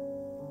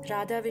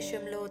 రాధా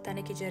విషయంలో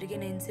తనకి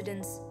జరిగిన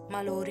ఇన్సిడెంట్స్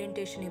మాలో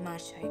ఓరియంటేషన్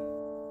మార్చాయి.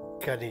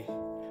 కానీ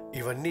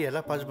ఇవన్నీ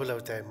ఎలా పాసిబుల్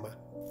అవుతాయమ్మా?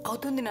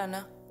 అవుతుంది నాన్న.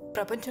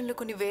 ప్రపంచంలో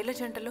కొన్ని వేల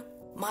జంటలు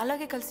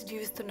మాలాగే కలిసి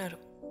జీవిస్తున్నారు.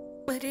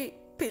 మరి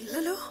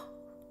పిల్లలు?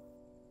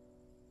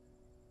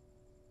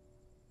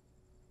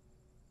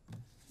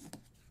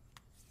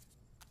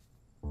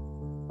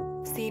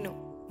 సీను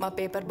మా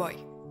పేపర్ బాయ్.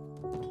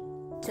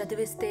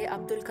 చదివిస్తే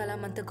అబ్దుల్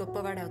కలాం అంత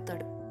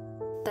గొప్పవాడవుతాడు.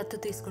 దత్తు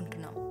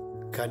తీసుకుంటున్నాం.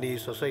 కానీ ఈ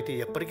సొసైటీ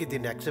ఎప్పటికీ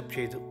దీన్ని యాక్సెప్ట్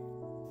చేయదు.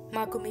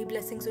 మాకు మీ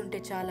బ్లెస్సింగ్స్ ఉంటే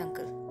చాలు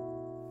అంకుల్.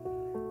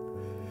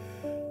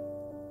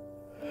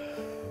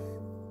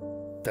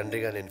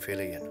 తండ్రిగా నేను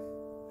ఫెయిల్ అయ్యాను.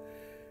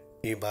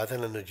 ఈ బాధ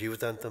నన్ను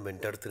జీవితాంతం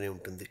వెంటాడుతూనే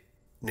ఉంటుంది.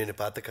 నేను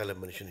పాతకాలం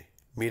మనిషిని.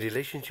 మీ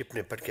రిలేషన్షిప్ని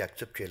ఎప్పటికీ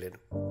యాక్సెప్ట్ చేయలేను.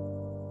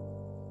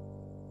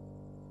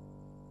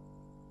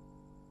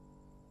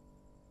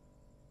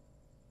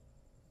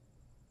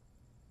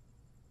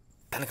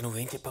 తనకు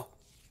నువ్వేం చెప్పావు?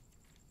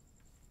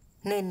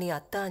 నేను నీ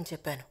అత్త అని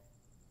చెప్పాను.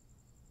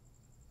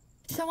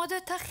 شما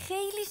دوتا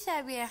خیلی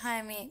شبیه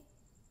همین.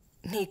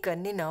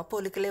 నీకన్నీ నా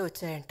పోలికలే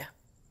వచ్చాయంట.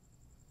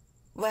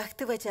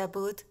 وقتی وجه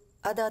بود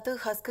అదాతో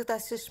హస్కు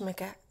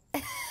తస్సుష్మిక.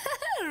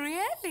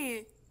 రియల్లీ?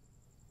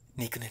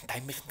 నీకు నేను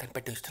టైం మిషన్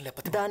కనిపెట్టడం ఇష్టం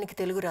లేకపోతే? దానికి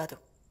తెలుగు రాదు,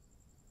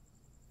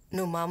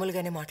 నువ్వు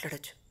మామూలుగానే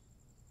మాట్లాడొచ్చు.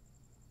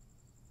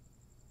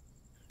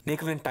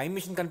 నీకు నేను టైం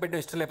మిషన్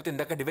కనిపెట్టడం ఇష్టం లేకపోతే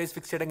ఇందాక డివైస్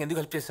ఫిక్స్ చేయడానికి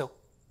ఎందుకు హెల్ప్ చేసావు?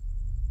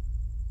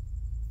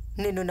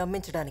 నిన్ను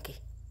నమ్మించడానికి.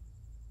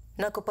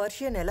 నాకు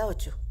పర్షియన్ ఎలా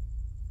వచ్చు?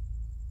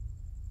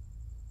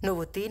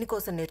 నువ్వు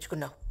దీనికోసం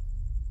నేర్చుకున్నావు,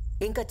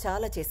 ఇంకా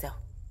చాలా చేశావు.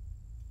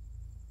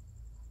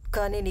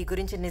 కానీ నీ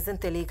గురించి నిజం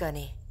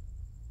తెలియగానే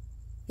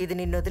ఇది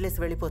నిన్ను వదిలేసి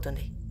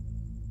వెళ్ళిపోతుంది.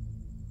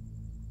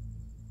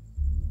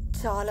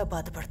 చాలా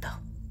బాధపడతావు.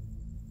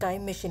 టైం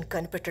మెషిన్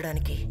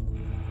కనిపెట్టడానికి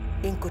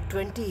ఇంకో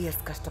 20 years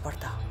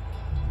కష్టపడతా.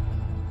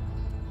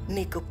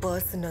 నీకు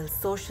పర్సనల్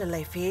సోషల్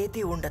లైఫ్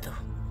ఏది ఉండదు.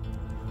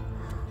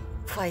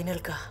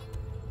 ఫైనల్గా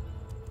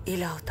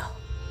ఇలా అవుతావు.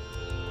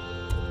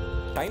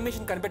 టైం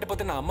మెషిన్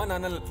కనిపెట్టకపోతే నా అమ్మ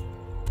నాన్న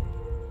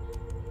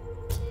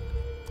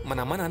మన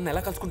అమ్మ నాన్న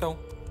ఎలా కలుసుకుంటాం?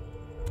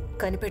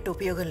 కనిపెట్టి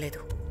ఉపయోగం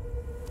లేదు.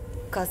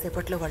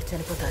 కాసేపట్లో వాళ్ళు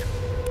చనిపోతారు.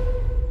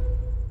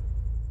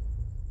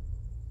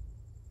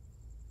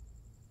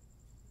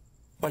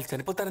 వాళ్ళు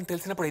చనిపోతారని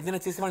తెలిసినప్పుడు ఏదైనా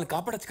చేసి వాళ్ళని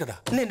కాపాడచ్చు కదా.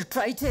 నేను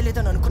ట్రై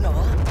చేయలేదని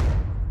అనుకున్నావా?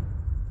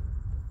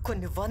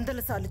 కొన్ని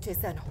 100 సార్లు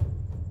చేశాను.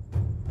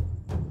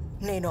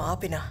 నేను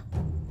ఆపిన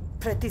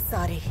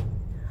ప్రతిసారి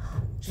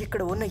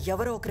ఇక్కడ ఉన్న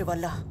ఎవరో ఒకరి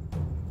వల్ల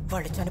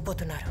వాళ్ళు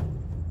చనిపోతున్నారు.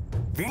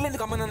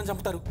 వీళ్ళెందుకు అమ్మ నాన్న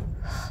చంపుతారు?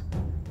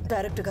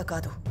 డైరెక్ట్గా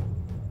కాదు,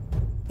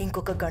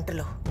 ఇంకొక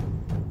గంటలో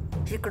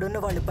ఇక్కడున్న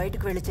వాళ్ళు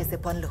బయటకు వెళ్ళి చేసే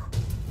పనులు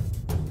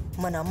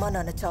మన అమ్మా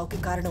నాన్న చావుకి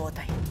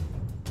కారణమవుతాయి.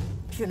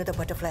 You know the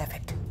butterfly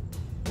effect.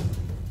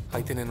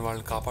 అయితే నేను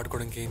వాళ్ళని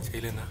కాపాడుకోవడానికి ఏం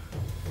చేయలేనా?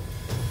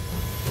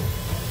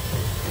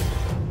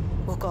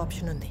 ఒక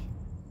ఆప్షన్ ఉంది.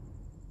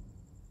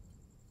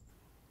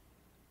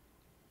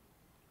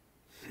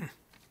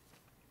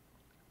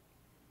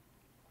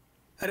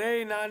 అరే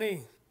నాని,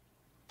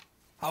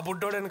 ఆ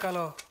బుడ్డోడు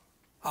వెనకాలో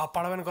ఆ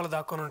పడవ వెనకాల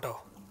దాక్కొని ఉంటావు.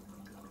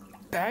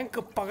 ట్యాంక్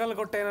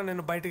పగలగొట్టైనా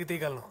నేను బయటికి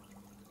తీయగలను.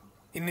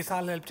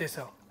 ఇన్నిసార్లు హెల్ప్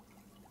చేసావు.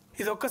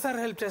 ఇది ఒక్కసారి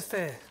హెల్ప్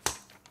చేస్తే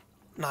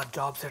నా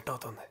జాబ్ సెట్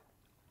అవుతుంది.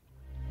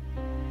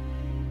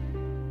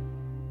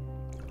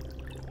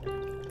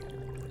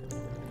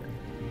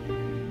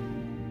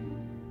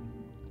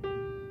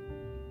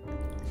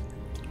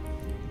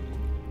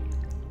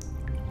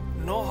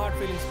 No heart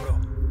feelings bro.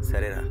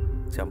 సరేరా,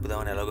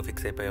 చంపుదామని ఎలాగో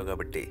ఫిక్స్ అయిపోయావు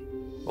కాబట్టి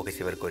ఒక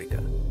చివరి కోరిక.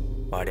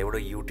 వాడెవడో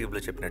యూట్యూబ్లో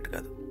చెప్పినట్టు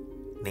కాదు,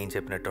 నేను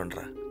చెప్పినట్టు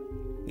ఉండరా.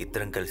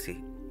 ఇద్దరం కలిసి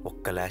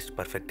ఒక్క లాస్ట్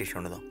పర్ఫెక్ట్ డిష్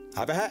ఉండదాం.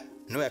 అబహ,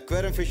 నువ్వు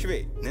అక్వేరియం ఫిష్వి,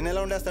 నేను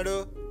ఎలా ఉండేస్తాడు?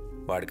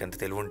 వాడికి అంత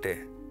తెలివి ఉంటే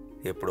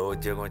ఎప్పుడో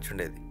ఉద్యోగం వచ్చి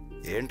ఉండేది.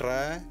 ఏంట్రా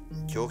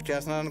జోక్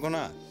చేస్తున్నాను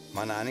అనుకున్నా?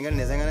 మా నాన్నగారు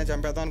నిజంగానే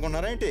చంపేద్దాం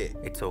అనుకున్నారా ఏంటి?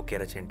 ఇట్స్ ఓకే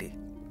రా చెంటి,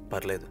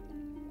 పర్లేదు.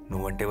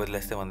 నువ్వంటే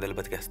వదిలేస్తే 100 ఏళ్ళు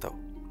బతికేస్తావు.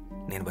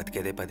 నేను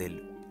బతికేదే 10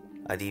 ఏళ్ళు,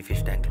 అది ఈ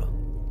ఫిష్ ట్యాంక్లో.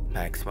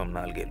 మ్యాక్సిమం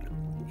 4 ఏళ్ళు.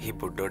 ఈ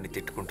బుడ్డోడిని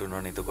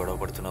తిట్టుకుంటున్నావు, నీతో గొడవ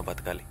పడుతున్నావు,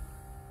 బతకాలి.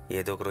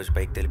 ఏదో ఒక రోజు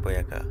పైకి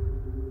తెలిపోయాక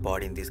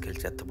బాడీని తీసుకెళ్ళి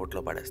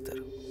చెత్తపుట్లో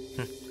పడేస్తారు.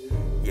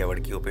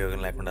 ఎవరికి ఉపయోగం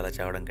లేకుండా అలా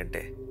చావడం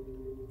కంటే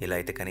ఇలా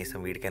అయితే కనీసం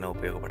వీడికైనా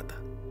ఉపయోగపడతా.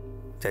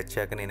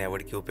 చచ్చాక నేను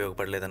ఎవరికి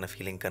ఉపయోగపడలేదన్న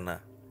ఫీలింగ్ కన్నా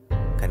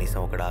కనీసం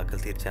ఒకటి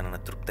ఆకలి తీర్చానన్న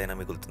తృప్తి అయినా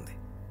మిగులుతుంది.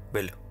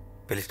 వెళ్ళు,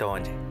 వెళ్ళి స్టవ్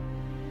ఆన్ చేయి.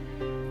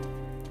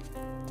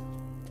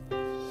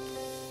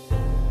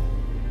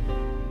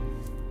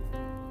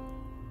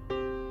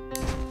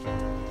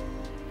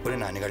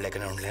 నాన్నగారు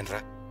లెక్కనే ఉండలేనురా,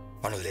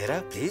 మనం లేరా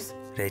ప్లీజ్.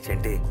 రే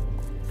చెంటి,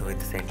 నువ్వు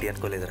ఇంత సెంటి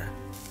అనుకోలేదురా.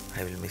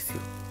 I will miss you.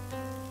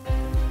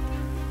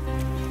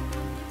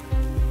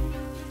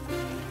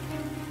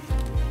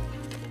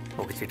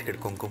 ఒక చిటికెడు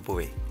కుంకుమ పువ్వు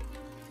వేయి.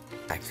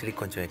 యాక్చువల్లీ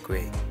కొంచెం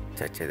ఎక్కువే,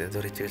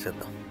 చచ్చేదేదో రిచ్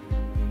చేసేద్దాం.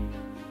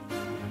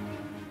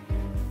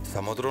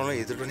 సముద్రంలో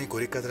ఎదురుని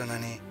కోరిక కదరా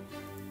నాని,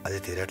 అది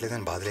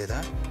తీరట్లేదని బాధ లేదా?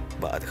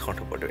 బాధగా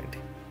ఉండకపోవడం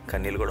ఏంటి,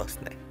 కన్నీళ్ళు కూడా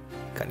వస్తున్నాయి.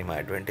 కానీ మా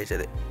అడ్వాంటేజ్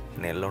అదే,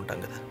 నీళ్ళలో ఉంటాం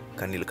కదా,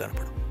 కన్నీళ్ళు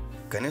కనపడం.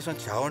 కనీసం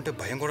చావు అంటే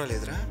భయం కూడా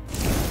లేదురా?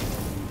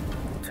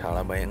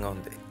 చాలా భయంగా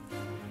ఉంది.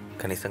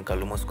 కనీసం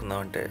కళ్ళు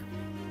మూసుకుందామంటే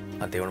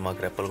ఆ దేవుడు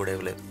మాకు రెప్పలు కూడా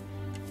ఇవ్వలేదు.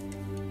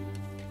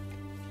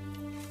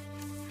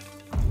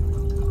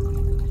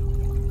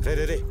 రే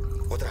రే రే,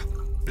 వద్దురా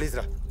ప్లీజ్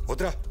రా,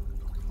 వద్దురా.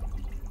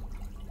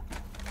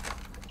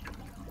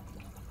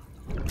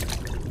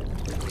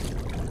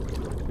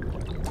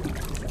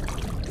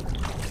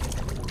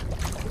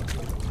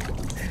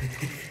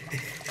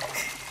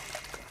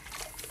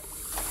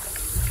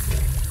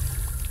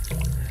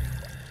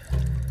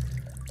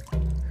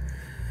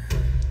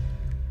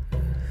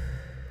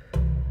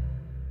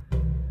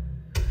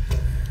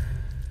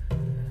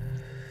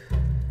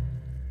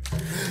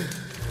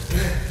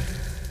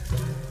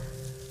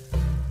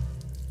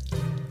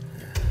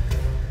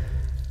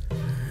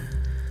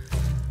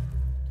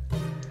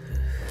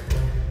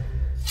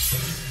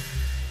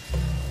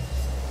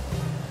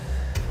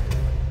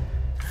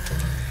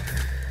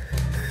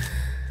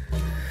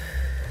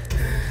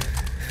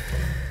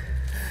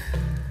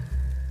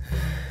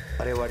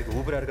 అరే వాడికి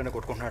ఊపిరి ఆడకన్నా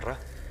కొట్టుకుంటున్నాడు రా,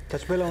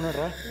 చచ్చిపోయేలా ఉన్నాడు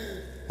రా.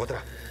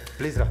 వద్దురా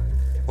ప్లీజ్ రా,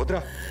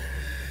 వద్దురా.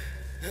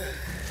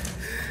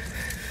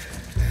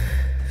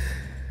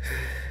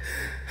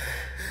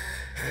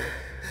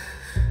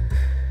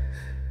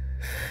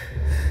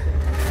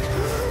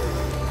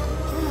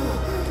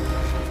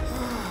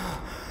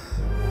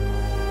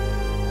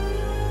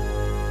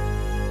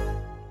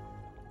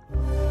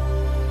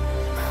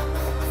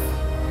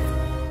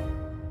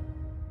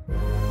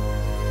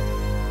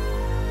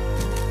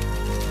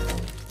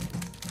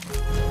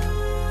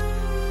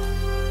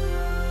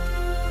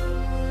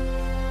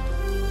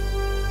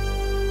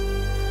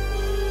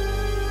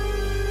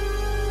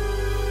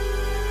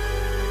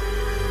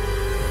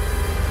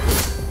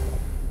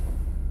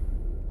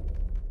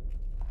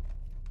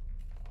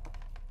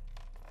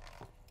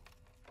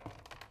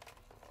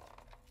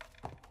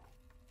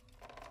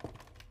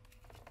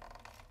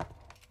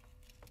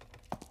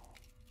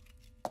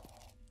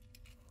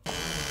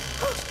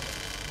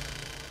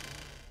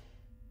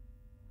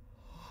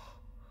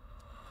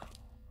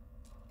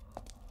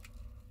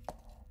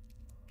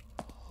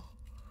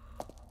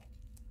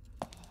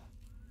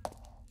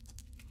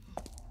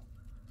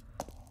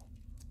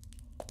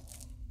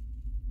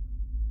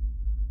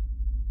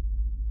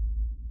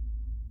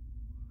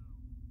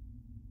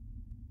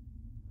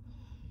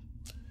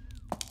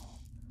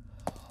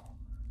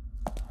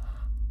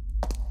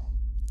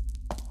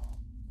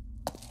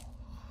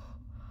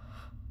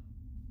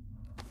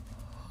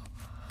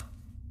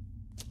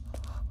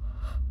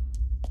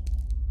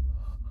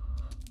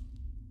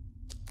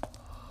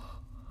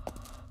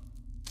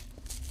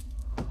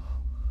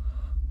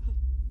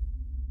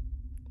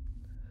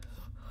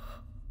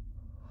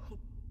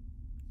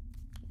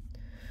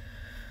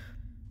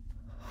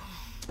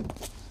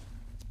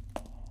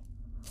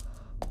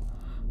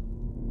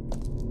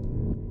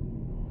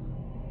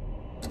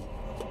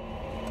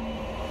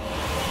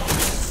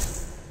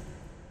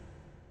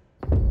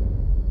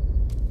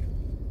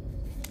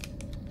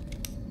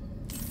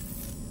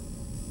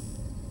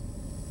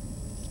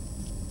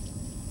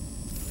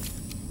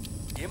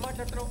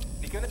 మాట్లాడుతున్నావు?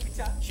 నీకేమైనా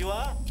పిచ్చా? శివ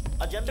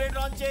ఆ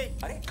జనరేటర్ ఆన్ చేయి.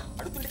 అరే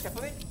అడుగుతుంటే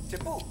చెప్పవే,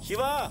 చెప్పు.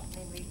 శివ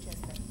నేను వెయిట్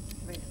చేస్తాను.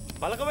 వెళ్ళు.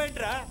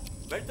 పలకమేంట్రా?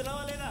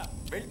 వెళ్తున్నావా లేదా?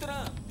 వెళ్తున్నా.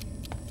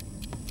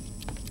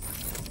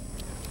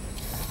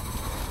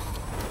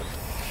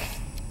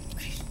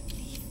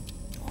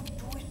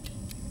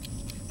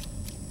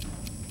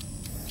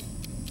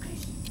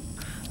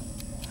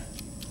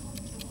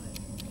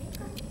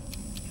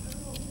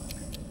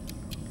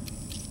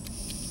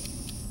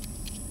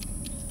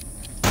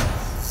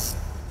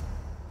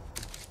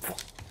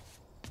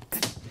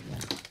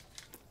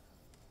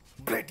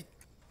 బ్లడీ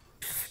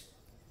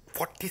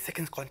 40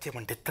 సెకండ్స్ ఆన్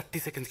చేయమంటే 30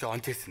 సెకండ్స్కి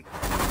ఆన్ చేసింది.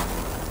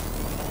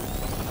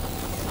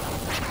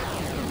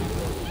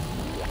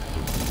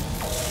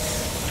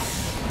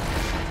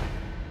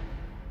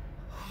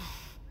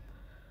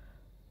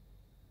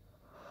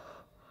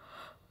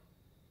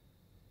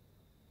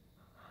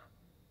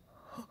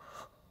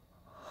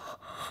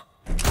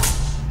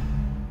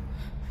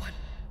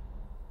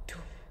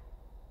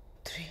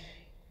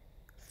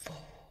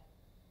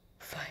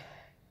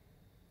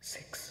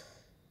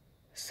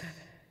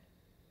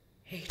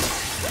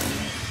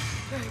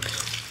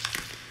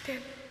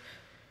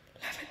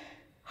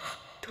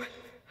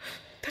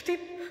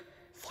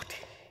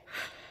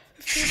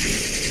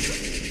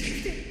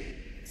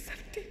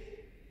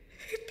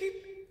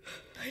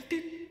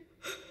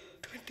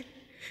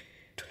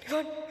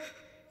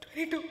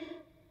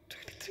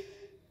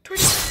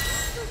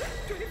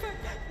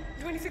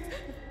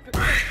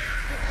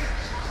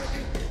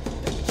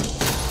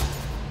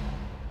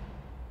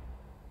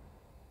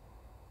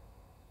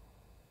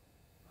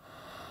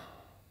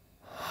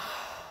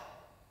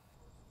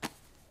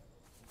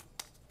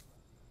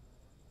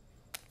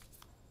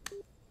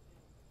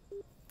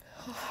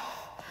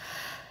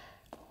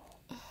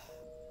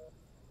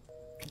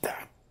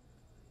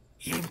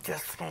 ఏం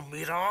చేస్తున్నావు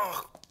మీరా?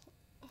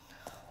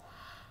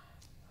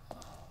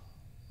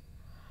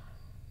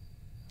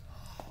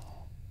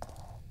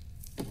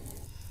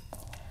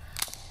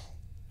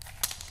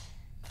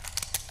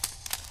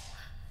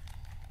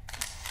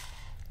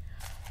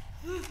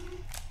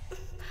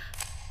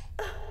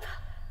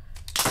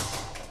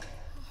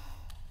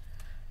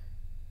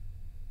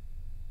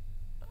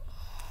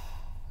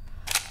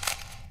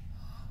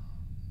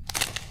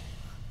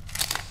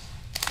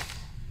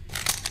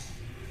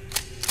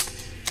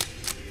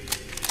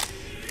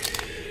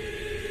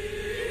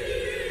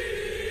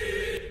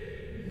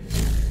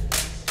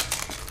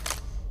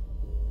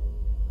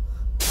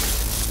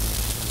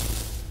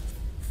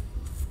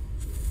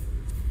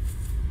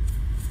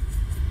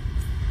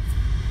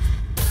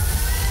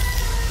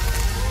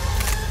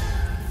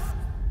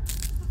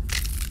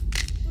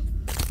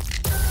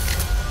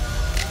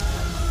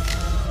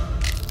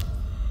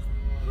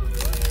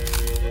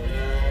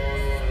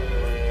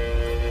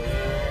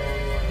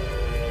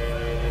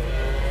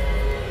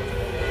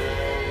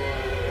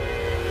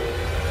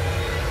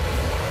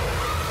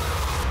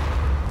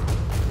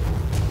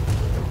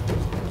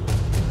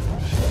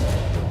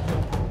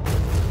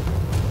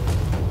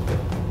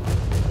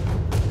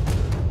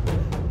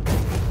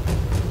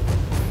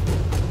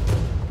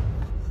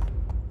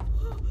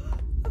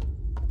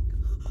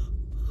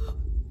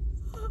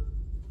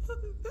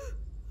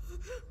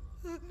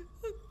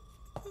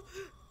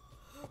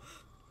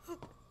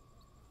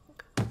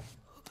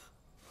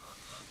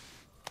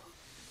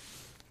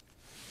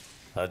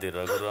 అది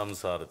రఘురామ్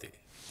సారథి.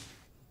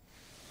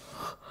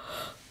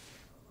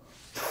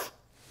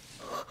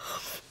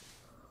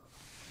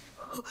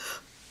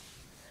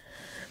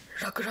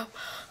 రఘురామ్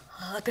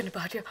అతని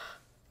భార్య,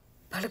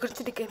 వాళ్ళ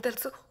గురించి నీకేం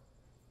తెలుసు?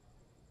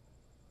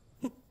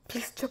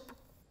 ప్లీజ్ చెప్పు.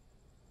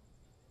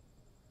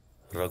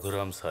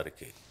 రఘురామ్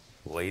సార్కి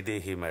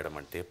వైదేహి మేడం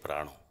అంటే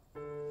ప్రాణం.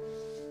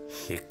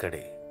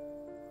 ఇక్కడే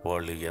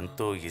వాళ్ళు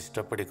ఎంతో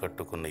ఇష్టపడి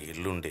కట్టుకున్న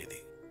ఇల్లుండేది.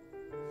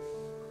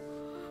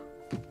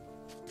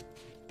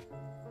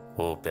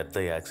 ఓ పెద్ద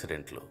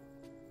యాక్సిడెంట్లో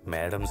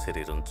మేడం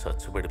శరీరం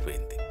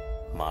చచ్చుబడిపోయింది,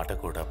 మాట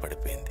కూడా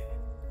పడిపోయింది.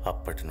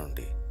 అప్పటి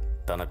నుండి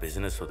తన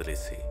బిజినెస్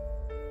వదిలేసి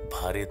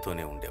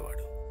భార్యతోనే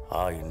ఉండేవాడు.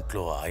 ఆ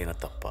ఇంట్లో ఆయన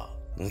తప్ప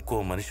ఇంకో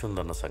మనిషి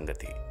ఉందన్న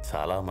సంగతి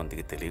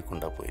చాలామందికి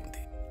తెలియకుండా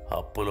పోయింది.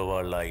 అప్పుల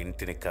వాళ్ళ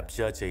ఇంటిని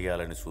కబ్జా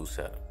చేయాలని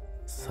చూశారు.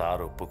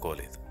 సార్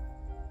ఒప్పుకోలేదు.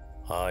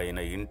 ఆయన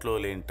ఇంట్లో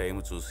లేని టైం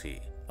చూసి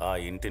ఆ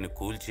ఇంటిని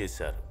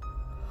కూల్చేశారు.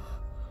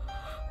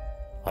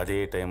 అదే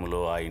టైంలో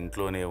ఆ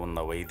ఇంట్లోనే ఉన్న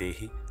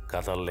వైదేహి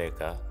కదల్లేక,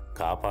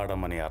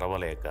 కాపాడమని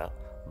అరవలేక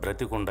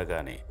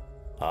బ్రతికుండగానే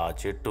ఆ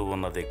చెట్టు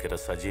ఉన్న దగ్గర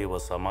సజీవ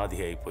సమాధి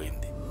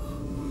అయిపోయింది.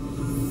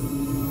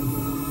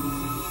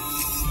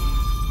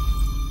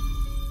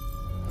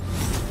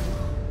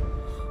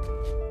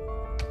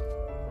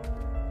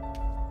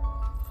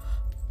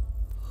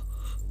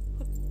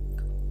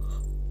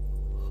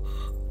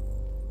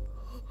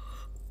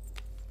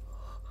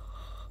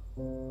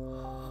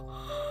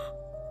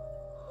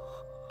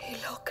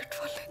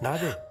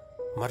 నాదే,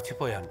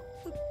 మర్చిపోయాను.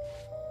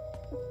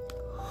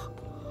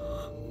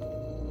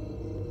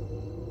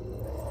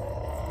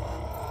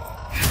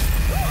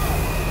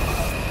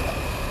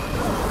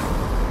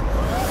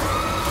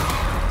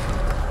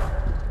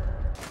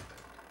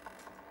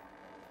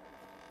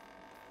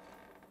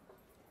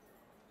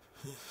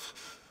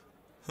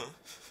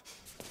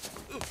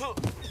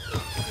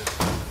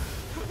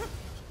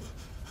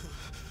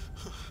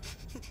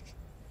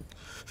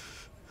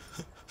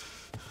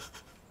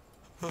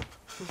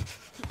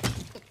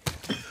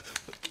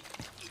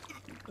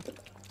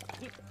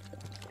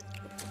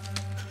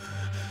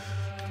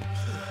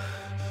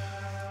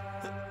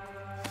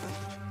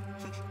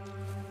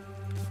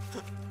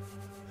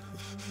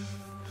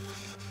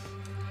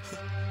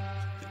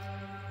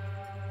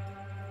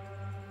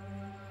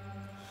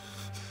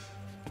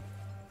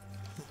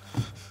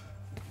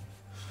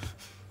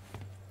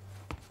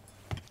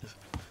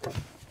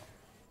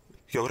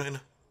 ఎవరైనా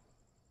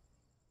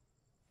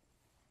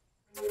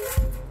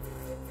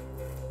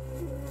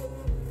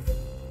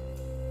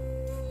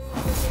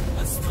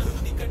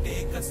अस्मन्निकटे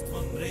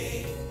कस्त्वं रे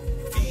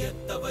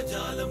कियत्तव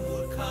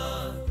जालमूर्खा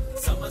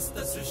समस्त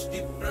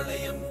सृष्टि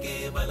प्रलयं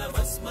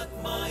केवलमस्मत्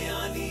माया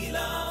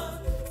लीला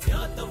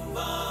ज्ञातं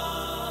वा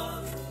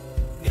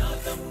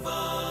ज्ञातं वा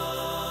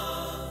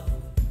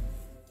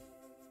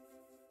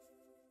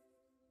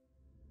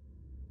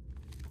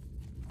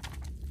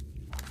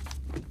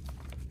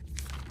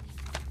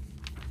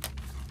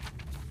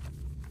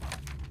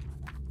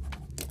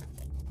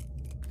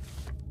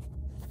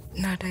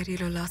నా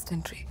డైరీలో లాస్ట్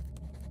ఎంట్రీ.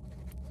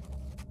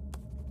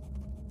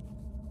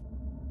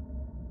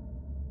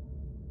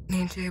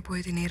 నేను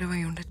చేయబోయేది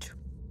నేరమై ఉండొచ్చు,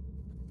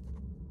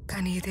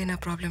 కానీ ఇదే నా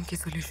ప్రాబ్లంకి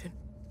సొల్యూషన్.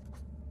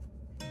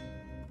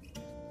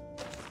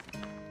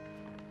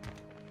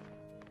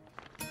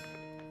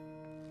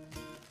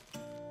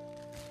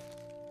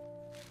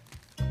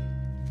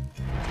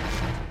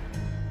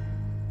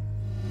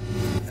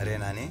 అరే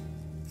నాని,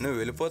 నువ్వు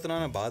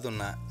వెళ్ళిపోతున్నావు బాధ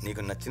ఉన్నా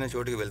నీకు నచ్చిన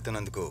చోటుకి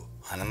వెళ్తున్నందుకు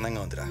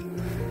ఆనందంగా ఉందిరా.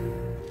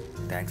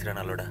 థ్యాంక్స్ రా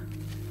నల్లోడా.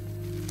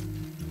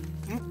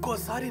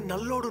 ఇంకోసారి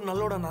నల్లోడు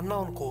నల్లోడు అని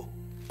అన్నావు అనుకో,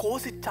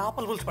 కోసి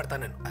చేపలు పులుసు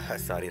పెడతాను నేను.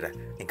 సారీ రా,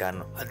 ఇంకా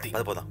అన్ను అది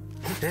పదిపోదాం.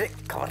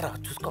 కవర్ రా,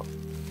 చూసుకో.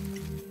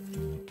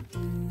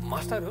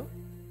 మాస్టారు,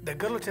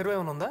 దగ్గరలో చెరువు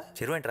ఏమైనా ఉందా?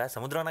 చెరువు ఏంట్రా,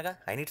 సముద్రం అనగా.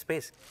 I need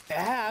space.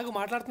 ఆగు,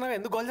 మాట్లాడుతున్నావు,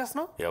 ఎందుకు గోల్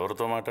చేస్తున్నావు?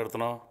 ఎవరితో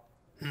మాట్లాడుతున్నావు?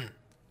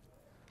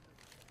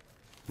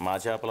 మా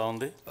చేపలా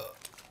ఉంది?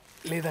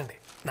 లేదండి,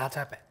 నా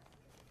చేపే.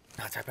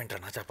 నా చేప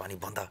ఏంట్రా, నా చేప నీ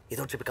బొంద.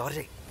 ఏదో చెప్పి కవర్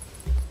చేయి.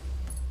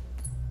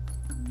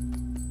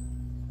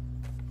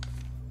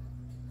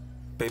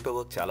 పేపర్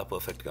వర్క్ చాలా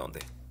పర్ఫెక్ట్గా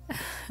ఉంది.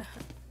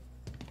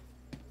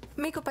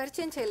 మీకు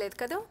పరిచయం చేయలేదు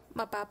కదా,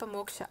 మా పాప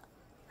మోక్ష.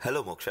 హలో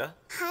మోక్ష.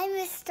 Hi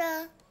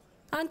mister.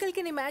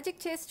 అంకుల్కి నీ మ్యాజిక్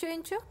చేసి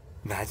చూయించు.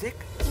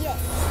 Magic?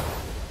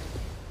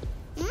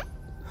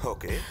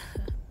 Okay.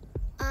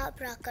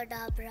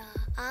 Abracadabra,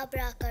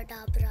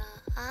 abracadabra,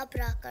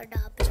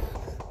 abracadabra.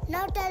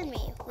 Now tell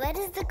me, where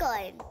is the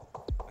coin?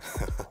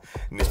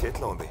 నీ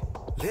చేతిలో ఉంది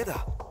లేదా?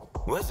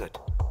 Where's it?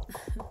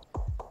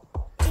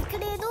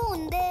 ఇక్కడేదో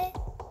ఉందే.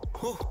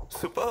 Oh,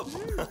 superb.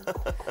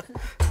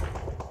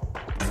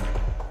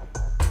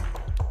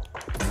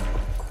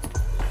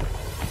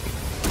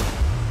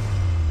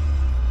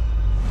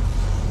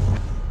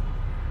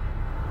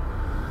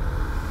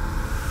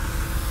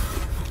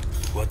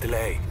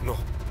 వదిలే. నో.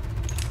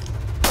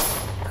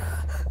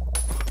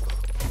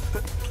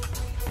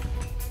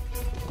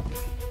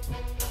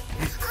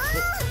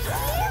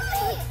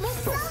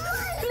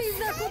 ప్లీజ్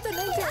నా కూతురు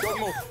నుంచి. Don't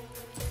move.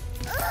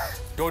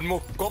 Don't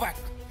move. Go back.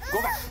 Go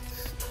back.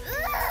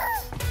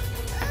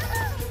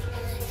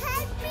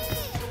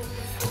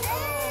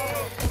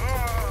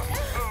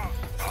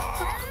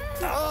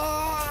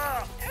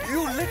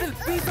 You little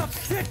piece of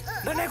shit!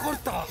 నన్నే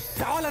కొడతా.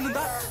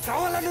 చావాలనుందా?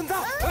 చావాలనుందా?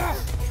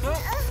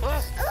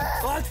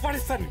 కాల్చి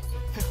పడిస్తాను.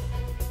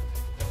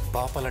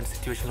 పాప అలాంటి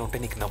సిచ్యువేషన్లో ఉంటే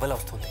నీకు నవ్వలా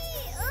వస్తుంది.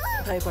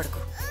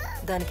 భయపడకు,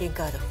 దానికి ఏం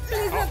కాదు.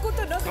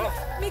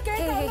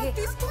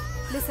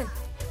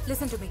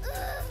 Listen to me.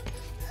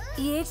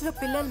 ఈ ఏజ్లో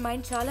పిల్లల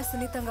మైండ్ చాలా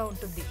సున్నితంగా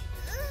ఉంటుంది.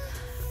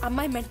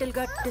 అమ్మాయి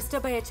మెంటల్గా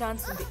డిస్టర్బ్ అయ్యే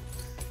ఛాన్స్ ఉంది.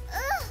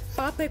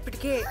 పాప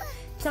ఇప్పటికే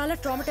చాలా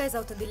ట్రామటైజ్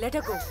అవుతుంది. Let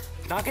her go.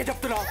 నాకే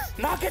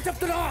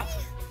చెప్తున్నా.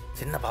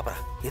 చిన్న పాపరా,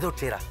 ఏదో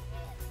చేయరా.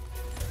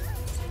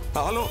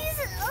 హలో,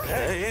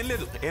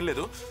 ఏం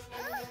లేదు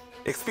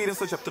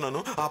ఎక్స్పీరియన్స్తో చెప్తున్నాను.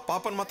 ఆ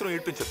పాపను మాత్రం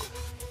ఏడ్పించకు.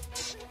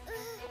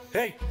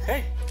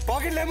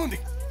 పాకెట్లో ఏముంది?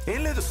 ఏం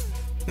లేదు,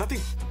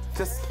 నథింగ్,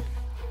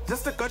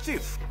 జస్ట్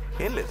కర్చీఫ్.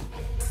 ఏం లేదు.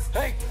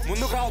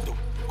 ముందుకు రావద్దు.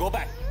 Go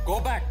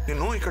back.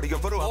 నేను ఇక్కడ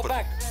ఎవ్వరు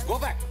గో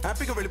బ్యాక్.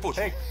 హ్యాపీగా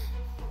వెళ్ళిపోవచ్చు.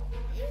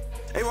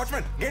 ఏ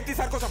వాచ్మెన్, గేట్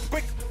తీసారు కోసం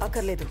క్విక్.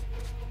 అక్కర్లేదు,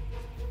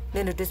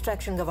 నేను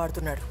డిస్ట్రాక్షన్గా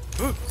వాడుతున్నాడు.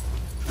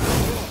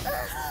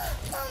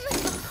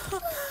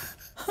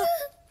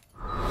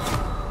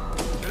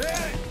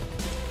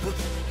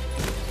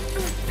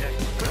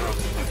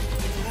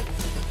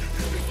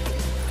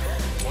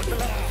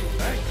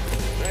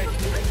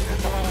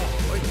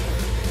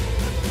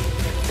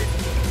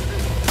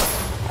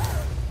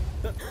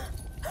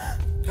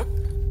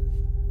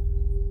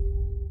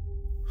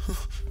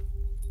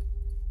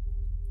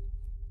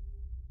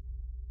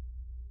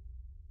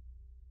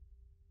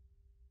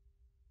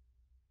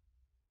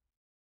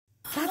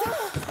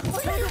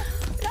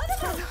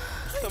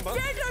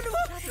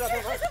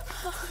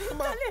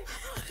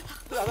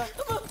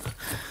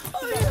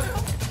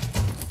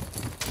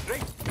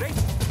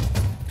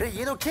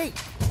 ఏదో చెయ్యి.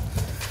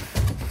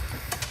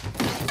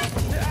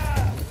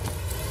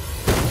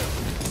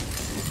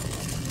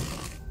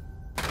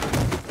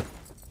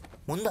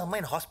 ముందు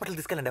అమ్మాయిని హాస్పిటల్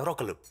తీసుకెళ్ళండి ఎవరో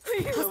ఒకళ్ళు.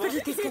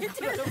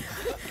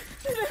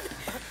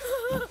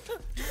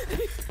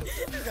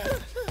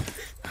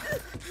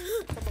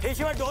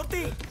 డోర్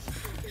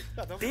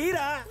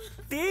తీరా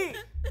తీ.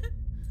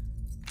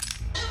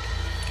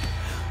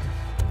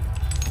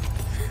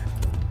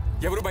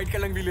 ఎవరు బయటకు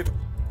వెళ్ళడానికి వీలేదు.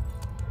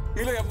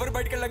 మీలో ఎవరు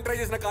బయటకు వెళ్ళడానికి ట్రై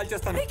చేసినా కాల్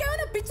చేస్తాను.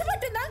 పిచ్చి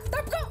పట్టిందా?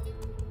 తప్పుకో.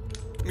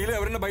 మీలో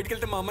ఎవరైనా బయటకు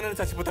వెళ్తే మా అమ్మ నాన్న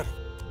చచ్చిపోతారు.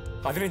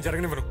 అది నేను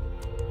జరగనివ్వను.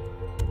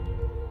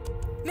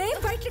 నేను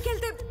బయటకు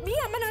వెళ్తే మీ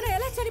అమ్మ నాన్న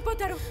ఎలా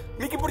చనిపోతారు?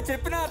 మీకు ఇప్పుడు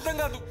చెప్పినా అర్థం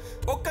కాదు.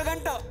 ఒక్క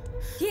గంట.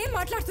 ఏం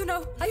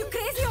మాట్లాడుతున్నావు? Are you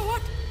crazy or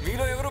what?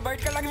 మీలో ఎవరు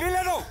బయటకు వెళ్ళడానికి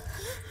వీలేదు.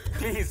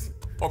 ప్లీజ్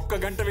ఒక్క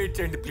గంట వెయిట్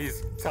చేయండి ప్లీజ్.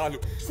 చాలు.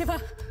 శివ,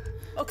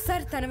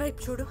 ఒకసారి తన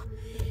వైపు చూడు.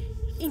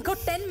 ఇంకో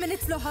 10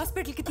 minutesలో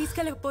హాస్పిటల్కి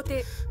తీసుకెళ్ళకపోతే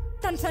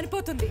తను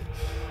చనిపోతుంది.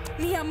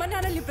 నీ అమ్మ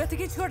నాన్నల్ని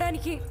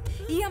బ్రతికించుకోవడానికి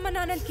ఈ అమ్మ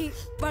నాన్నలకి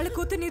వాళ్ళ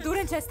కూతుర్ని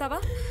దూరం చేస్తావా?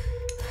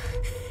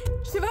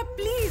 శివ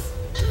ప్లీజ్.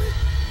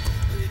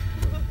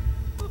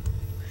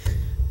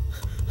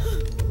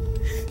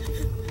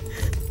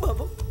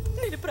 బాబు,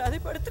 నేను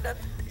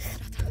ప్రాధాయపడుతున్నాను.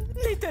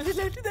 నీ తల్లి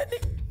లాంటిదాన్ని.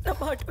 నా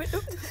మాట పెట్టు.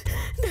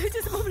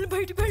 దయచేసి మమ్మల్ని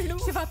బయట వెళ్ళు.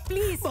 Shiva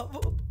please.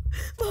 Babu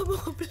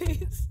Babu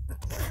please.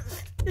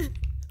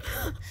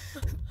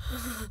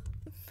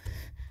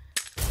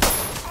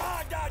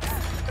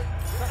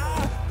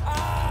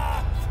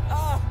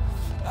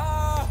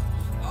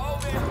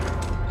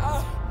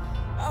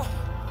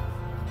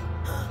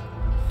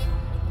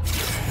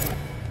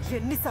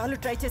 ఎన్నిసార్లు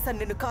ట్రై చేశాను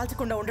నిన్ను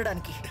కాల్చకుండా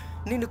ఉండడానికి.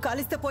 నిన్ను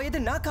కాలిస్తే పోయేది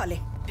నా కాలే,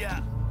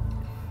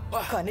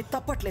 కానీ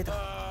తప్పట్లేదు.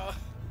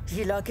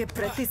 ఇలాగే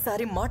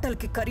ప్రతిసారి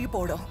మాటలకి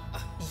కరిగిపోవడం,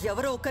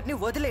 ఎవరో ఒకరిని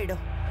వదిలేయడం,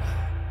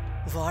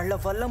 వాళ్ళ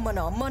వల్ల మన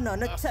అమ్మ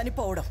నాన్న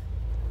చనిపోవడం.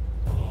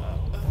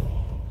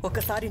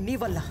 ఒకసారి నీ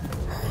వల్ల,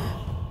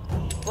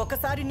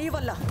 ఒకసారి నీ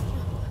వల్ల,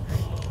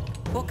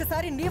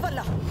 ఒకసారి నీ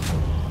వల్ల,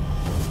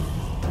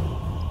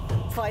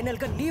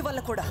 ఫైనల్గా నీ వల్ల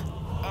కూడా.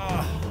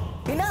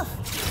 ఇనఫ్.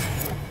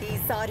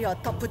 ఈసారి ఆ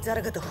తప్పు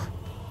జరగదు,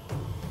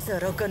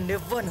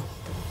 జరగనివ్వను.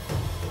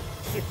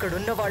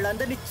 ఇక్కడున్న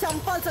వాళ్ళందరినీ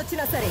చంపాల్సి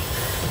వచ్చినా సరే.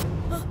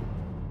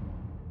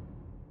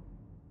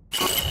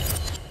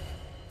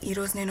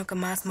 ఈరోజు నేను ఒక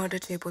మాస్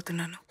మర్డర్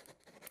చేయబోతున్నాను.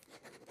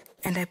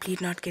 And I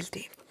plead not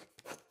guilty.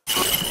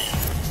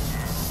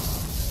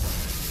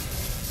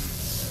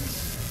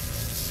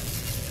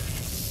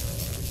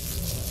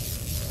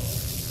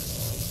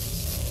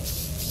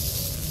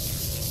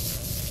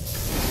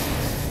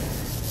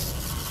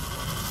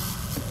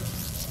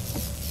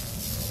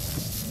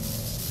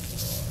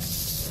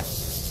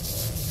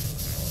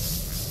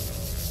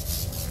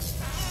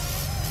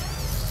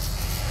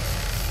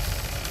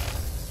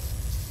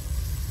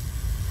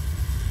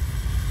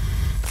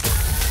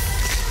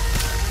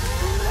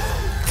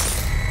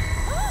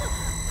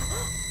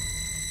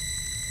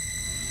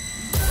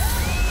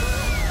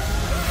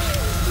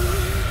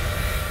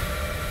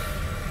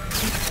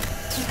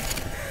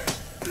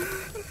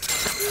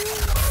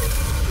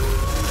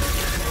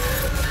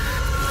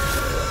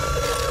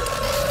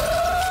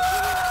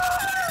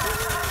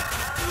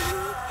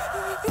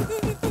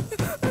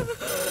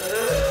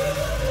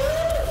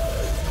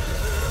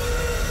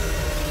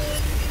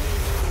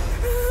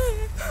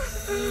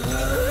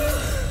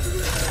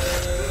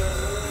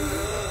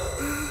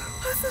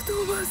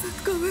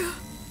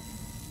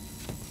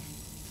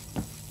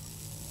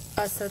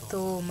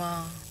 असतो मा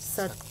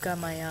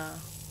सद्गमय.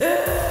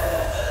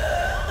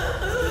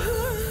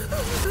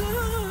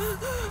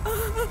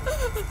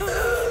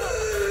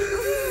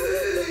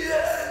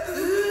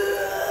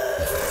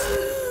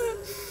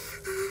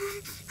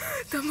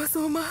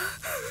 तमसो मा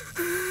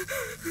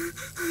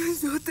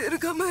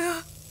ज्योतिर्गमय.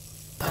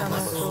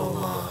 तमसो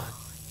मा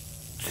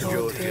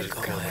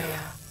ज्योतिर्गमय.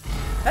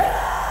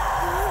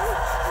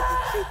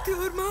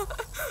 मृत्योर्मा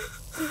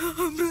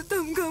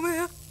अमृतं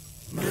गमय.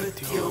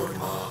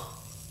 मृत्योर्मा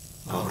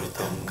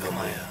अमृतं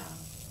गमय.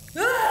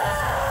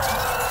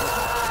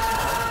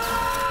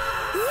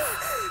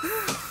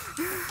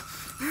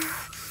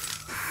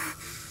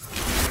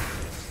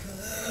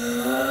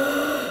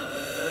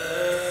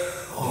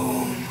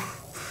 ओम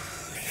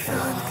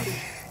शांति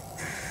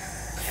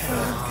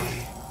शांति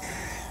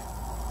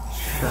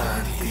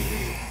शांति.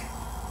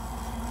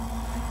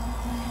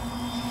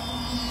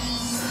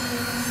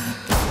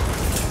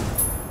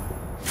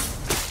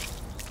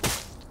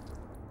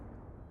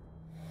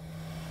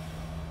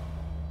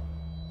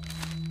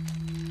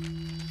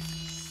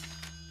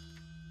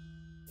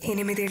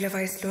 ఎనిమిదేళ్ల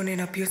వయసులో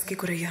నేను అబ్యూస్కి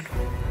గురయ్యాను.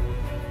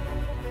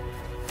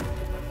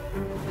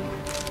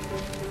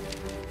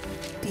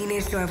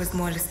 టీనేజ్లో ఐ వాజ్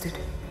మాలెస్టెడ్.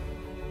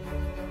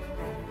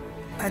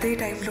 అదే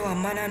టైంలో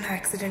అమ్మా నాన్న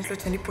యాక్సిడెంట్లో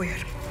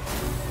చనిపోయారు.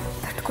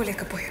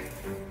 తట్టుకోలేకపోయాను.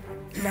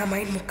 నా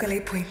మైండ్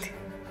ముక్కలైపోయింది.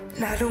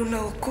 నాలో ఉన్న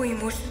ఒక్కో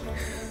ఎమోషన్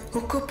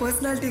ఒక్కో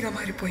పర్సనాలిటీగా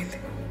మారిపోయింది.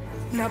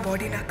 నా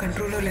బాడీ నా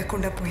కంట్రోల్లో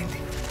లేకుండా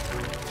పోయింది.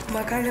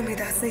 మగాళ్ళ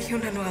మీద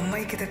అసహ్యం నన్ను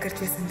అమ్మాయికి దగ్గర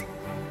చేసింది.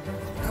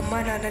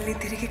 అమ్మా నాన్నల్ని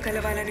తిరిగి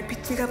కలవాలని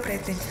పిచ్చిగా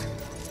ప్రయత్నించా.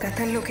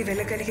 గతంలోకి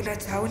వెళ్ళగలిగిన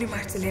చావుని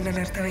మార్చలేనని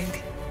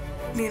అర్థమైంది.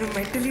 నేను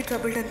మెంటలీ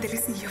ట్రబుల్డ్ అని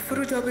తెలిసి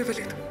ఎవ్వరూ జాబ్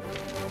ఇవ్వలేదు.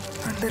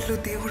 అందరిలో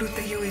దేవుడు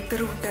దెయ్యం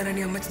ఇద్దరు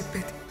ఉంటారని అమ్మ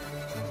చెప్పేది.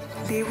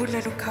 దేవుడు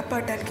నన్ను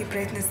కాపాడడానికి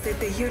ప్రయత్నిస్తే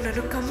దెయ్యం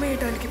నన్ను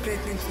కమ్మేయడానికి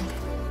ప్రయత్నించింది.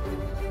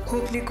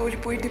 హోప్ని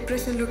కోల్పోయి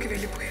డిప్రెషన్లోకి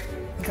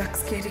వెళ్ళిపోయాను.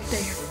 డ్రగ్స్కి అడిక్ట్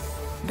అయ్యాను.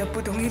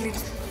 డబ్బు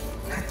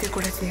దొంగిలించి హత్య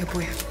కూడా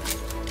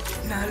చేయబోయాను.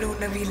 నాలో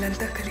ఉన్న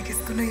వీళ్ళంతా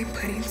కలిగిస్తున్న ఈ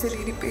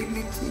భరించలేని పేరు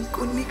నుంచి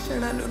కొన్ని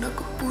క్షణాల్లో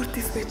నాకు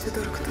పూర్తి స్వేచ్ఛ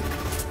దొరుకుతుంది.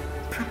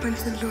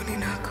 ప్రపంచంలోని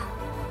నాకు,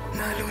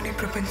 నాలోని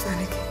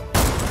ప్రపంచానికి